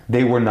together?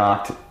 They were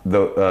not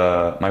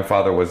my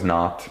father was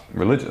not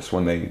religious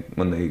when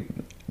they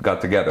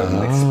got together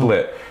and they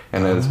split.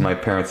 And as my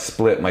parents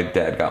split, my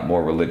dad got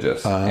more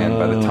religious. And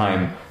by the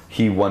time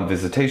he won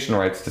visitation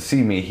rights to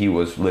see me, he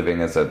was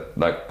living as a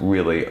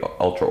really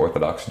ultra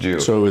Orthodox Jew.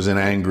 So it was an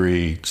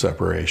angry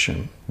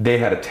separation. They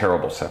had a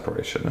terrible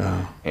separation.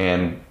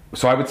 And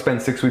so I would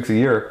spend 6 weeks a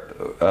year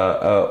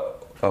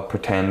a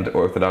pretend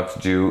Orthodox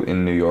Jew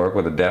in New York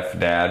with a deaf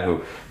dad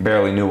who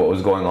barely knew what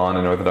was going on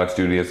in Orthodox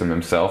Judaism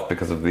himself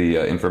because of the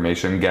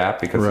information gap,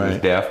 because he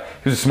was deaf.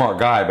 He was a smart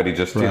guy, but he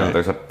just,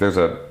 there's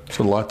a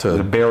lot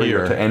to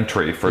barrier to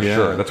entry for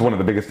sure. That's one of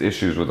the biggest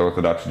issues with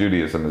Orthodox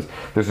Judaism is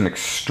there's an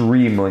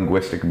extreme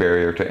linguistic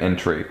barrier to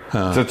entry.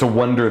 So it's a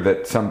wonder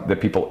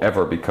that people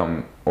ever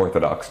become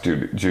Orthodox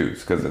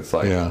Jews, because it's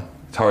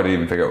it's hard to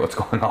even figure out what's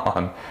going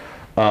on.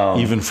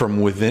 Even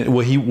from within.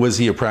 Well, was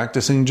he a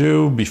practicing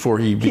Jew before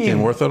he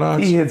became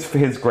Orthodox?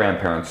 His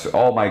grandparents,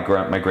 all my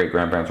great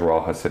grandparents were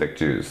all Hasidic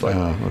Jews,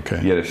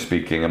 Yiddish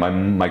speaking.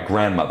 And my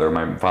grandmother,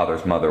 my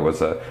father's mother, was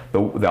the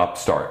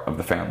upstart of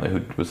the family,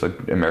 who was an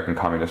American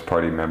Communist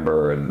Party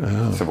member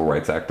and civil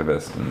rights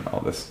activist and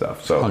all this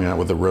stuff. So hung out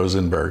with the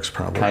Rosenbergs,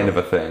 probably. Kind of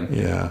a thing.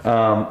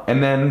 Yeah.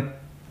 And then.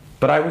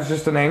 But I was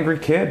just an angry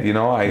kid,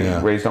 I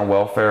raised on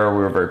welfare.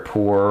 We were very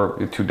poor,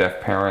 2 deaf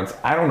parents.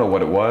 I don't know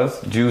what it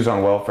was. Jews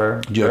on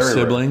welfare. Do you have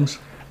siblings?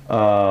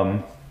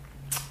 I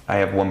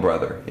have one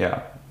brother,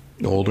 yeah.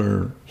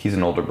 Older? He's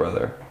an older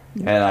brother.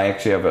 And I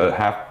actually have a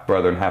half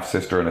brother and half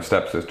sister and a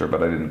stepsister,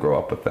 but I didn't grow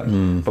up with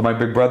them. But my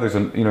big brother's,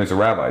 he's a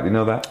rabbi. Do you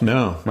know that?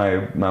 No.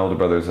 My older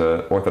brother's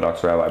an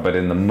Orthodox rabbi, but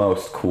in the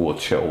most cool,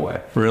 chill way.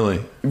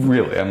 Really?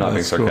 Really, I'm not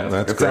being sarcastic.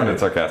 Cool. It sounded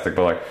sarcastic,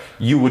 but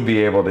you would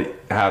be able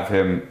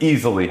to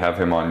easily have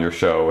him on your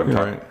show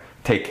and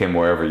take him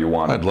wherever you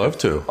want. I'd love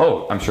to.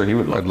 Oh, I'm sure he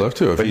would love I'd love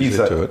to if he's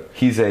into it.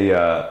 He's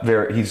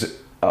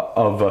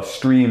of a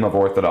stream of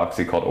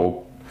Orthodoxy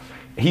called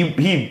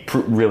He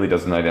really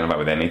doesn't identify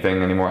with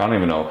anything anymore. I don't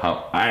even know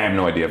how. I have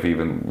no idea if he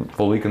even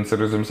fully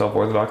considers himself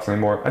Orthodox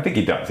anymore. I think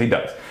he does. He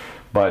does.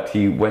 But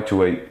he went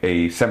to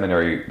a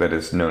seminary that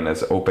is known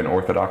as Open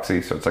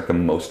Orthodoxy, so it's the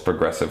most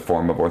progressive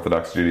form of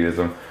Orthodox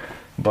Judaism.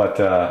 But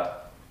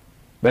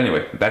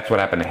anyway, that's what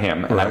happened to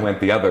him, and I went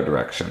the other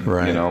direction,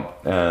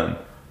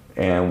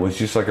 and was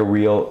just a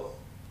real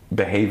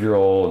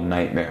behavioral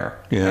nightmare.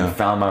 And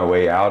found my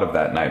way out of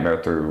that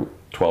nightmare through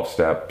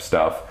 12-step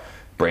stuff.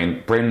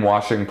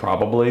 Brainwashing,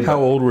 probably. How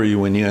old were you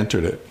when you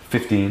entered it?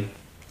 15.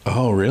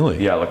 Oh,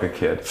 really? Yeah, like a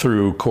kid.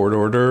 Through court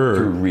order? Or?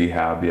 Through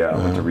rehab, yeah. I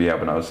went to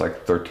rehab when I was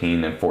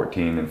 13 and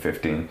 14 and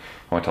 15.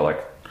 I went to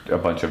a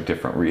bunch of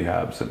different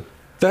rehabs. And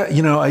that,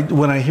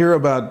 when I hear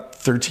about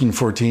 13,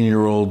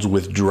 14-year-olds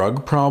with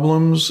drug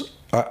problems,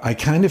 I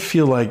kind of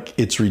feel like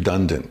it's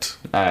redundant.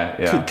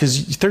 Yeah.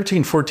 Because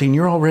 13, 14,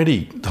 you're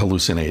already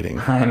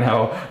hallucinating. I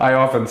know. I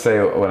often say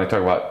when I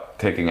talk about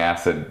taking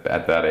acid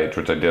at that age,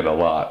 which I did a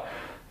lot,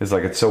 it's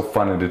it's so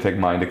funny to take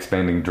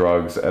mind-expanding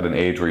drugs at an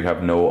age where you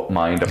have no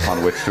mind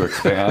upon which to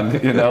expand.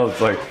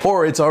 It's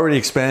or it's already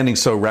expanding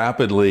so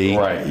rapidly,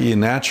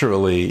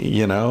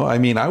 naturally. I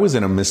mean, I was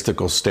in a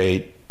mystical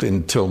state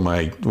until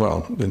I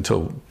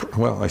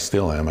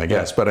still am, I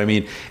guess. But I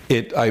mean,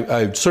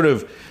 I sort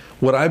of.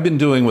 What I've been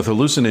doing with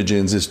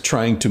hallucinogens is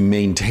trying to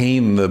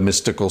maintain the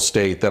mystical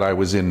state that I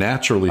was in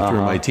naturally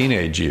through my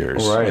teenage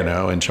years,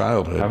 and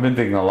childhood. I've been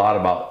thinking a lot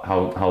about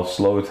how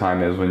slow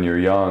time is when you're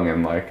young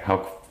and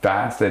how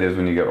fast it is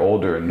when you get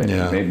older, and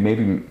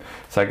maybe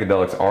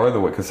psychedelics are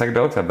the way, because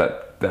psychedelics have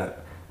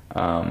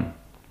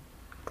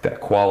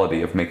that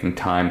quality of making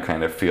time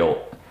kind of feel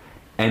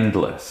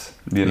endless,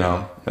 when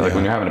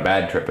you're having a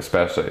bad trip,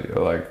 especially,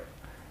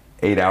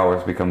 8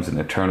 hours becomes an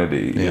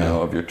eternity,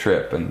 of your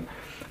trip. And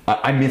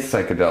I miss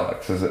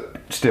psychedelics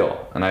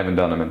still, and I haven't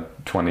done them in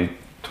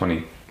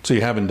 2020. So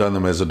you haven't done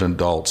them as an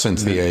adult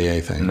since the AA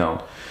thing?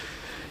 No.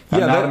 I'm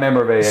not a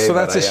member of AA. So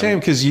that's a shame,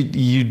 because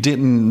you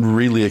didn't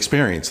really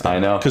experience them. I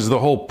know. Because the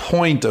whole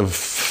point of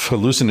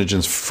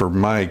hallucinogens, from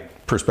my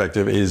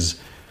perspective, is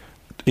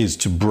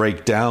to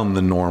break down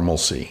the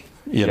normalcy.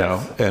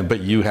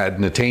 But you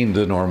hadn't attained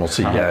the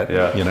normalcy yet.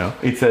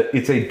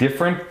 It's a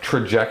different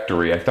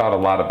trajectory. I thought a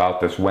lot about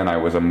this when I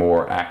was a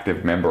more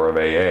active member of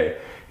AA.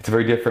 It's a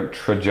very different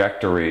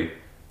trajectory,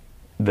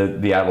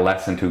 the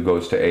adolescent who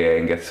goes to AA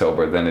and gets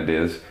sober, than it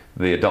is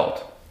the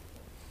adult.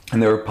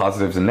 And there are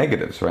positives and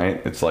negatives,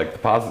 right? It's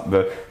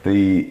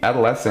the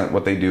adolescent,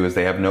 what they do is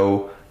they have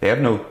no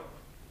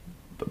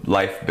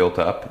life built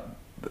up.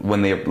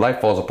 When the life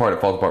falls apart,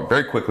 it falls apart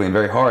very quickly and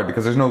very hard,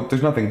 because there's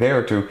nothing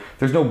there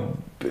there's no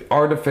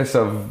artifice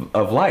of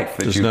life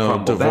that there's you no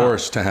crumble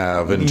divorce down. to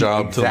have and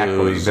job to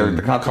lose and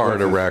the car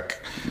to wreck.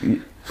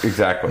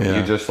 Exactly.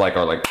 You just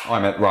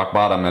I'm at rock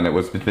bottom, and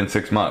it's been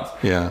 6 months.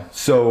 Yeah.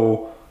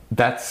 So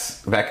that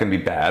can be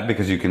bad,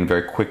 because you can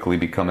very quickly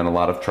become in a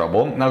lot of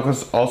trouble. Now, it can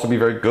also be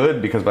very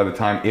good, because by the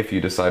time, if you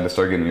decide to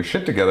start getting your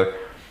shit together,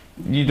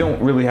 you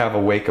don't really have a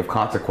wake of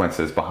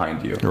consequences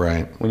behind you.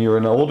 Right. When you're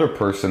an older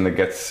person that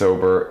gets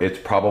sober, it's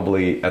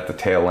probably at the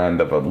tail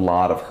end of a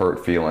lot of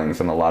hurt feelings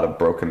and a lot of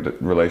broken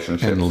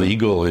relationships. And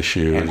legal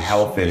issues. And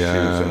health issues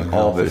and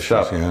all this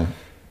stuff. Yeah.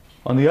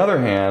 On the other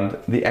hand,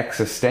 the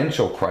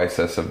existential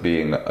crisis of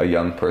being a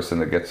young person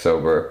that gets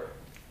sober,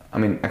 I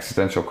mean,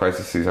 existential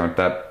crises aren't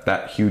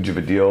that huge of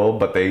a deal,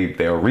 but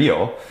they're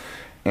real.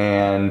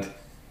 And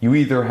you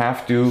either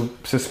have to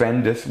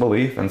suspend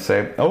disbelief and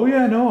say, oh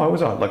yeah, no, I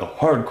was like a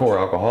hardcore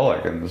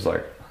alcoholic. And it's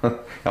like,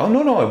 oh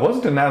no, I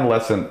wasn't an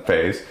adolescent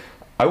phase.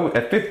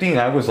 At 15,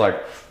 I was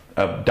like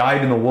a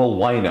dyed-in-the-wool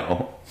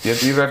wino. You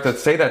either have to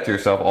say that to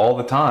yourself all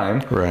the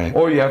time, right,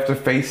 or you have to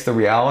face the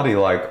reality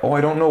like, oh,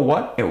 I don't know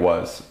what it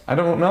was. I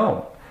don't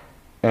know.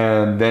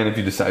 And then if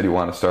you decide you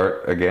want to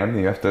start again,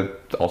 you have to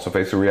also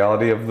face the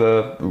reality of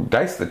the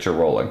dice that you're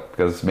rolling.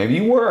 Because maybe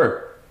you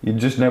were. You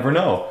just never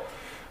know.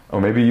 Or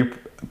maybe you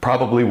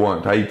probably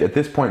weren't. At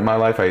this point in my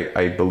life,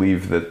 I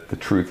believe that the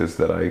truth is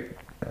that I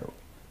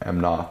am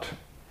not.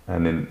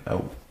 And in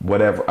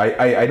whatever.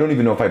 I don't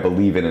even know if I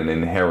believe in an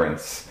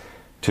inherence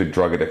to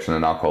drug addiction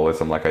and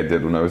alcoholism like I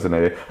did when I was in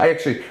AA.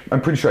 I'm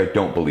pretty sure I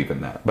don't believe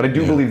in that. But I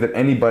do believe that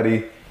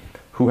anybody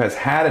who has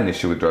had an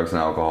issue with drugs and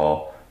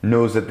alcohol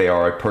knows that they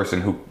are a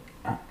person who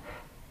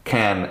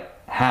can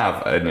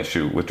have an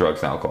issue with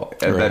drugs and alcohol.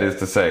 And that is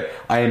to say,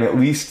 I am at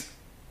least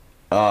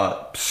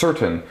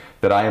certain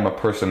that I am a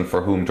person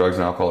for whom drugs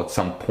and alcohol at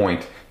some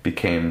point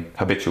became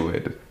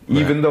habituated. Right.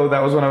 Even though that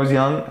was when I was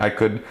young,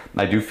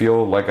 I do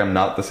feel like I'm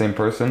not the same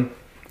person.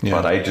 Yeah.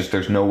 But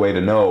there's no way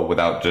to know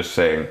without just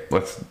saying,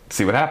 let's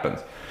see what happens.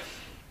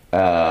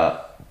 An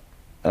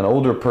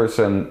older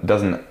person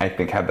doesn't, I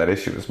think, have that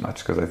issue as much,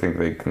 because I think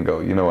they can go,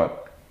 you know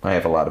what, I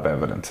have a lot of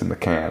evidence in the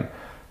can.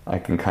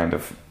 I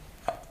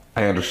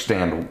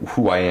understand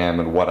who I am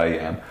and what I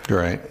am.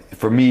 Right.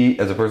 For me,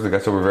 as a person that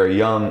got sober very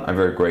young, I'm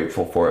very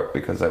grateful for it,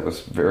 because I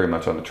was very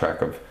much on the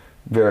track of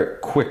very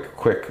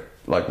quick,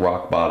 like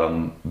rock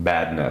bottom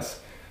badness.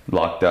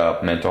 Locked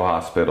up, mental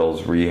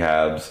hospitals,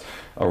 rehabs,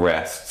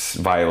 arrests,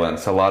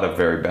 violence, a lot of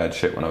very bad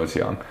shit when I was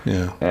young.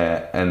 Yeah.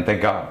 And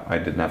thank God I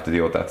didn't have to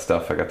deal with that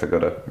stuff. I got to go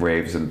to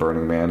raves and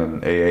Burning Man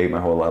and AA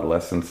my whole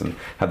adolescence, and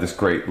had this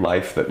great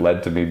life that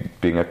led to me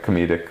being a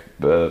comedic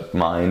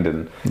mind.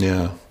 And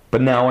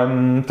but now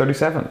I'm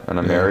 37 and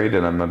I'm married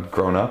and I'm a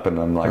grown up, and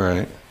I'm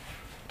like,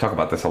 talk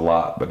about this a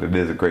lot, but it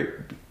is a great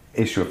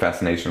issue of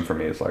fascination for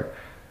me. It's like,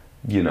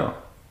 you know,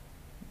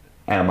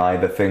 am I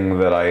the thing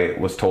that I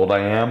was told I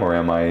am, or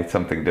am I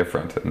something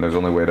different? And there's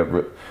only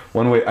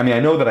one way. I mean, I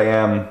know that I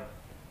am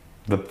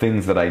the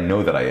things that I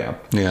know that I am.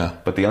 Yeah.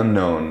 But the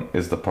unknown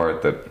is the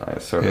part that I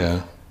sort of.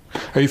 Yeah.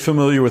 Are you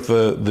familiar with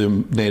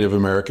the Native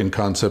American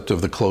concept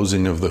of the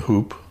closing of the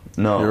hoop?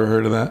 No. You ever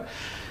heard of that?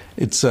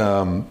 It's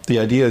the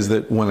idea is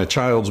that when a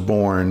child's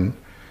born,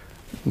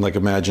 like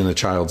imagine a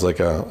child's like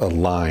a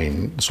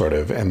line sort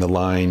of, and the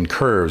line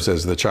curves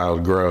as the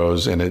child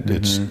grows, and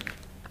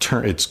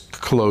it's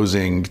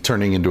closing,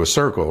 turning into a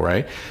circle,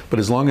 right? But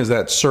as long as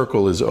that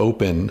circle is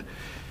open,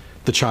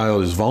 the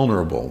child is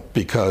vulnerable,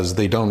 because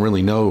they don't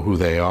really know who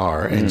they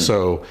are. And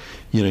so,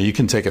 you know, you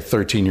can take a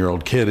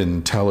 13-year-old kid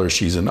and tell her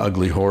she's an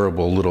ugly,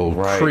 horrible little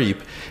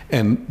creep,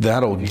 and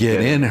that'll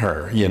get in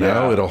her, you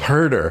know, it'll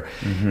hurt her.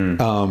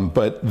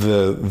 But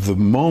the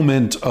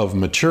moment of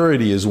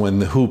maturity is when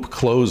the hoop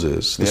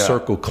closes, the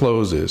circle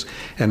closes.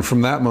 And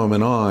from that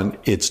moment on,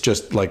 it's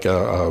just like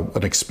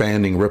an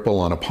expanding ripple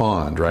on a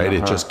pond, right?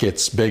 It just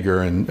gets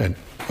bigger and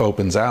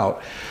opens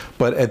out.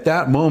 But at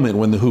that moment,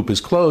 when the hoop is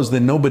closed,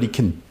 then nobody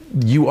can.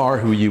 You are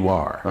who you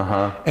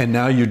are. And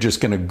now you're just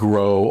going to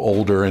grow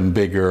older and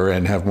bigger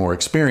and have more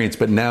experience,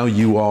 but now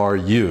you are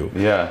you.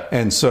 Yeah.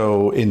 And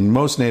so in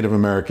most Native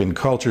American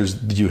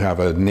cultures, you have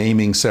a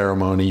naming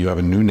ceremony, you have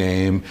a new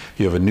name,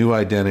 you have a new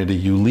identity,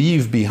 you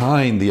leave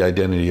behind the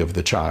identity of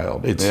the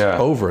child. It's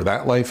over.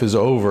 That life is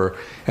over,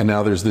 and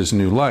now there's this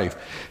new life.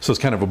 So it's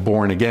kind of a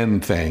born again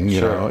thing, you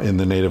know, in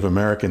the Native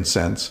American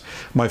sense.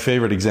 My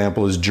favorite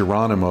example is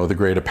Geronimo, the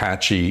great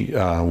Apache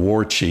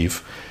war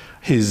chief.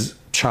 His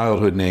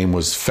childhood name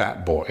was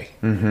Fat Boy,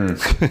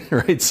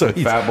 right? So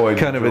he's Fat Boy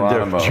kind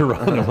Geronimo. Of a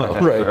Geronimo,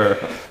 right?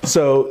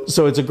 So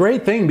it's a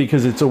great thing,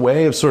 because it's a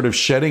way of sort of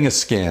shedding a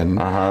skin.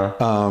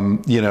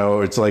 You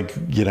know, it's like,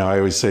 you know, I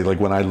always say, like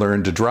when I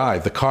learned to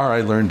drive, the car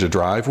I learned to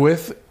drive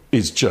with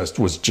was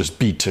just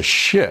beat to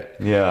shit.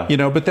 Yeah. You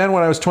know, but then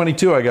when I was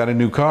 22, I got a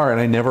new car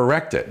and I never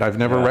wrecked it. I've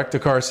never wrecked a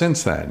car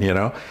since then. You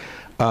know,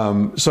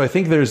 so I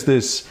think there's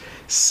this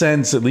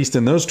sense, at least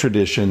in those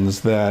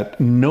traditions, that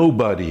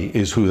nobody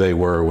is who they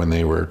were when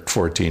they were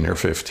 14 or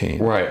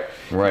 15. Right.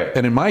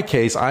 And in my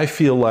case, I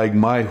feel like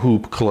my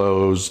hoop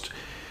closed,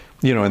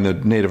 you know, in the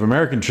Native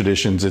American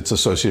traditions, it's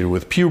associated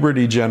with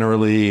puberty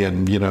generally,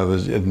 and, you know,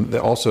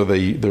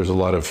 there's a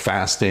lot of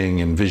fasting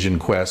and vision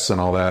quests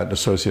and all that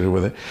associated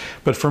with it.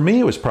 But for me,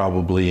 it was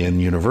probably in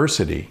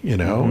university, you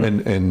know,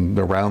 and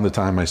around the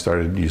time I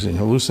started using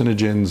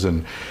hallucinogens,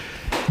 and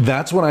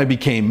that's when I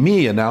became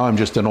me, and now I'm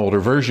just an older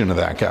version of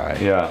that guy.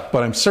 Yeah.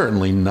 But I'm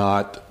certainly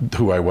not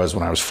who I was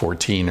when I was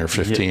 14 or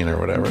 15 or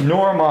whatever.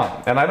 Nor am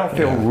I. And I don't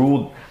feel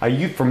ruled. I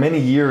used for many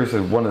years,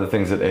 one of the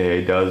things that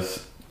AA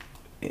does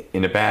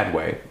in a bad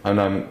way, and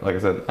I'm, like I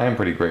said, I am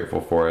pretty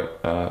grateful for it.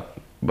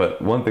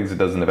 But one of the things it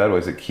does in a bad way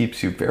is it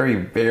keeps you very,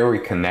 very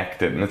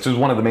connected. And this is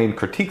one of the main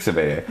critiques of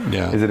AA,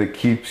 is that it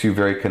keeps you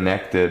very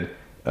connected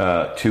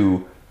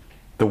to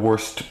the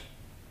worst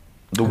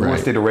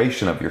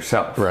iteration of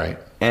yourself. Right.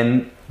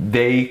 And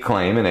they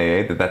claim in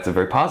AA that that's a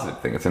very positive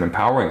thing. It's an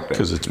empowering thing.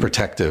 Because it's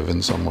protective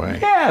in some way.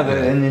 Yeah,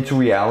 and it's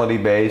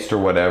reality-based or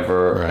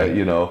whatever. Right.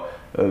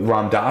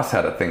 Ram Dass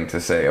had a thing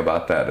to say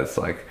about that. It's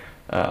like,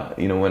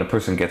 when a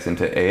person gets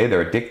into AA,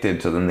 they're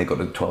addicted, so then they go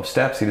to 12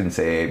 steps. He didn't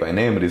say AA by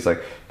name, but he's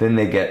like, then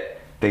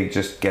they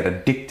just get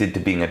addicted to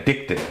being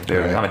addicted.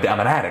 They're like, I'm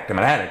an addict, I'm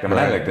an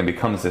addict, and it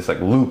becomes this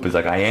like loop. Is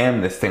like, I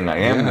am this thing, I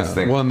am this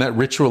thing. Well, and that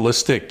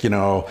ritualistic,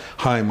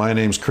 hi, my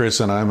name's Chris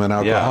and I'm an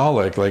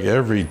alcoholic. Like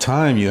every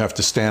time you have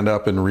to stand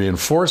up and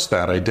reinforce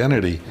that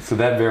identity. So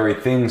that very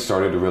thing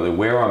started to really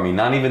wear on me.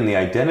 Not even the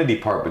identity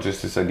part, but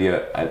just this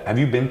idea. Have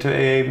you been to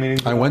AA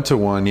meetings? I went to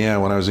one,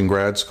 when I was in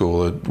grad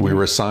school. We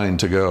were assigned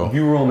to go. If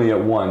you were only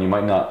at one, you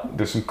might not.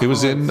 There's some. It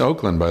was in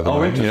Oakland, by the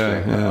way.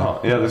 Interesting. Yeah.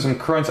 There's some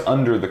currents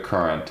under the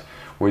current,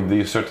 where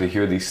you start to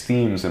hear these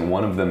themes, and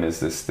one of them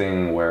is this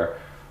thing where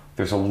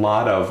there's a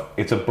lot of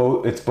it's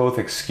both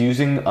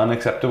excusing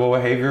unacceptable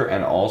behavior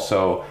and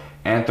also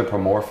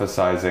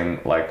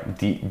anthropomorphizing like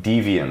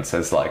deviance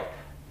as like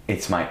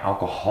it's my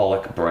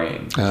alcoholic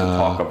brain to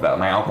talk of that.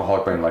 My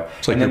alcoholic brain, like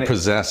it's like you're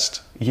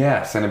possessed.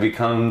 Yes, and it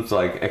becomes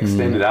like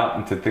extended out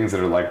into things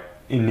that are like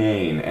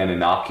inane and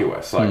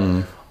innocuous,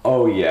 like.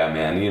 Oh yeah,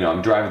 man,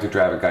 I'm driving through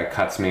traffic, guy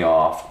cuts me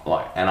off,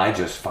 and I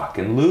just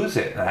fucking lose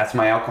it. That's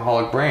my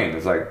alcoholic brain.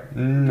 It's like,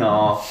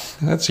 no.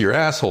 That's your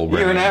asshole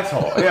brain. You're an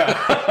asshole,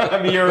 yeah. I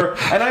mean,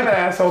 and I'm an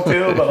asshole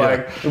too, but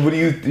like, what do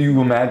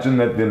you imagine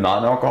that the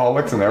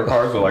non-alcoholics in their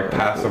cars are like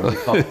passively,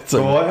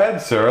 go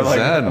ahead, sir. Like,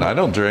 Zen, I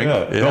don't drink.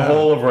 Yeah. The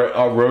whole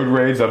of road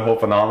rage, that whole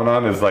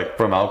phenomenon is like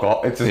from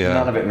alcohol. It's just,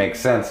 none of it makes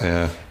sense.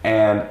 Yeah.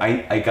 And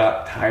I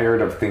got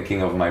tired of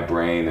thinking of my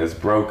brain as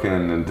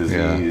broken and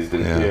diseased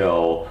and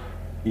ill.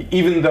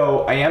 Even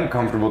though I am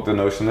comfortable with the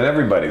notion that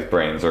everybody's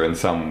brains are in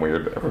some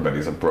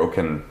everybody's a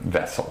broken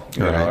vessel.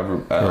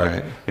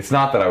 Like, it's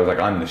not that I was like,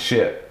 I'm the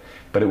shit,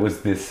 but it was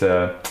this,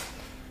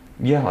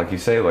 like you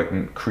say,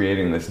 like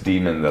creating this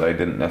demon that I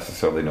didn't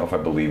necessarily know if I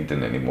believed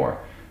in anymore.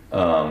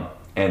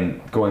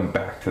 And going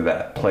back to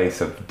that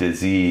place of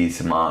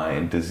diseased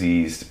mind,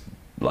 diseased,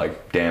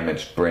 like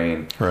damaged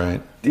brain.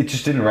 Right. It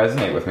just didn't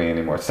resonate with me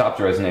anymore. It stopped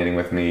resonating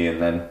with me. And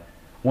then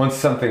once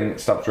something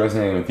stops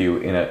resonating with you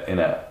in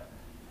a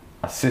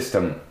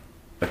system,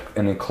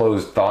 an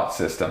enclosed thought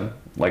system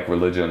like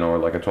religion or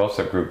like a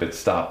 12-step group, it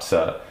stops.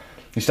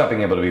 You stop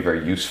being able to be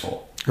very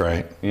useful.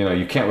 Right.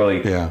 You can't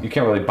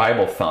really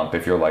Bible thump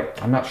if you're like,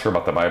 I'm not sure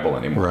about the Bible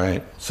anymore.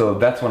 Right. So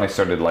that's when I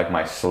started like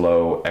my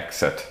slow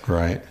exit.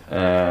 Right.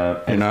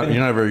 You're not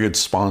a very good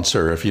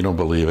sponsor if you don't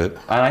believe it.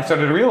 And I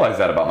started to realize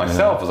that about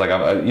myself. It was like,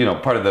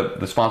 I'm, part of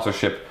the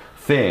sponsorship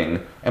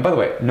thing. And by the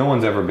way, no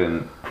one's ever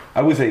been.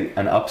 I was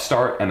an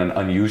upstart and an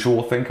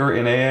unusual thinker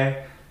in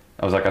AA.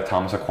 I was like a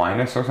Thomas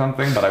Aquinas or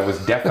something, but I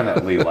was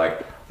definitely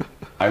like,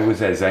 I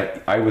was as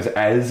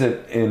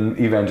an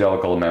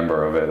evangelical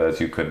member of it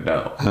as you could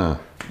know,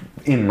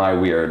 in my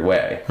weird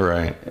way.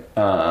 Right.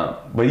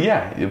 But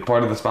yeah,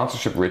 part of the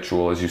sponsorship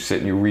ritual is you sit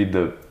and you read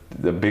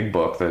the big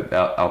book, the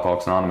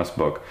Alcoholics Anonymous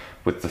book,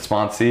 with the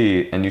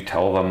sponsee, and you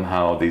tell them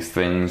how these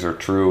things are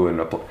true, and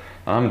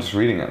I'm just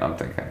reading it and I'm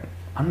thinking,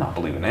 I'm not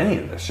believing any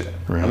of this shit.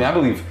 Really? I mean, I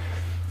believe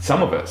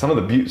some of it, some of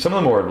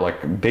the more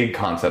like big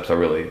concepts I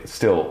really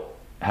still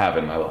have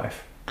in my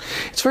life.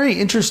 It's very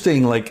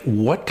interesting, like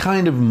what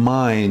kind of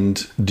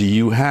mind do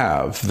you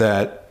have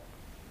that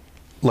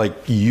like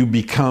you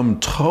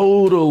become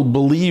total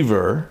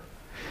believer,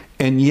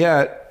 and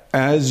yet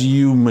as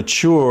you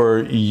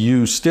mature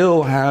you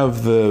still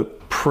have the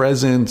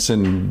presence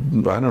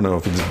and I don't know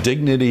if it's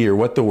dignity or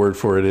what the word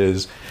for it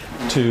is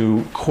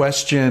to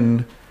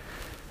question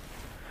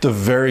the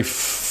very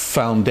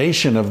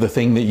foundation of the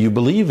thing that you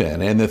believe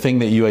in and the thing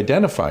that you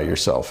identify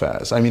yourself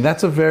as. I mean,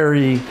 that's a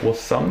very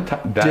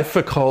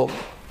difficult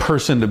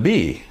person to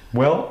be.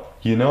 Well,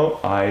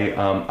 I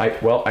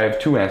have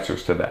two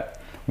answers to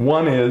that.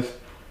 One is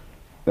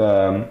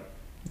that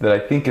I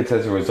think it's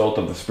as a result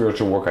of the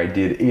spiritual work I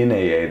did in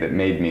AA that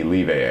made me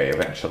leave AA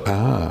eventually.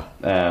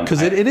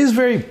 Because it is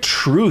very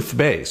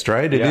truth-based,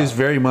 right? It is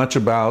very much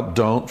about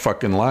don't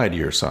fucking lie to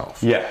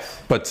yourself. Yes.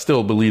 But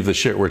still believe the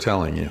shit we're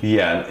telling you.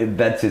 Yeah,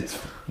 that's its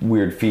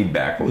weird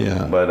feedback loop.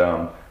 Yeah. But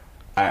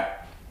I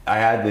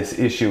had this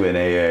issue in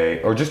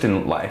AA, or just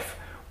in life,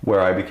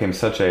 where I became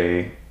such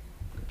a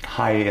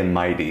high and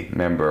mighty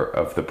member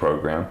of the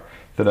program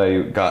that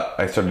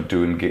I started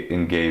to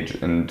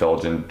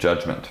indulge in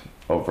judgment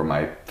over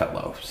my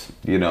fellows,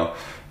 because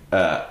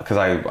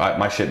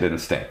my shit didn't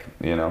stink,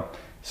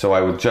 So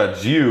I would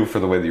judge you for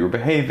the way that you were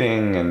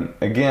behaving. And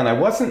again, I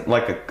wasn't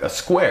like a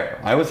square.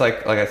 I was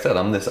like I said,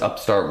 I'm this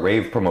upstart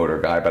rave promoter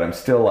guy, but I'm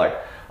still like,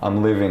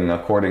 I'm living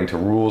according to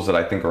rules that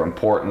I think are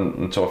important.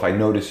 And so if I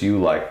notice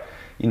you, like,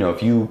 you know,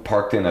 if you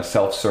parked in a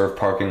self-serve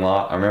parking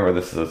lot, I remember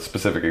this is a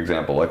specific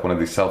example, like one of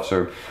these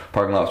self-serve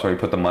parking lots where you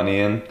put the money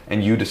in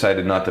and you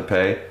decided not to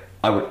pay,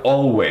 I would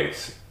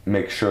always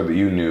make sure that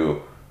you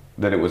knew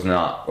that it was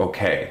not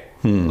okay.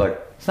 Like,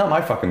 it's not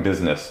my fucking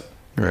business.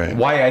 Right.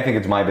 Why I think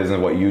it's my business,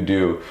 what you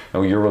do,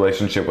 and your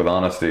relationship with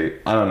honesty,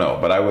 I don't know.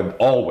 But I would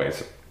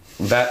always,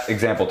 that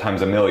example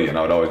times a million,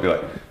 I would always be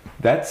like,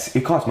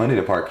 it costs money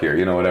to park here,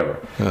 you know, whatever.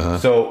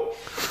 So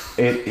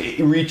it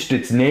reached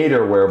its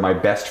nadir where my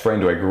best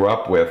friend who I grew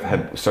up with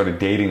had started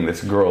dating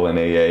this girl in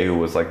AA who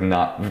was like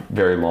not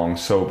very long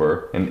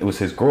sober, and it was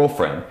his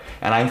girlfriend.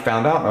 And I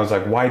found out and I was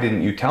like, why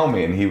didn't you tell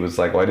me? And he was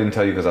like, well, I didn't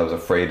tell you because I was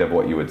afraid of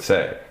what you would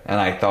say.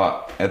 And I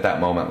thought at that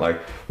moment, like,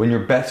 when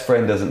your best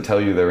friend doesn't tell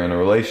you they're in a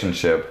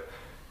relationship,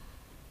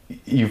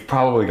 you've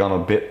probably gone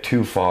a bit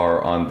too far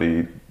on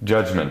the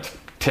judgment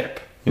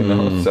tip, you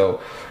know?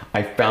 So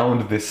I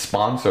found this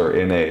sponsor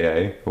in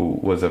AA who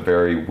was a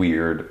very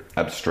weird,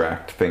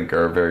 abstract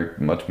thinker, very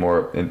much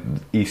more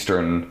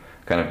Eastern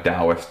kind of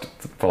Taoist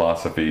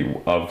philosophy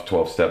of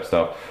 12-step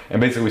stuff. And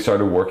basically we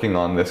started working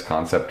on this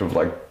concept of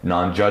like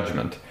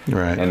non-judgment,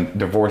 right, and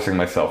divorcing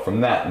myself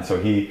from that. And so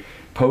he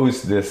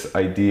posed this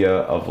idea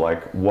of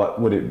like,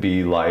 what would it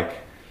be like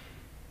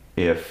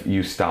if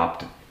you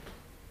stopped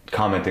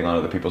commenting on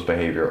other people's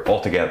behavior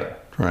altogether?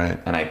 Right.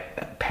 And I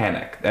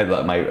panicked.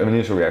 My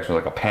initial reaction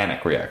was like a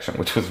panic reaction,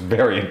 which was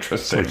very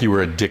interesting. It's like you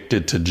were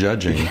addicted to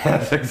judging.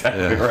 That's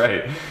exactly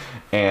right.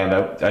 And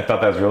I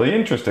thought that was really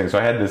interesting. So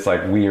I had this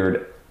like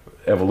weird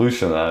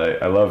evolution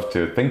that I love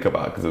to think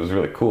about because it was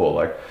really cool.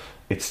 Like,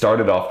 it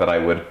started off that I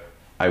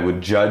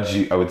would judge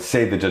you, I would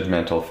say the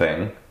judgmental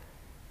thing,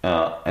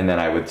 and then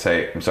I would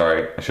say, I'm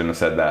sorry, I shouldn't have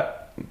said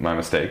that, my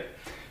mistake.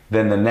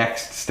 Then the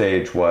next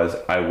stage was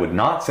I would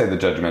not say the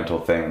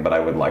judgmental thing, but I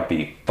would like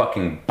be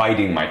fucking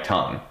biting my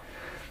tongue.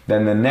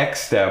 Then the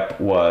next step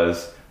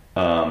was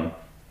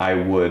I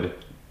would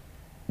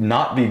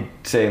not be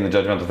saying the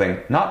judgmental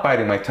thing, not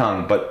biting my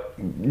tongue, but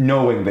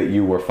knowing that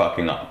you were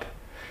fucking up.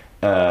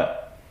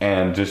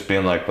 And just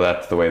being like, well,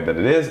 that's the way that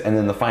it is. And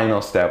then the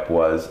final step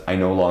was I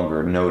no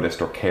longer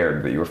noticed or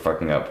cared that you were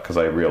fucking up because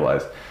I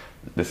realized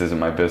this isn't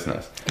my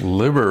business.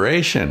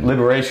 Liberation,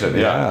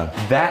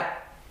 yeah. That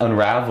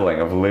unraveling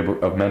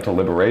of mental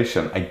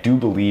liberation, I do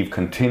believe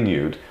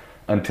continued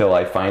until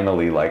I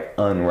finally like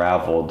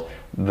unraveled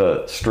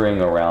the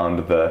string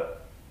around the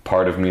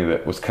part of me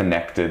that was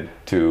connected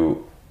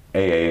to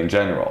AA in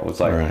general. It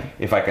was like, right,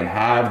 if I can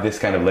have this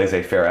kind of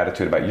laissez-faire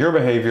attitude about your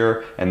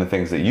behavior and the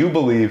things that you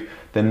believe,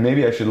 then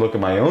maybe I should look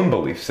at my own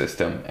belief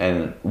system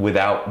and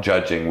without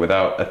judging,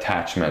 without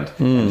attachment,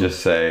 and just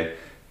say,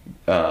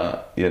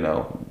 you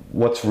know,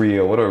 what's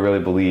real, what do I really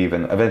believe?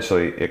 And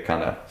eventually it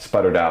kind of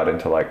sputtered out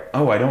into like,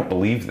 oh, I don't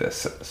believe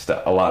this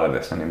stuff, a lot of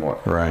this anymore.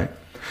 Right.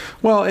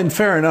 Well, and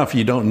fair enough,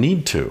 you don't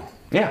need to.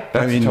 Yeah,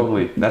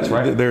 that's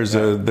right. There's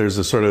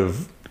a sort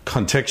of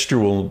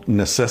contextual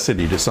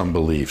necessity to some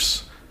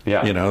beliefs,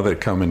 you know,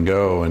 that come and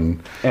go.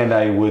 And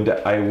I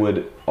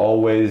would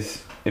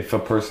always, if a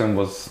person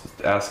was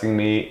asking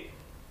me,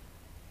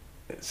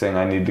 saying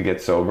I need to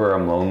get sober,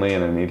 I'm lonely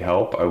and I need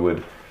help, I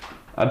would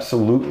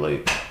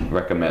absolutely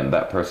recommend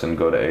that person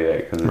go to AA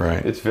because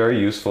it's very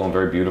useful and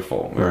very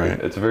beautiful.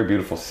 It's a very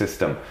beautiful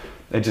system.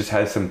 It just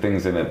has some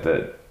things in it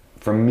that,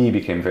 for me,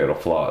 became fatal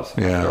flaws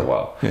after a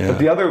while. Yeah. But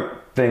the other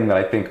thing that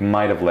I think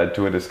might have led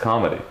to it is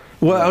comedy.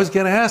 Well, I was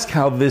going to ask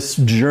how this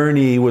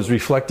journey was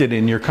reflected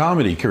in your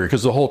comedy career,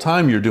 because the whole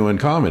time you're doing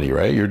comedy,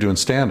 right? You're doing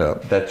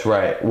stand-up. That's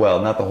right.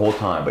 Well, not the whole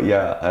time, but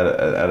yeah,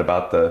 at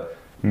about the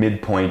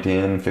midpoint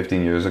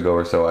 15 years ago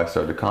or so, I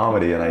started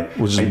comedy, and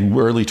was it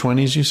early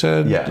 20s, you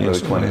said? Yeah, early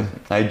 20s.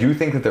 I do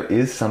think that there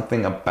is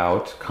something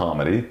about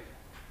comedy.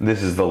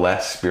 This is the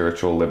less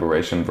spiritual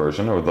liberation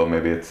version, although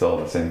maybe it's all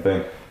the same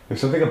thing.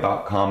 There's something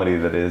about comedy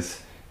that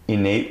is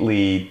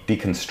innately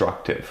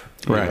deconstructive,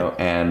 you know,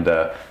 and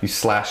you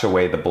slash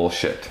away the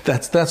bullshit.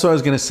 That's what I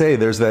was going to say.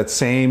 There's that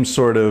same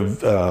sort of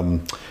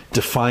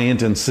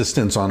defiant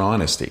insistence on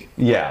honesty.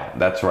 Yeah,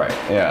 that's right.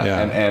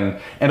 Yeah.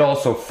 And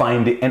also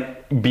finding, and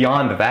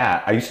beyond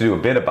that, I used to do a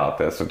bit about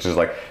this, which is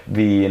like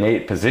the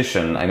innate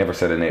position. I never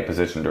said innate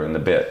position during the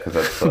bit because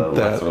that's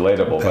less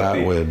relatable.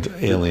 That would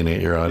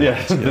alienate your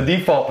audience. Yeah, the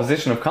default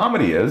position of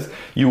comedy is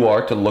you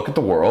are to look at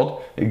the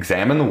world,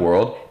 examine the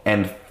world,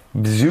 and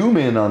zoom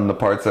in on the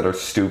parts that are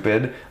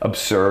stupid,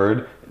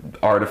 absurd,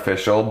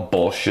 artificial,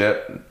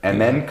 bullshit,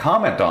 and then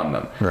comment on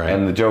them. Right.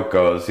 And the joke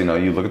goes, you know,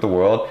 you look at the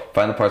world,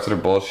 find the parts that are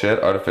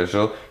bullshit,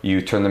 artificial,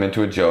 you turn them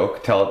into a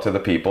joke, tell it to the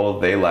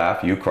people, they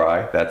laugh, you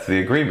cry. That's the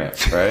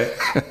agreement, right?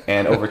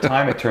 And over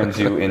time, it turns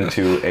you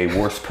into a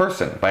worse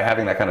person. By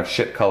having that kind of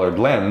shit-colored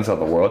lens on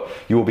the world,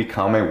 you will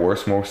become a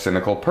worse, more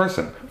cynical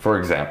person. For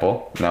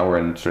example, now we're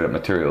in straight-up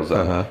materials.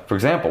 For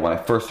example, when I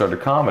first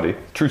started comedy,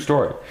 true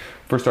story,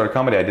 first started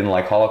comedy, I didn't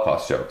like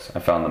Holocaust jokes. I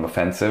found them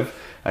offensive.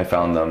 I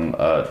found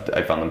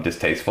them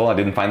distasteful. I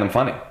didn't find them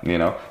funny.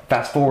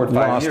 Fast forward 5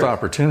 years. Lost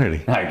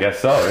opportunity. I guess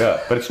so, yeah.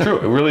 But it's true.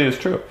 It really is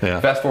true. Yeah.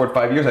 Fast forward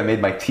 5 years, I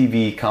made my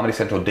TV Comedy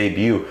Central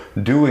debut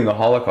doing a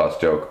Holocaust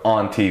joke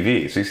on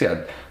TV. So you see,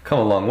 I'd come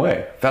a long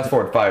way. Fast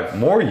forward 5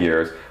 more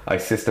years, I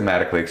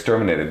systematically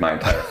exterminated my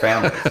entire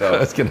family. So I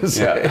was going to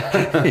say,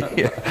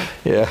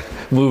 yeah.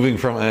 Moving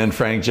from Anne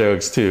Frank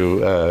jokes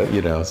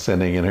to,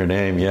 sending in her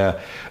name. Yeah.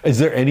 Is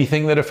there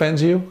anything that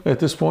offends you at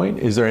this point?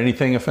 Is there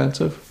anything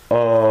offensive?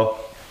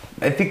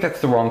 I think that's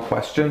the wrong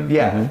question.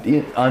 Yeah,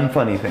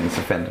 unfunny things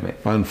offend me.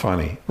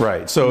 Unfunny,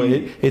 right. So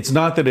it's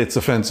not that it's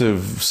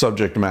offensive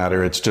subject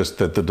matter, it's just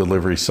that the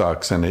delivery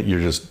sucks and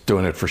you're just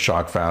doing it for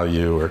shock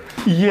value or...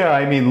 Yeah,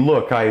 I mean,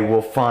 look, I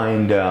will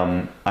find,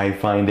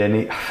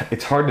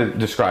 it's hard to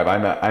describe.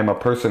 I'm a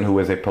person who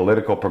is a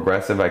political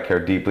progressive. I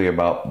care deeply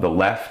about the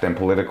left and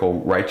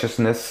political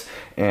righteousness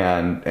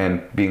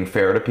and being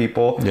fair to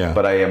people. Yeah.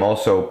 But I am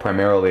also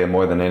primarily, and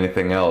more than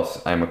anything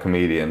else, I'm a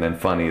comedian, and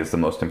funny is the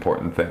most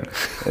important thing.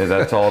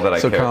 That's all that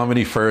I care. So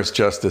comedy first,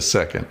 justice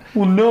second.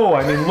 Well, no,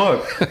 I mean,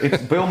 look,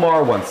 it's Bill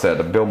Maher once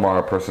said, Bill Maher,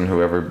 a person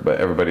who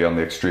everybody on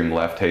the extreme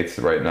left hates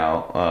right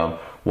now,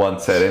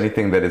 once said,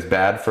 anything that is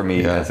bad for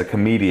me as a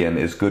comedian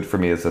is good for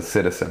me as a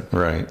citizen.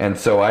 Right. And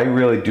so I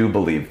really do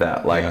believe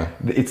that.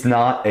 It's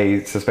not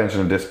a suspension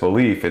of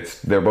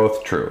disbelief. They're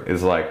both true.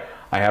 It's like,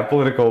 I have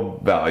political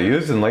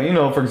values, and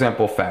for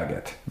example,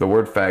 faggot. The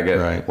word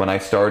faggot, when I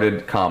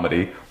started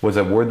comedy, was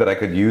a word that I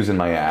could use in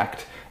my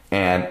act,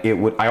 and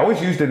I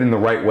always used it in the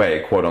right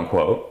way, quote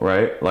unquote,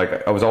 right?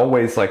 Like, I was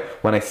always like,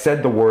 when I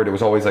said the word, it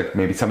was always like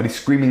maybe somebody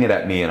screaming it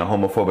at me in a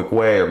homophobic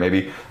way, or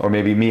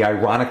maybe me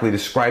ironically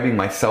describing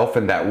myself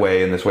in that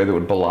way, in this way that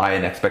would belie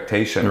an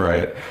expectation,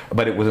 right?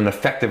 But it was an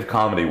effective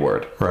comedy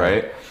word,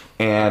 right?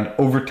 And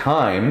over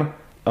time,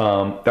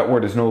 that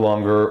word is no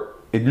longer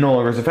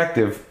is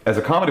effective as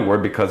a comedy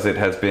word because it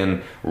has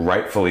been,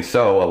 rightfully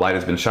so, a light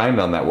has been shined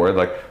on that word.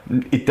 Like,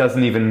 it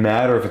doesn't even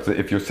matter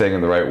if you're saying it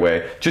in the right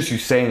way. Just you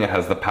saying it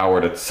has the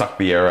power to suck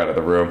the air out of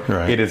the room.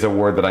 Right. It is a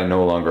word that I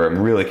no longer am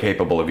really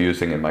capable of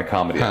using in my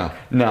comedy.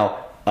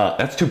 Now,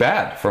 that's too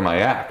bad for my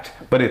act,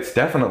 but it's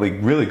definitely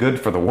really good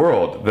for the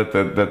world that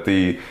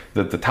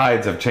the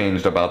tides have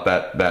changed about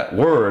that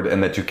word,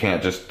 and that you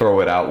can't just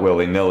throw it out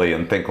willy-nilly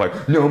and think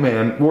like, no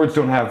man, words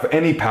don't have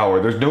any power.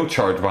 There's no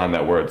charge behind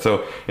that word.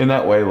 So in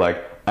that way,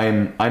 like,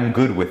 I'm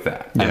good with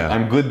that. Yeah.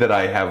 I'm good that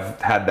I have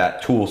had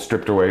that tool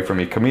stripped away from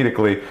me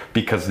comedically,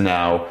 because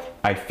now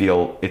I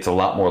feel it's a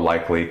lot more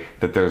likely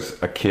that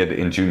there's a kid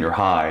in junior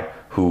high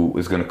who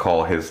is going to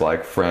call his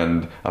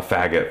friend a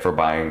faggot for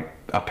buying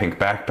a pink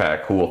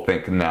backpack, who will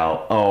think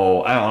now,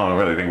 I don't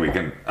really think we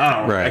can,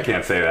 I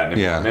can't say that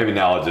anymore. Yeah. Maybe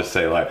now I'll just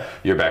say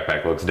your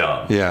backpack looks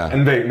dumb. Yeah.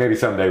 And maybe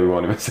someday we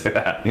won't even say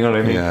that. You know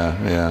what I mean?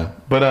 Yeah.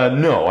 But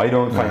no, I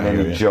don't find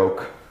any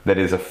joke that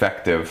is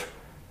effective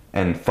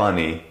and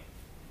funny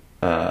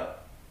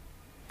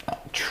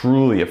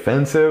truly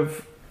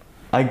offensive,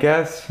 I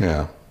guess.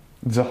 Yeah.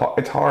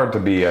 It's hard to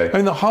be I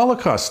mean, the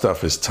Holocaust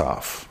stuff is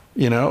tough.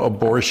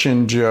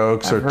 Abortion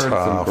jokes are tough. I've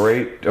heard some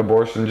great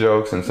abortion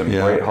jokes and some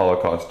great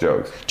Holocaust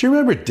jokes. Do you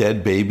remember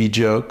dead baby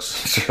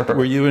jokes? Sure.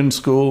 Were you in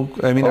school?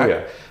 I mean,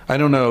 I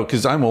don't know,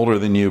 because I'm older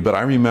than you, but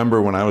I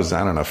remember when I was,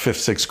 5th,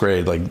 6th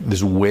grade,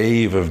 this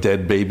wave of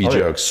dead baby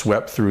jokes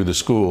swept through the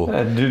school.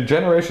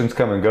 Generations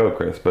come and go,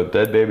 Chris, but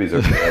dead babies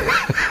are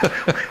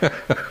forever.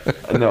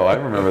 No, I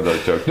remember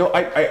those jokes. No,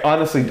 I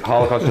honestly,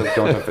 Holocaust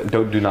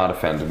jokes do not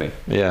offend me.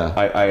 Yeah.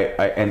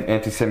 And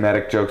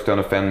anti-Semitic jokes don't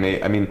offend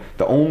me. I mean,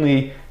 the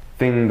only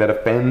thing that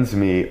offends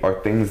me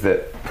are things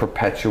that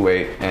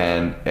perpetuate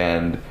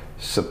and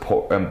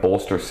support and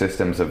bolster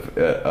systems of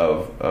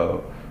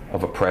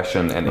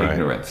oppression and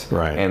ignorance.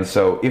 Right. And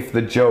so if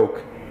the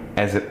joke,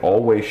 as it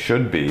always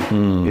should be,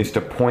 is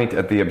to point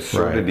at the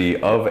absurdity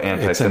of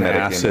anti-Semitic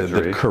imagery. It's an acid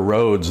imagery that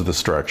corrodes the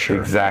structure.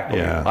 Exactly.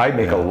 Yeah. I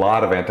make a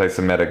lot of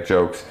anti-Semitic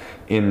jokes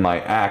in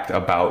my act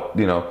about,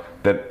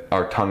 that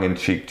are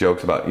tongue-in-cheek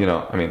jokes about,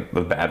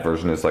 the bad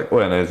version is like,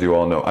 and as you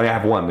all know, I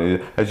have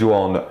one, as you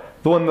all know,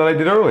 the one that I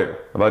did earlier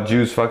about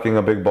Jews fucking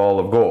a big ball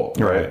of gold,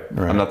 right?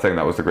 I'm not saying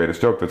that was the greatest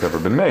joke that's ever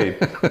been made,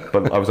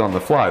 but I was on the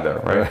fly there,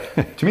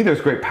 right? To me,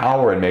 there's great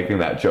power in making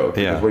that joke.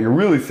 Because what you're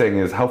really saying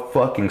is, how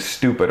fucking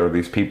stupid are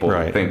these people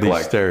who think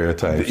these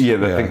stereotypes.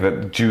 Think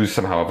that Jews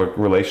somehow have a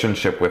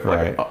relationship with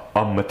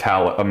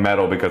a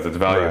metal because it's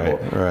valuable.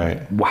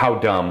 Right. How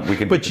dumb we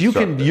can. But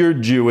you're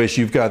Jewish.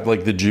 You've got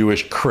the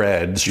Jewish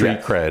cred,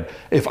 street cred.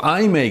 If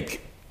I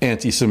make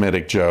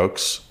anti-Semitic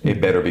jokes, it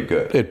better be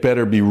good. It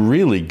better be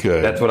really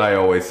good. That's what I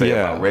always say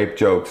about rape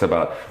jokes,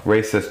 about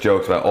racist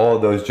jokes, about all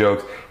of those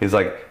jokes. Is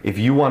like, if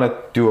you want to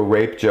do a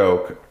rape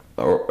joke,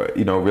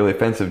 really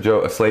offensive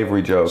joke, a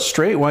slavery joke.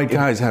 Straight white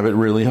guys have it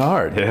really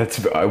hard.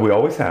 Yeah, we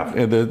always have.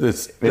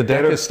 The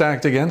deck is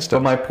stacked against us.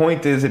 But my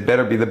point is, it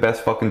better be the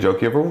best fucking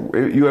joke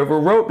you ever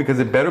wrote, because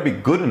it better be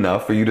good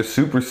enough for you to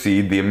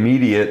supersede the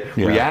immediate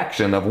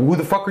reaction of, who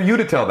the fuck are you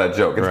to tell that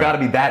joke? It's got to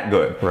be that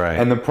good. Right.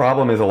 And the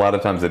problem is, a lot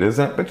of times it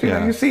isn't. But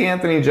you see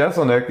Anthony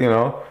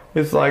Jeselnik,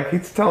 it's like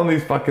he's telling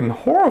these fucking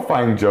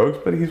horrifying jokes,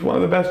 but he's one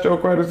of the best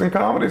joke writers in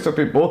comedy. So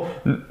people,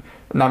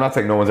 now I'm not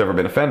saying no one's ever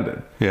been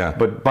offended. Yeah.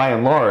 But by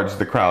and large,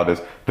 the crowd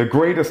is the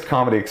greatest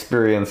comedy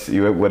experience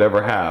you would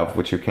ever have,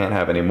 which you can't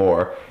have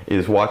anymore,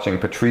 is watching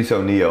Patrice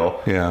O'Neill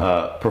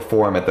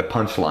perform at the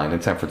Punchline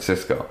in San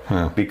Francisco,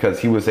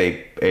 because he was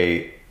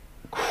a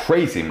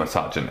crazy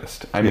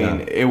misogynist. I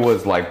mean, it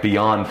was like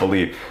beyond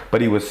belief. But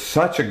he was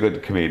such a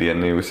good comedian.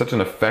 And he was such an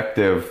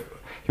effective.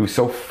 He was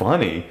so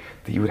funny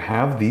that you would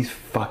have these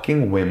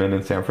fucking women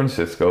in San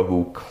Francisco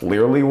who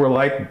clearly were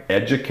like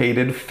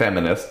educated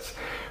feminists,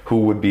 who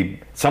would be,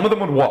 some of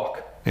them would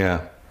walk.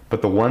 Yeah.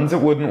 But the ones that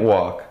wouldn't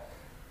walk,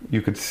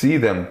 you could see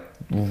them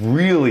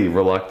really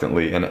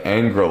reluctly and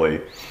angrily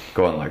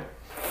going like,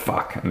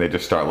 fuck, and they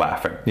just start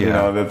laughing.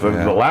 That's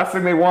the last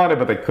thing they wanted,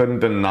 but they couldn't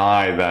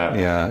deny that.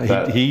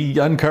 Yeah, he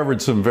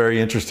uncovered some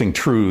very interesting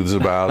truths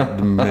about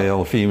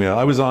male, female.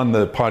 I was on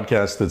the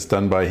podcast that's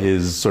done by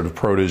his sort of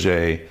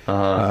protege,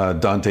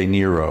 Dante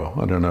Nero.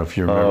 I don't know if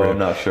you remember. I'm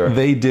not sure.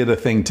 They did a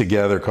thing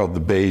together called the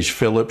Beige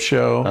Phillips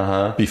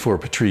Show before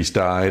Patrice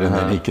died, and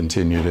then he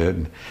continued it.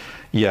 And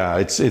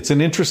it's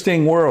an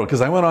interesting world, because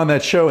I went on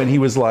that show and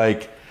he's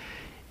like,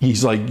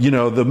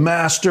 the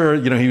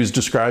master, he was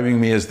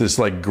describing me as this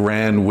like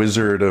grand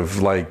wizard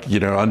of like,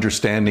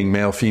 understanding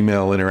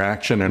male-female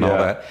interaction and all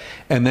that.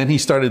 And then he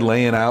started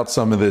laying out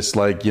some of this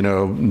like,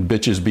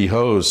 bitches be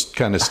host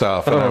kind of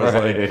stuff. And I was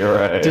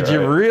did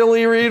you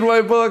really read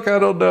my book? I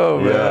don't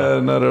know,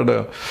 man. I don't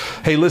know.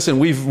 Hey, listen,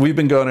 we've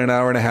been going an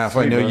hour and a half.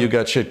 I know you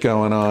got shit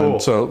going on.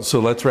 Cool. So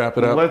let's wrap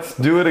it up. Let's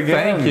do it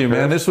again. Thank you,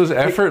 man. This was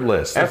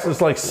effortless. This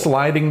is like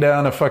sliding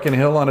down a fucking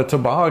hill on a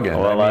toboggan.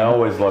 Well, I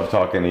always love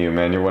talking to you,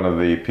 man. You're one of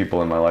the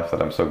people in my life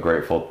that I'm so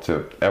grateful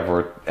to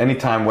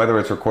anytime, whether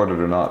it's recorded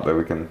or not, that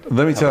we can.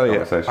 Let me tell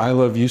you, I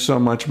love you so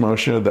much,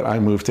 Moshe, that I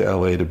moved to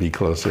LA to be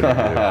closer to you.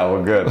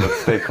 Well, good.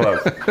 Let's stay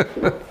close.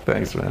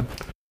 Thanks, man.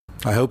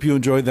 I hope you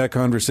enjoyed that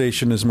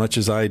conversation as much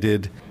as I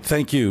did.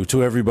 Thank you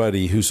to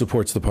everybody who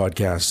supports the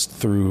podcast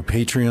through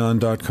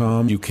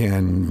patreon.com. You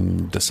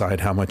can decide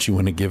how much you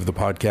want to give the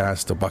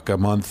podcast, $1 a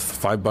month,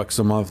 $5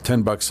 a month,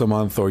 $10 a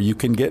month, or you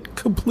can get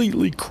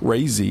completely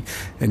crazy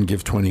and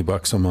give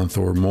 $20 a month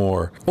or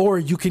more. Or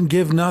you can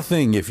give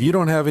nothing. If you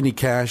don't have any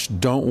cash,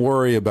 don't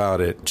worry about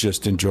it.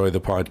 Just enjoy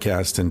the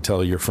podcast and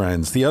tell your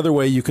friends. The other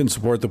way you can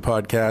support the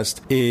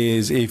podcast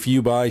is if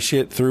you buy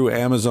shit through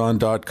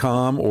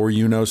amazon.com, or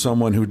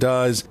someone who does,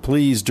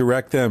 please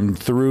direct them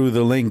through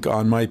the link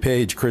on my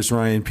page,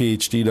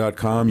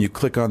 chrisryanphd.com. You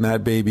click on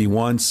that baby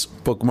once,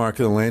 bookmark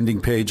the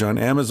landing page on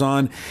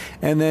Amazon,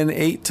 and then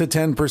 8 to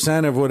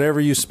 10% of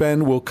whatever you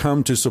spend will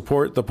come to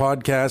support the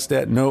podcast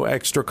at no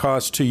extra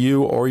cost to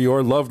you or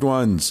your loved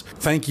ones.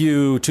 Thank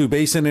you to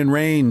Basin and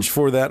Range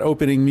for that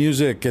opening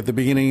music at the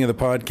beginning of the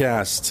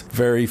podcast.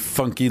 Very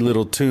funky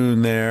little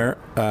tune there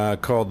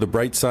called The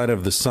Bright Side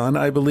of the Sun,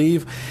 I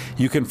believe.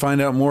 You can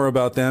find out more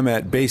about them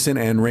at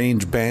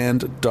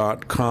basinandrangeband.com.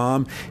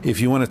 If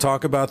you want to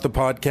talk about the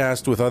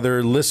podcast with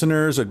other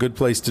listeners, a good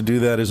place to do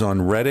that is on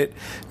Reddit.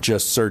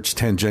 Just search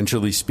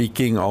Tangentially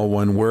Speaking, all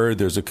one word.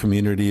 There's a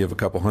community of a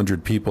couple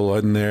hundred people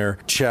in there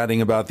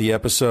chatting about the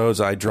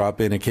episodes. I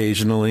drop in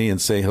occasionally and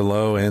say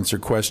hello, answer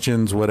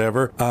questions,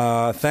 whatever.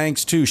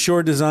 Thanks to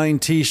Shore Design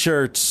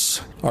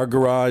T-shirts. Our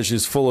garage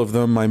is full of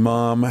them. My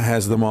mom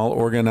has them all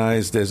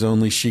organized as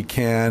only she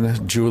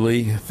can.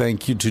 Julie,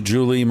 thank you to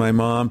Julie, my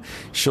mom.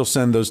 She'll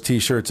send those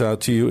T-shirts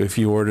out to you if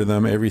you order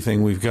them.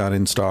 Everything we've got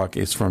in stock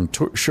is from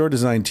Shore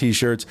Design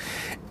T-shirts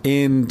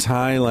in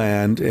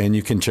Thailand, and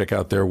you can check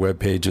out their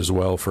webpage as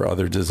well for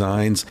other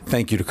designs.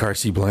 Thank you to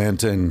Carsey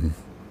Blanton.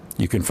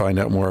 You can find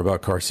out more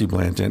about Carsey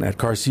Blanton at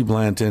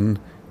carsey.com,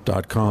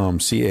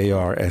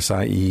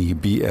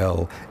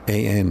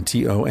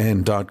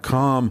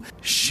 CARSIEBLANTON.com.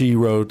 She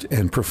wrote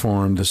and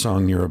performed the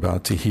song you're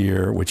about to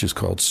hear, which is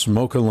called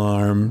Smoke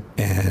Alarm,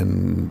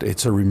 and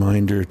it's a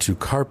reminder to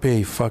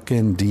carpe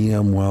fucking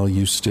diem while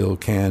you still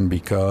can,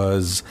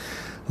 because,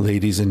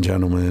 ladies and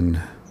gentlemen,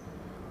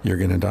 you're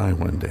gonna die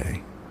one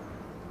day.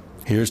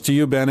 Here's to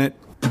you, Bennett.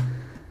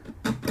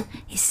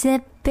 He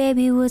said,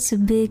 baby, what's a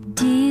big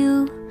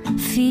deal?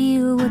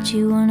 Feel what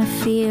you wanna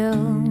feel.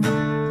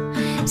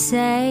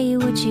 Say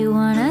what you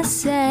wanna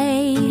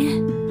say.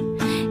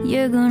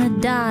 You're gonna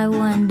die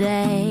one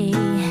day.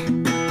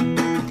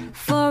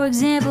 For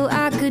example,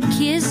 I could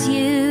kiss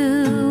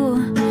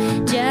you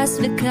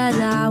just because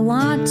I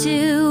want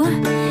to.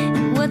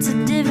 And what's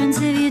the difference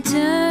if you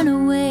turn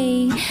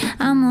away?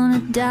 I'm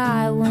gonna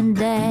die one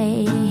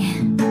day.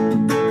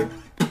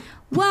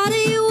 Why do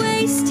you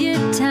waste your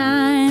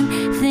time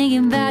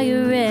thinking about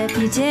your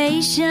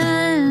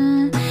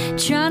reputation?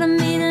 Trying to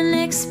meet an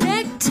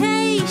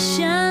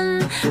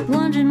expectation,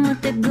 wondering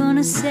what they're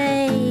gonna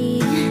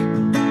say.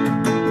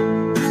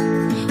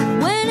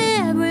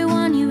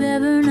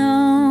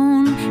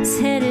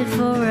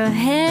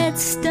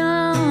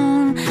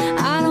 headstone.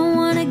 I don't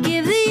wanna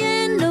give the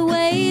end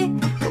away,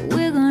 but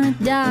we're gonna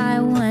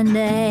die one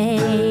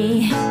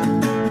day.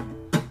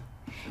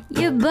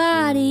 Your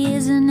body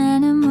is an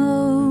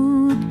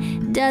animal,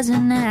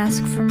 doesn't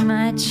ask for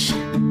much.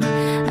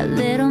 A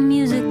little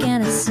music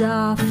and a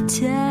soft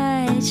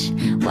touch.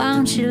 Why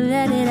don't you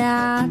let it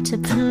out to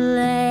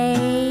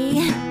play?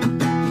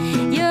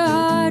 Your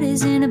heart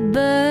is in a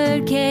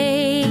bird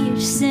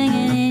cage,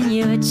 singing in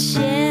your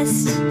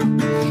chest.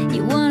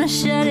 You wanna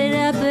shut it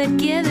up but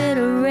give it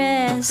a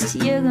rest.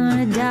 You're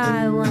gonna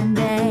die one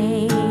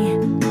day.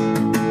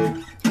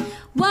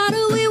 Why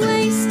do we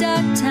waste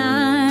our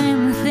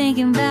time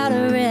thinking about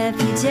a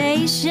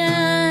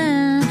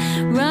reputation,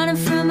 running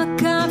from a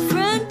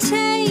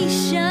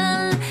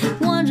confrontation,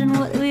 wondering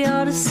what we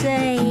ought to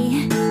say,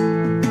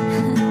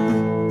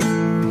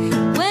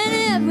 when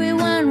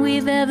everyone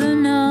we've ever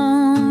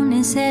known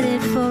is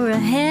headed for a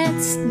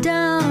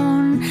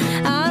headstone?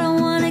 I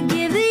don't want to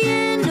give the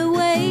end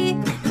away,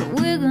 but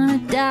we're gonna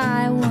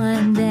die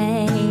one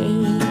day.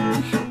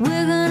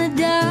 We're gonna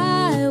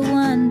die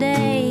one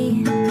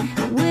day.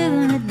 We're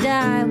gonna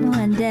die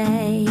one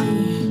day.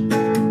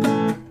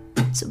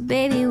 So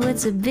baby,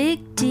 what's a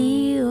big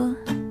deal?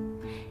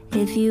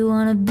 If you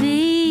wanna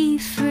be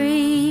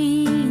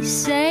free,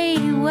 say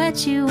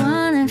what you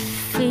wanna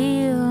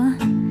feel.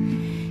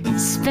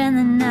 Spend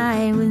the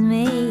night with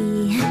me.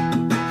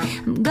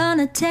 I'm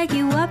gonna take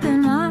you up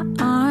in my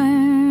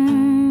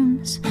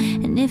arms,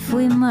 and if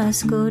we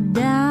must go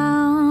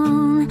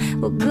down,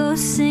 we'll go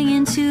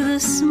singing to the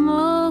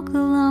smoke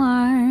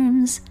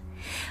alarms.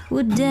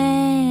 We'll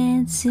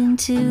dance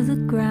into the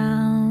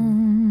ground.